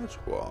that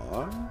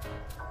one.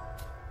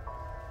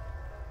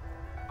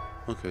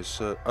 Okay,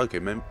 so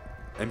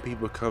MP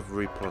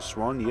recovery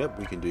 +1. Yep,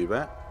 we can do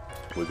that.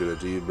 We're gonna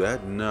do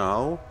that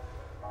now.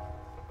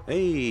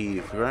 Hey,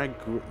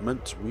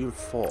 fragment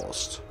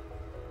reinforced.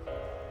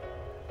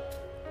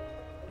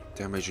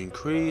 Damage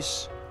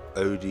increase.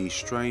 OD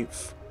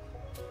strength.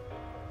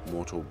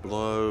 Mortal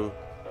blow.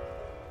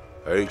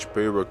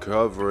 HP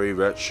recovery.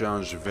 That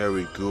sounds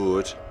very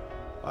good.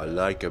 I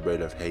like a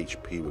bit of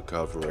HP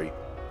recovery.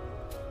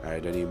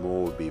 And any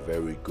more would be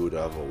very good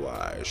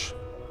otherwise.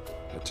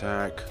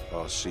 Attack.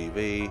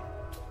 RCV.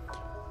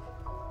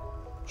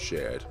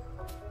 Shared.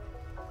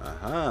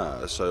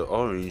 Aha, so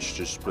orange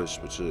just splits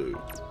the 2.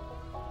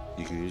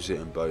 You can use it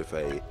in both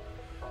a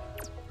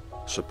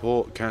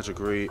support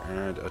category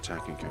and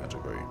attacking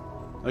category.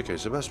 Okay,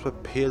 so that's the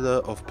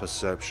Pillar of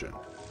Perception.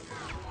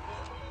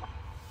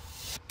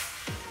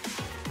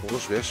 What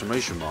was the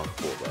exclamation mark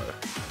for though?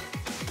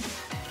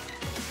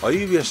 Are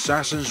you the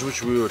assassins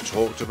which we were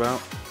talked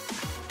about?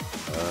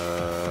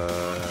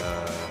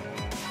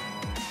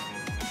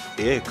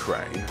 Ear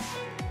crane.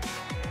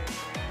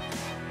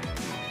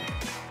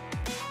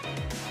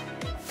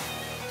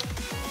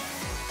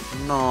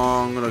 No,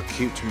 I'm gonna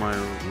keep to my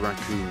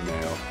raccoon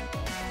nail.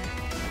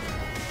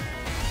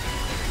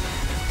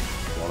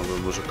 One of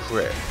them was a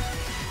crit.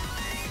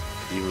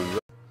 Even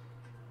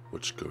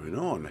what's going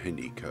on,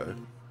 Hindiko?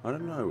 I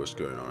don't know what's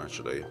going on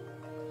actually,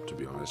 to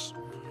be honest.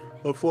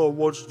 I thought I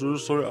wanted to do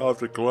something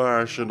after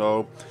class, you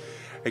know.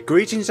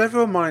 Greetings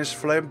everyone, my name is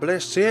Flame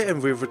Blessed here,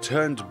 and we've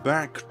returned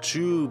back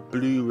to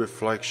Blue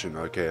Reflection.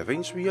 Okay, I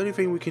think the only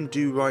thing we can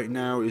do right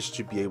now is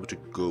to be able to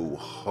go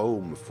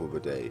home for the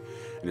day.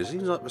 And it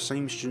seems like the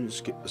same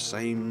students get the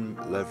same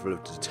level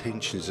of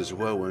detentions as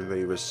well when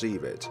they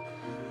receive it.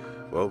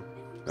 Well,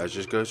 that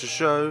just goes to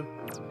show,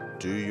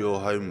 do your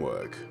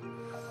homework.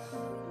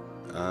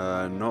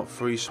 Not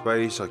free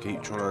space. I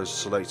keep trying to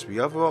select the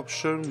other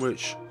option,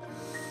 which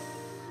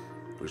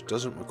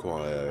doesn't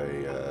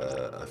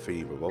require a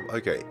fever bob.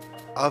 Okay,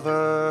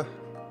 other.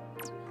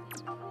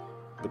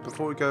 But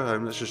before we go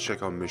home, let's just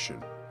check our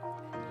mission.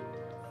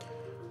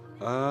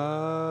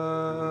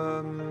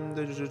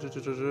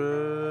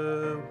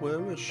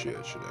 Where is she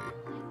actually?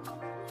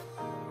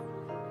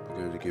 I'm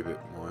going to give it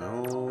my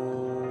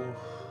all.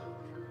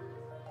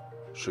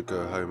 Should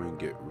go home and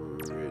get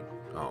rid.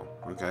 Oh,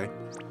 okay.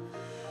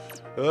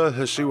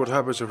 Let's see what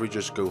happens if we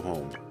just go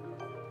home.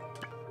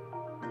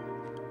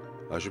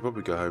 I should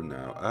probably go home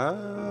now.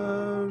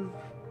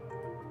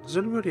 Is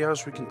there anybody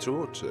else we can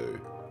talk to?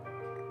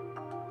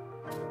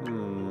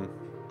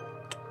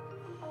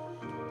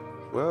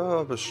 Where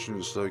are the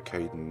students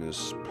located in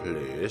this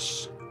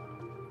place?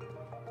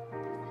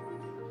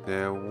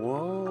 There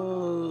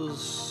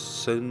was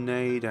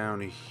Sine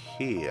down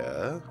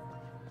here.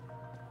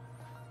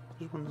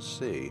 Just want to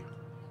see.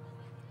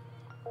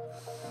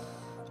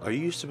 Are you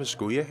used to the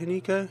school yet,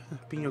 Hiniko?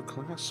 Being your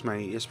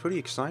classmate is pretty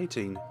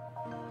exciting.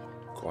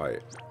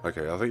 Quiet.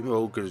 Okay, I think we're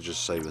all going to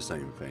just say the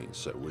same thing.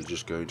 So we're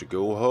just going to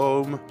go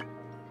home.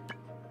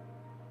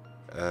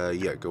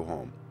 Yeah, go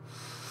home.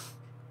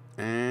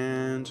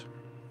 And...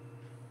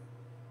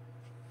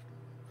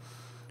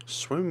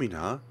 swimming,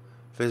 huh?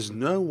 There's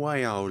no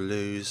way I'll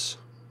lose.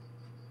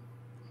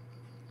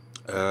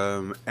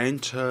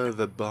 Enter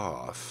the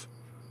bath.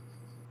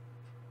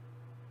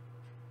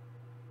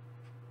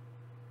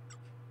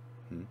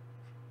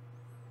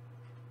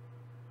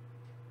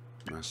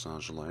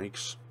 Massage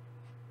legs.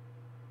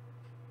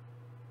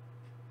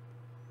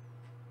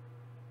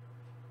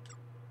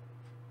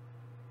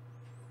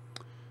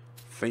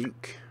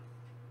 Think.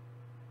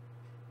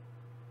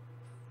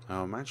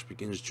 Our match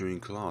begins during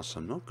class.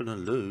 I'm not gonna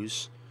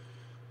lose.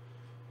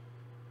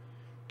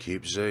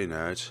 Keep saying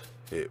that.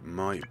 It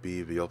might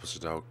be the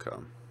opposite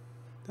outcome.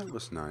 That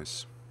was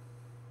nice.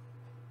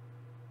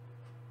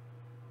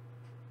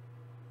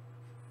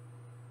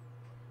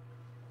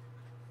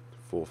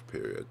 Fourth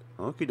period.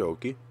 Okie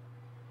dokie.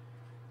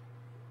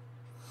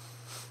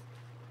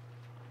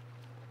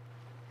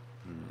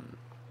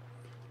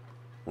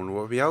 Wonder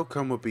what the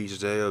outcome would be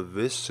today of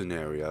this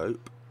scenario.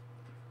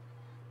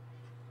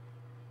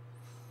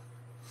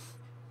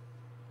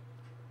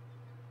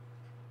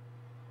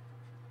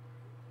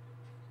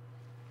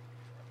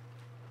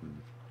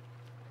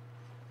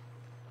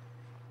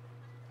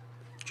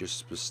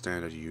 Just the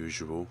standard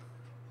usual.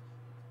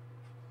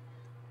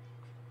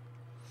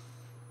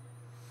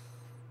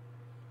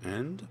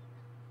 And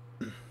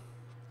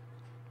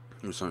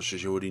looks like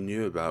she already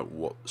knew about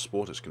what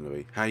sport it's going to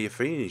be. How you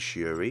feeling,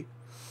 Shuri?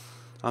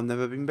 I've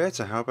never been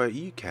better. How about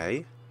you,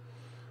 Kay?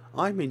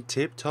 I'm in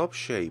tip-top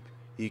shape.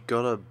 You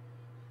gotta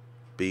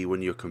be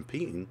when you're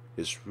competing.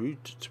 It's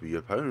rude to your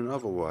opponent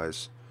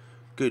otherwise.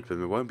 Good, but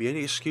there won't be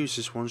any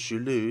excuses once you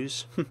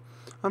lose.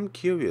 I'm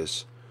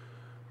curious.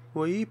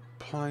 Were you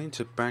planning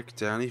to back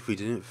down if we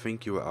didn't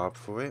think you were up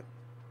for it?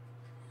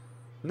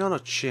 Not a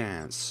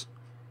chance.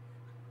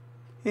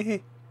 Heh,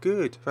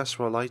 good. That's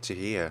what I like to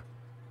hear.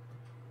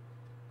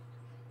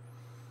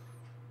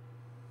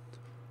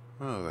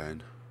 Oh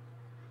then.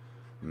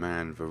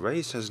 Man, the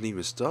race hasn't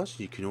even started.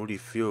 You can already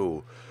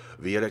feel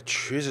the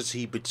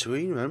electricity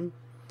between them.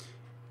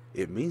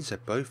 It means they're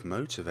both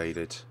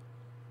motivated.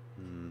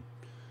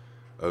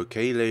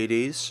 Okay,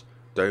 ladies,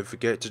 don't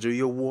forget to do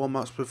your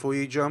warm-ups before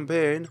you jump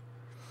in.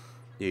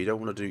 Yeah, you don't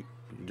want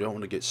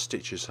to get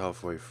stitches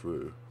halfway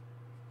through.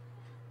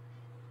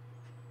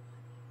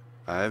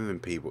 I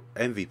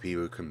envy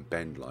people who can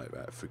bend like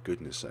that. For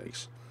goodness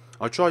sakes,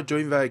 I tried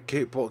doing that at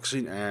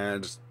kickboxing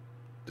and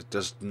it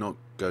does not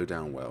go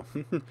down well.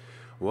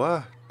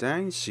 What?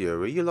 Dang,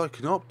 Shuri, you're like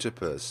an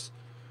octopus.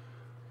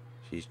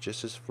 She's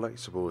just as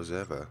flexible as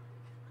ever.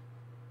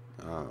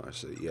 Oh, I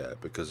see, yeah,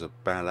 because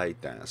of ballet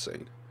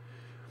dancing.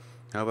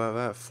 How about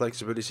that?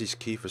 Flexibility's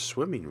key for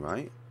swimming,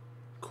 right?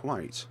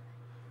 Quite.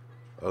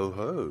 Oh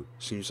ho,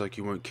 seems like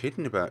you weren't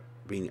kidding about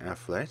being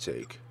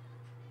athletic.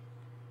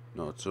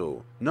 Not at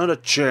all. Not a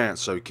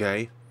chance,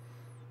 okay?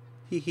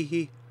 Hee hee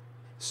hee.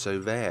 So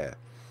there.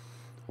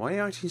 Why are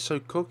you acting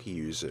so cocky,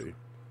 Yuzu?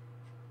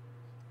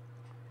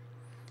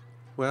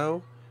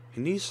 Well,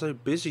 Hini's so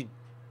busy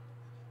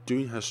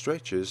doing her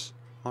stretches,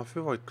 I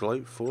feel I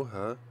gloat for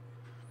her.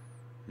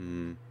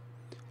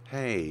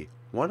 Hey,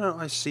 why don't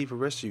I see the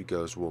rest of you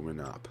girls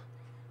warming up?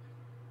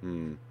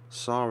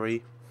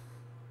 Sorry.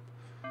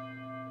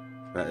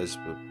 That is,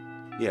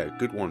 yeah,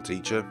 good one,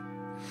 teacher.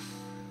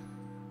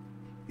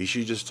 You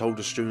should just told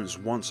the students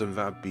once and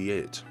that'd be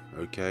it,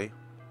 okay?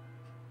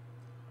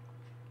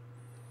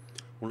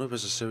 What if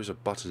there's a series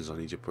of buttons I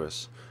need to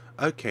press?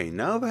 Okay,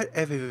 now that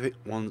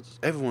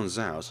everyone's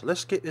out,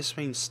 let's get this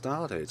thing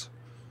started.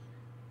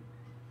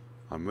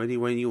 I'm ready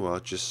when you are,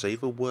 just say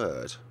the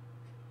word.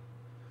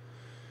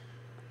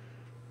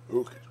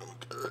 Okay.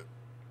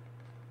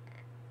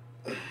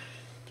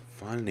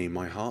 Finally,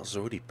 my heart's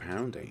already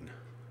pounding.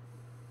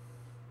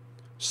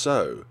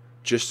 So,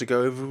 Just to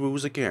go over the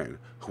rules again,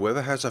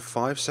 whoever has a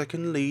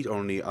 5-second lead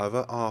on the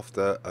other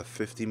after a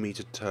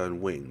 50-meter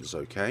turn wins,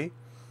 okay?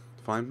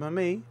 Fine by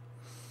me.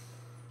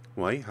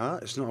 Wait, huh?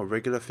 It's not a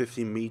regular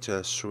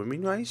 50-meter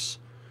swimming race?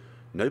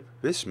 Nope,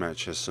 this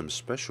match has some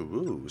special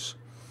rules.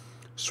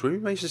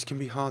 Swimming races can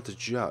be hard to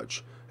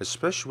judge,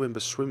 especially when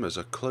the swimmers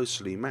are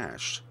closely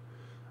matched.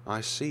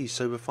 I see,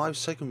 so the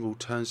 5-second rule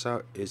turns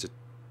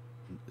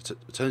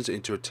it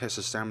into a test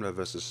of stamina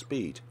versus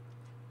speed.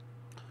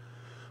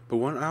 But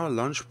won't our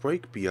lunch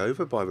break be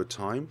over by the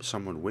time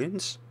someone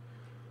wins?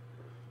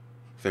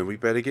 Then we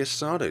better get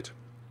started.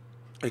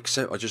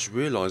 Except I just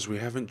realised we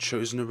haven't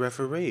chosen a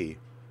referee.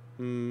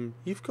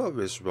 You've got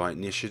this right,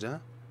 Nishida.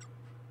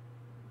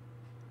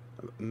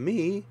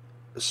 Me?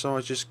 So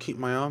I just keep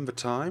my eye on the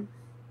time?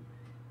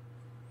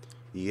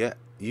 Yeah,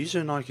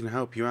 Yuzu and I can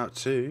help you out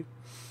too.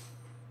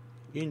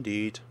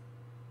 Indeed.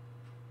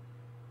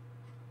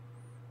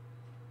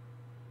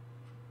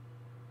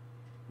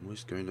 I'm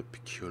always going to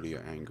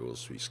peculiar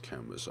angles these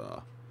cameras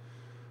are.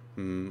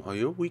 Are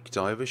you a weak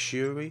diver,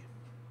 Shuri?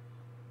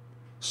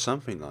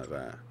 Something like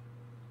that.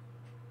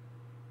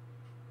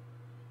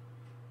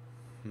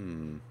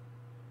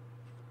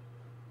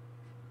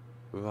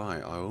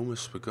 Right, I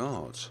almost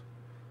forgot.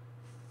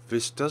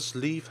 This does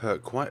leave her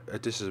at quite a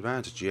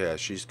disadvantage. Yeah,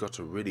 she's got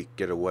to really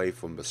get away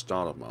from the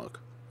starter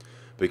mark,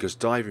 because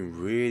diving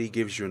really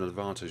gives you an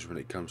advantage when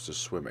it comes to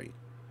swimming.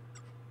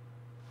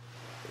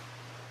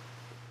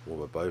 Well,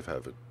 we both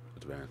have an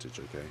advantage,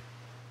 okay?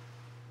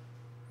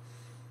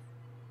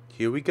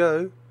 Here we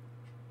go.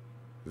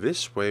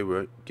 This way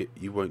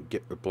you won't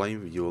get the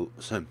blame.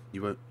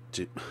 You won't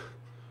do.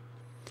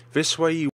 This way you